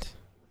mind.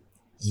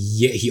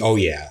 Yeah,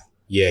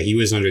 he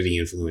was under the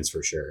influence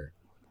for sure.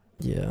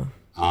 Yeah.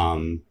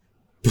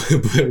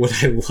 But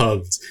what I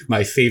loved,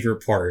 my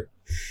favorite part,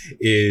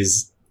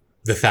 is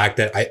the fact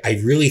that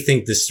I really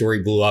think this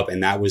story blew up,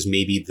 and that was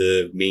maybe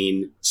the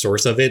main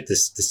source of it.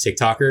 This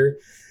TikToker.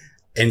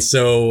 And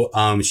so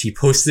she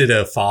posted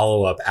a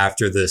follow-up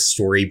after the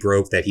story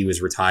broke that he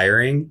was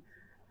retiring.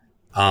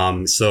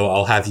 So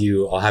I'll have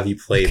you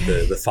play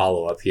the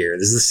follow-up here.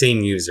 This is the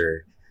same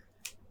user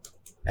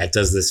that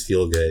does this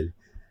feel good.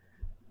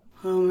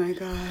 Oh my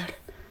God.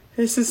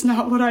 This is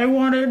not what I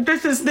wanted.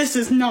 This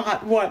is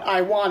not what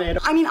I wanted.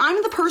 I mean,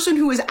 I'm the person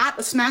who was at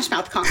the Smash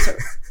Mouth concert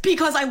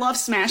because I love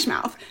Smash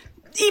Mouth.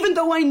 Even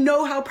though I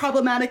know how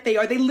problematic they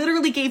are, they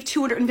literally gave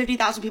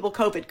 250,000 people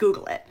COVID.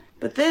 Google it.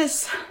 But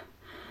this,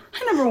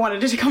 I never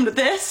wanted it to come to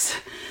this.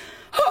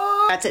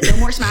 Oh. That's it. No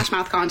more Smash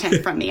Mouth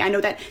content from me. I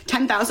know that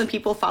 10,000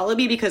 people follow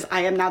me because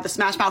I am now the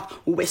Smash Mouth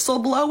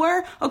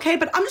whistleblower. Okay,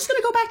 but I'm just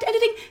going to go back to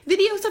editing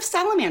videos of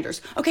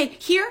salamanders. Okay,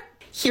 here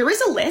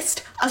is a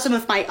list of some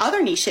of my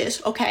other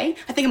niches, okay?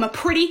 I think I'm a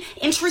pretty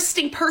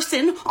interesting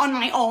person on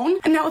my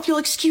own. And now if you'll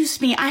excuse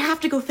me, I have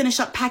to go finish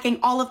up packing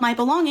all of my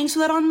belongings so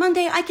that on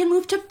Monday I can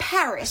move to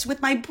Paris with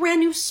my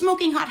brand new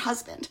smoking hot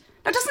husband.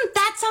 Now doesn't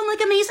that sound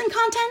like amazing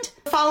content?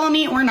 Follow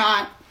me or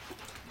not,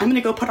 I'm gonna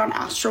go put on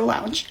Astro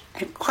Lounge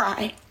and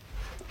cry.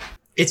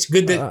 It's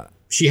good that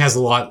she has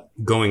a lot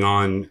going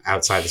on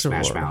outside of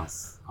Smash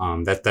Mouth.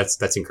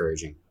 That's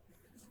encouraging.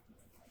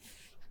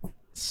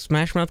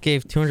 Smash Mouth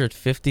gave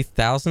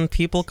 250,000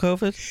 people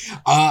COVID?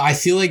 I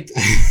feel like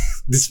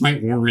this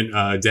might warrant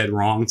a Dead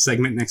Wrong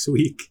segment next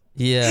week.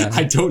 Yeah.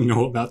 I don't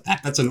know about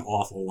that. That's an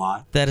awful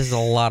lot. That is a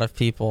lot of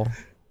people.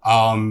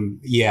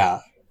 Yeah.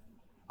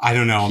 I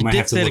don't know. I might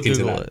have to look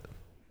into that.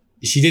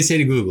 She did say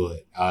to Google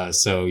it.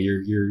 So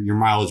your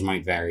mileage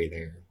might vary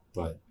there,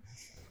 but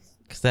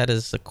because that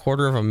is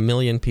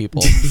 250,000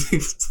 people.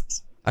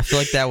 I feel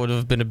like that would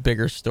have been a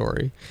bigger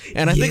story,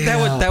 and I think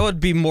that would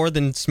be more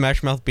than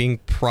Smash Mouth being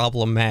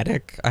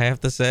problematic. I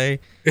have to say,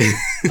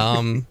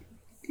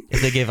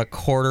 if they gave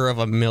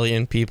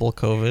 250,000 people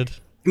COVID.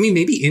 I mean,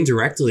 maybe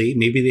indirectly,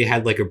 maybe they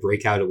had like a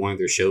breakout at one of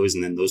their shows,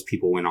 and then those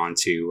people went on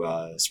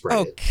to spread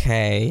it.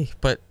 Okay,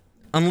 but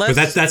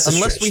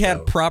unless we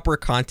had proper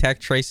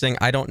contact tracing,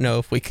 I don't know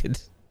if we could.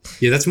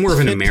 Yeah, that's more of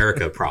an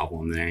America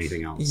problem than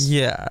anything else.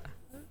 Yeah.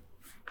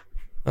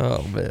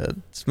 Oh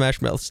man,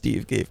 Smash Mouth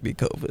Steve gave me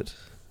COVID.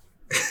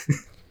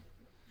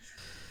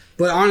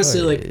 But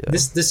honestly,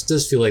 this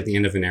does feel like the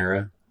end of an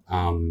era.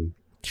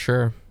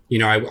 Sure. You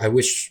know, I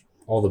wish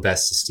all the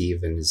best to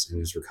Steve in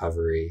his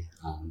recovery.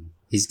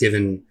 He's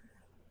given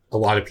a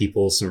lot of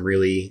people some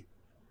really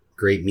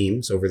great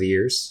memes over the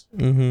years.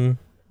 Mm-hmm.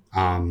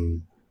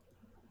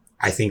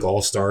 I think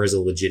All Star is a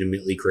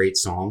legitimately great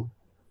song.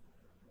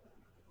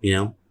 You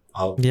know,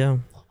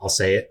 I'll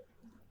say it.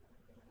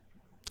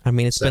 I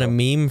mean, it's been a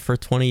meme for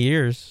 20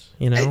 years,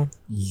 you know?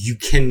 You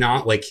can't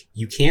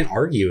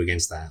argue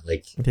against that.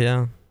 Like,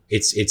 yeah,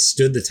 it's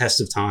stood the test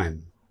of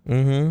time.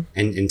 Mm-hmm.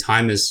 And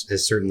time has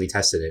certainly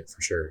tested it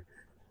for sure.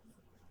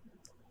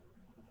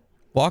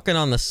 Walking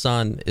on the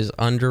Sun is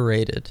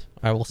underrated,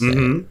 I will say.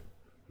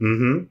 Mm-hmm.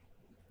 Mm-hmm.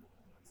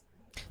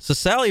 So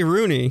Sally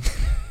Rooney.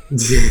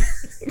 This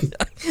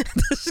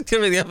is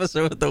going to be the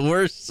episode with the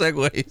worst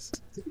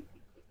segues.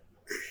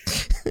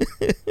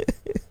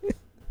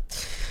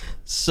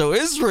 So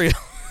Israel.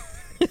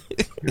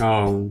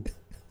 Oh,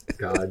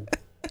 God.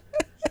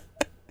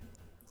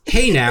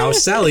 Hey now,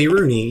 Sally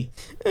Rooney.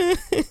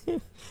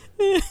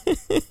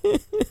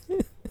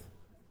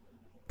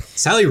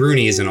 Sally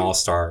Rooney is an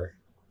all-star.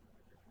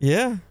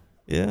 Yeah.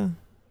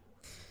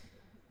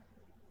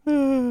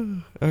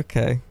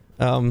 Okay.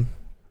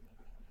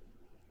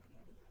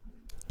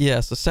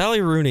 Yeah, so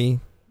Sally Rooney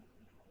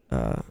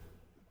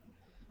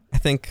I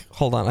think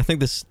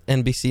this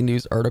NBC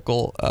News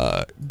article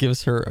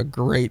gives her a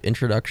great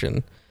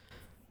introduction.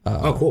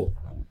 Oh, cool.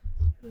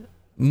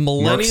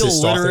 Millennial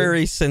Marxist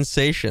literary author?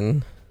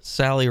 sensation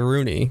Sally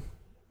Rooney.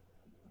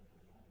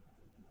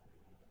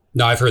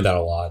 No, I've heard that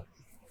a lot.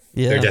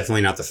 Yeah, They're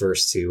definitely not the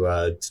first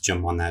to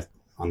jump on that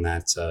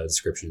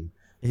description.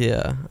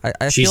 Yeah,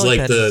 I She's feel like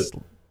like that is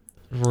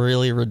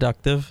really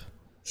reductive.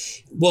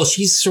 Well,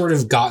 she's sort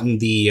of gotten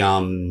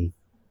the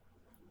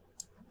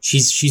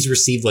she's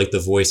received like the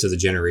voice of the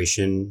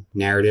generation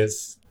narrative.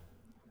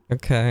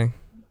 Okay.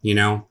 You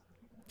know?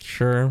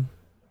 Sure.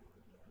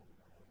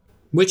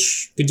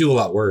 Which could do a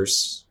lot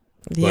worse.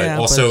 Yeah,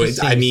 but also,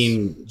 but I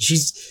mean,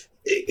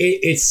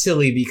 it's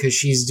silly because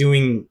she's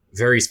doing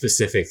very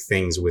specific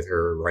things with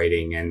her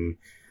writing, and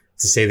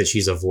to say that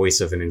she's a voice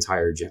of an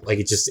entire like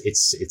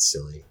it's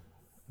silly.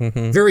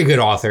 Mm-hmm. Very good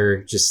author,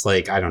 just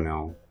like, I don't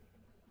know.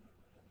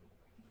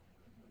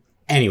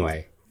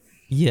 Anyway.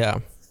 Yeah.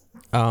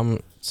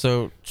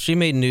 So she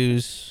made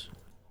news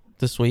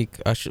this week.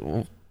 First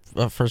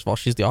of all,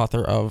 she's the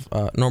author of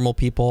Normal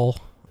People,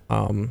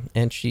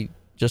 and she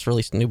just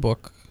released a new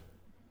book.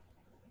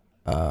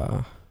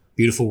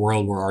 Beautiful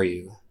World, Where Are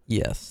You?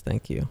 Yes,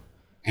 thank you.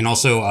 And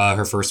also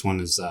her first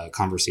one is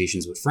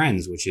Conversations with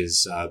Friends, which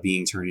is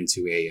being turned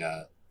into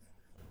a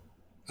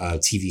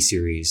TV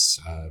series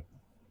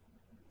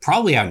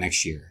probably out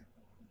next year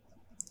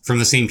from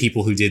the same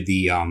people who did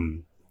the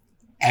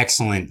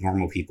excellent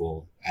Normal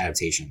People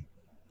adaptation.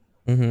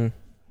 Mm-hmm.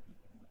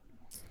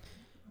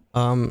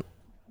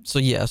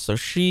 So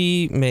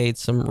she made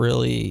some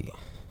really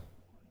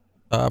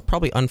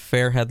probably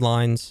unfair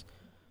headlines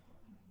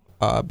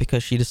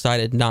because she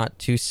decided not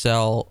to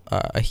sell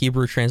a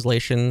Hebrew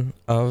translation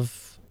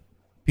of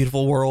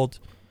Beautiful World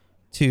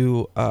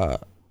to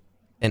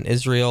an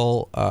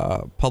Israel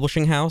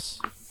publishing house.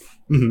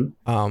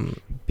 Mm-hmm.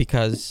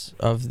 Because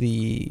of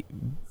the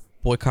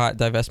boycott,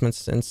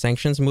 divestments, and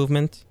sanctions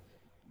movement.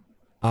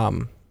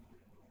 And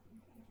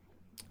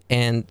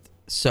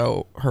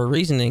so her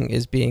reasoning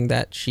is being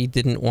that she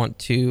didn't want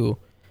to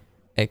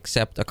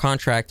accept a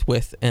contract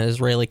with an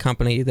Israeli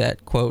company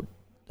that, quote,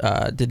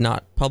 did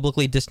not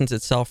publicly distance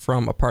itself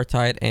from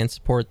apartheid and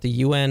support the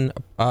UN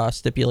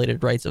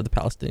stipulated rights of the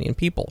Palestinian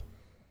people.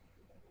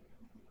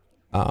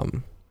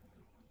 And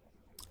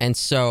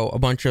so a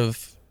bunch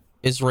of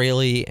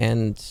Israeli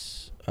and,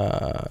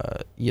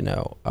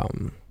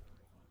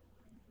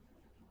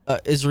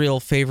 Israel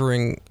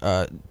favoring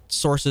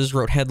sources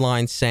wrote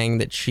headlines saying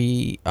that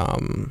she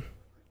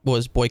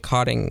was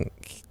boycotting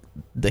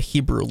the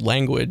Hebrew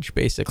language,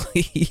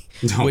 basically,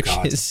 which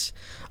is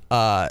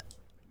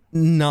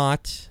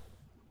not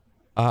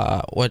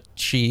what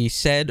she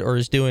said or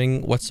is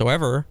doing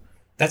whatsoever.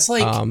 That's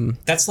like I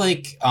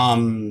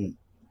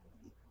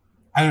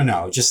don't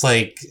know, just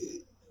like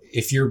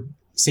if you're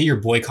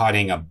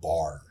boycotting a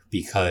bar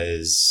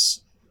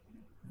because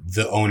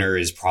the owner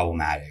is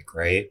problematic,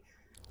 right?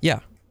 Yeah.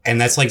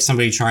 And that's like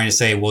somebody trying to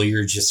say, well,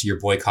 you're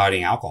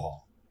boycotting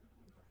alcohol.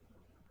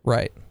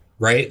 Right.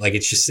 Right? Like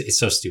it's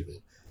so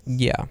stupid.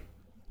 Yeah.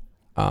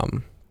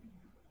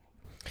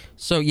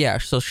 So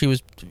she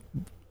was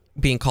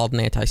being called an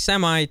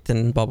anti-Semite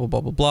and blah, blah,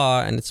 blah, blah,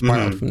 blah, and it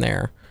spiraled from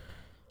there.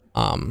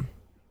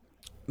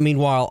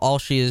 Meanwhile, all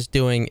she is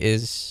doing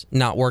is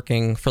not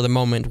working for the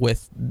moment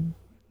with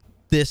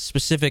this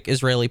specific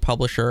Israeli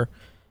publisher.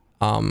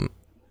 And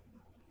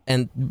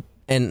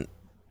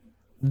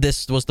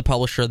this was the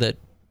publisher that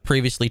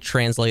previously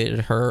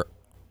translated her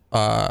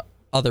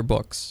other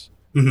books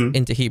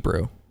into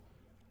Hebrew.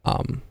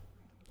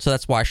 So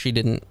that's why she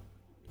didn't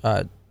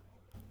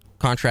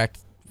contract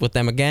with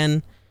them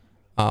again.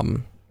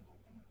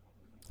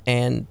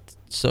 And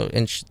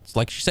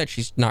like she said,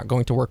 she's not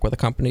going to work with a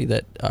company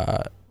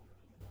that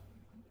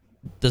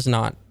does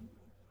not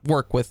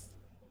work with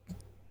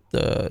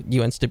the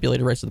UN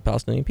stipulated rights of the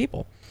Palestinian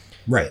people.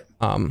 Right.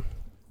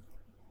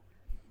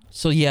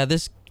 So yeah,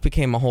 this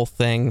became a whole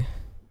thing.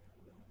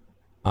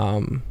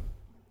 And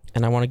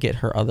I want to get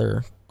her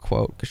other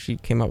quote because she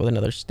came up with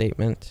another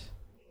statement.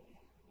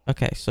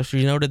 Okay, so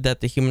she noted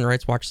that the Human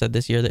Rights Watch said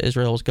this year that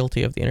Israel was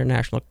guilty of the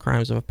international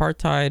crimes of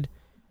apartheid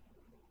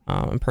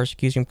and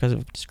persecution because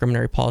of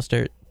discriminatory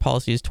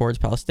policies towards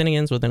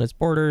Palestinians within its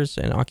borders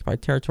and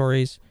occupied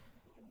territories.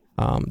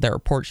 That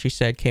report, she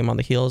said, came on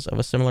the heels of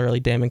a similarly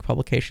damning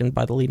publication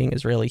by the leading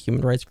Israeli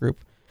human rights group,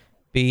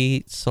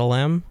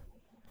 B'Tselem,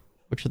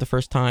 which for the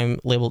first time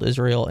labeled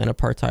Israel an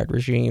apartheid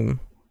regime.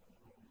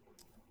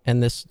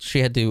 And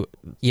the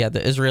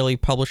Israeli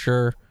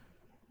publisher,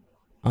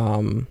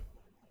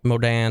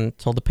 Modan,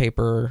 told the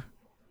paper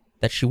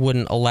that she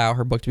wouldn't allow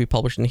her book to be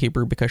published in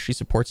Hebrew because she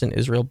supports an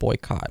Israel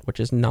boycott, which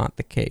is not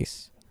the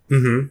case.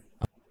 Mm-hmm.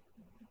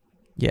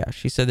 Yeah,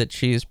 she said that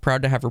she's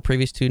proud to have her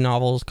previous two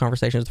novels,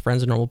 Conversations with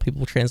Friends and Normal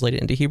People,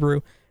 translated into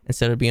Hebrew, and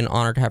said it would be an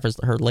honor to have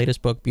her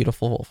latest book,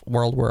 Beautiful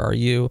World, Where Are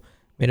You?,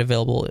 made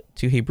available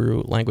to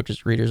Hebrew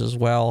languages readers as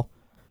well.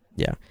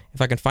 Yeah,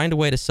 if I can find a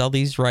way to sell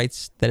these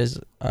rights that is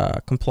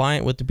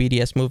compliant with the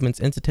BDS movement's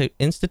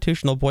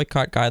institutional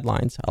boycott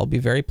guidelines, I'll be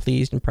very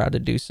pleased and proud to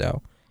do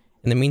so.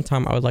 In the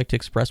meantime, I would like to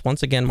express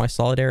once again my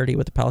solidarity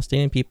with the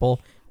Palestinian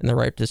people and the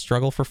right to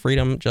struggle for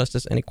freedom,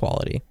 justice, and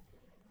equality.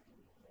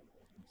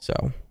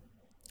 So,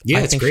 yeah,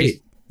 it's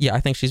great. I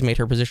think she's made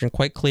her position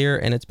quite clear,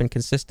 and it's been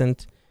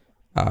consistent.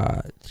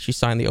 She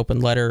signed the open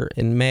letter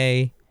in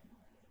May.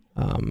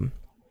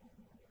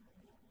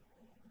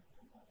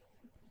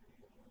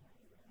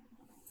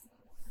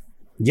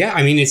 Yeah,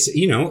 I mean,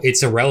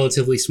 it's a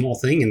relatively small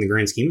thing in the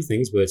grand scheme of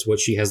things, but it's what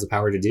she has the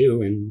power to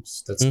do, and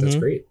that's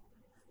great.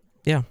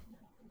 Yeah.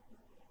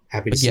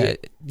 Happy to see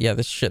it. Yeah,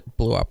 this shit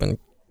blew up, and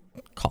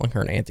calling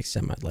her an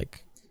anti-Semite,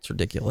 like, it's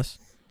ridiculous.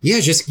 Yeah,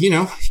 just,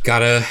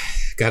 gotta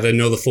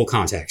know the full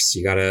context.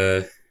 You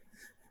gotta,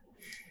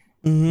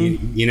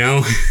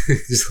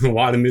 there's a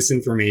lot of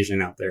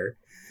misinformation out there.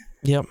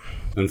 Yep.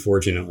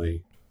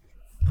 Unfortunately.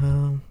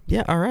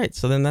 Yeah, all right.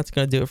 So then that's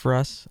going to do it for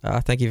us.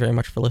 Thank you very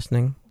much for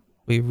listening.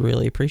 We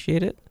really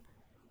appreciate it.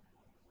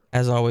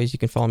 As always, you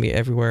can follow me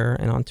everywhere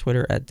and on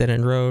Twitter at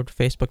DeadEndRoad,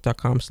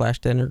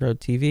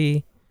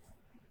 Facebook.com/DeadEndRoadTV.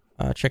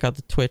 Check out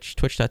the Twitch,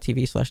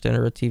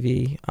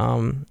 twitch.tv/DeadEndRoadTV.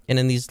 And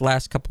in these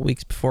last couple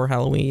weeks before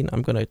Halloween,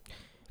 I'm going to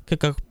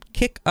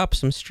kick up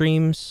some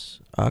streams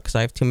because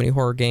I have too many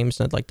horror games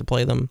and I'd like to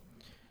play them.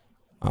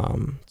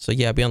 So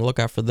yeah, be on the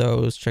lookout for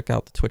those. Check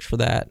out the Twitch for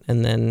that.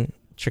 And then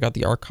check out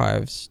the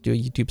archives. Do a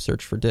YouTube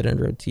search for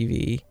DeadEndRoad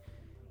TV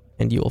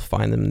and you will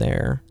find them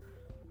there.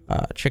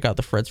 Check out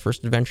the Fred's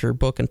First Adventure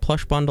book and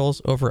plush bundles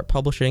over at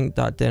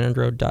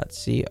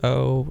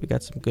publishing.deadendroad.co. We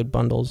got some good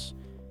bundles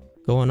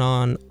going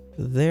on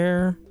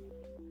there.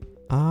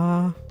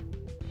 Oh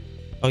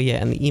yeah,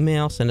 and the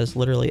email, send us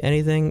literally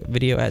anything,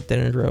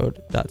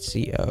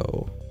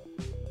 video@deadendroad.co.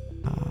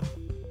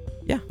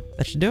 Yeah,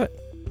 that should do it.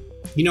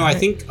 I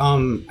think I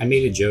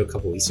made a joke a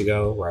couple weeks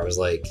ago where I was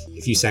like,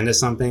 if you send us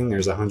something,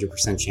 there's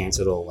 100% chance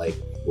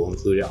we'll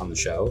include it on the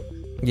show.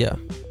 Yeah.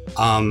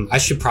 I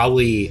should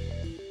probably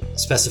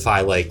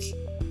specify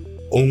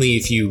only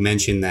if you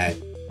mention that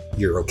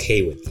you're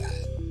okay with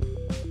that,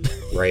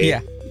 right? Yeah.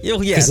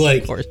 Yeah.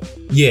 Of course.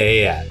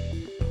 Yeah.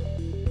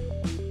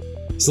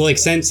 So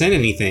send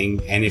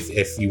anything, and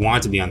if you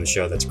want to be on the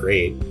show, that's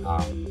great.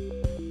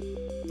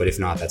 But if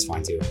not, that's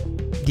fine too.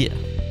 Yeah.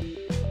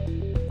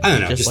 I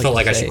don't know. Just felt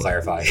like I should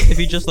clarify. If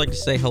you just like to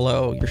say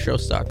hello, your show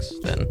sucks,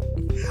 then.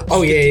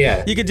 Oh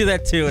yeah. You could do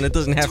that too, and it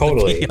doesn't have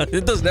to be.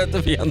 It doesn't have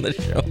to be on the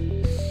show.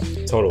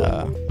 Totally.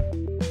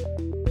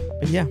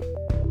 But yeah.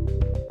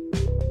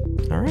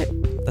 All right.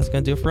 That's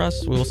gonna do it for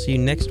us. We will see you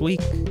next week.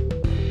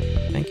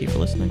 Thank you for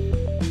listening.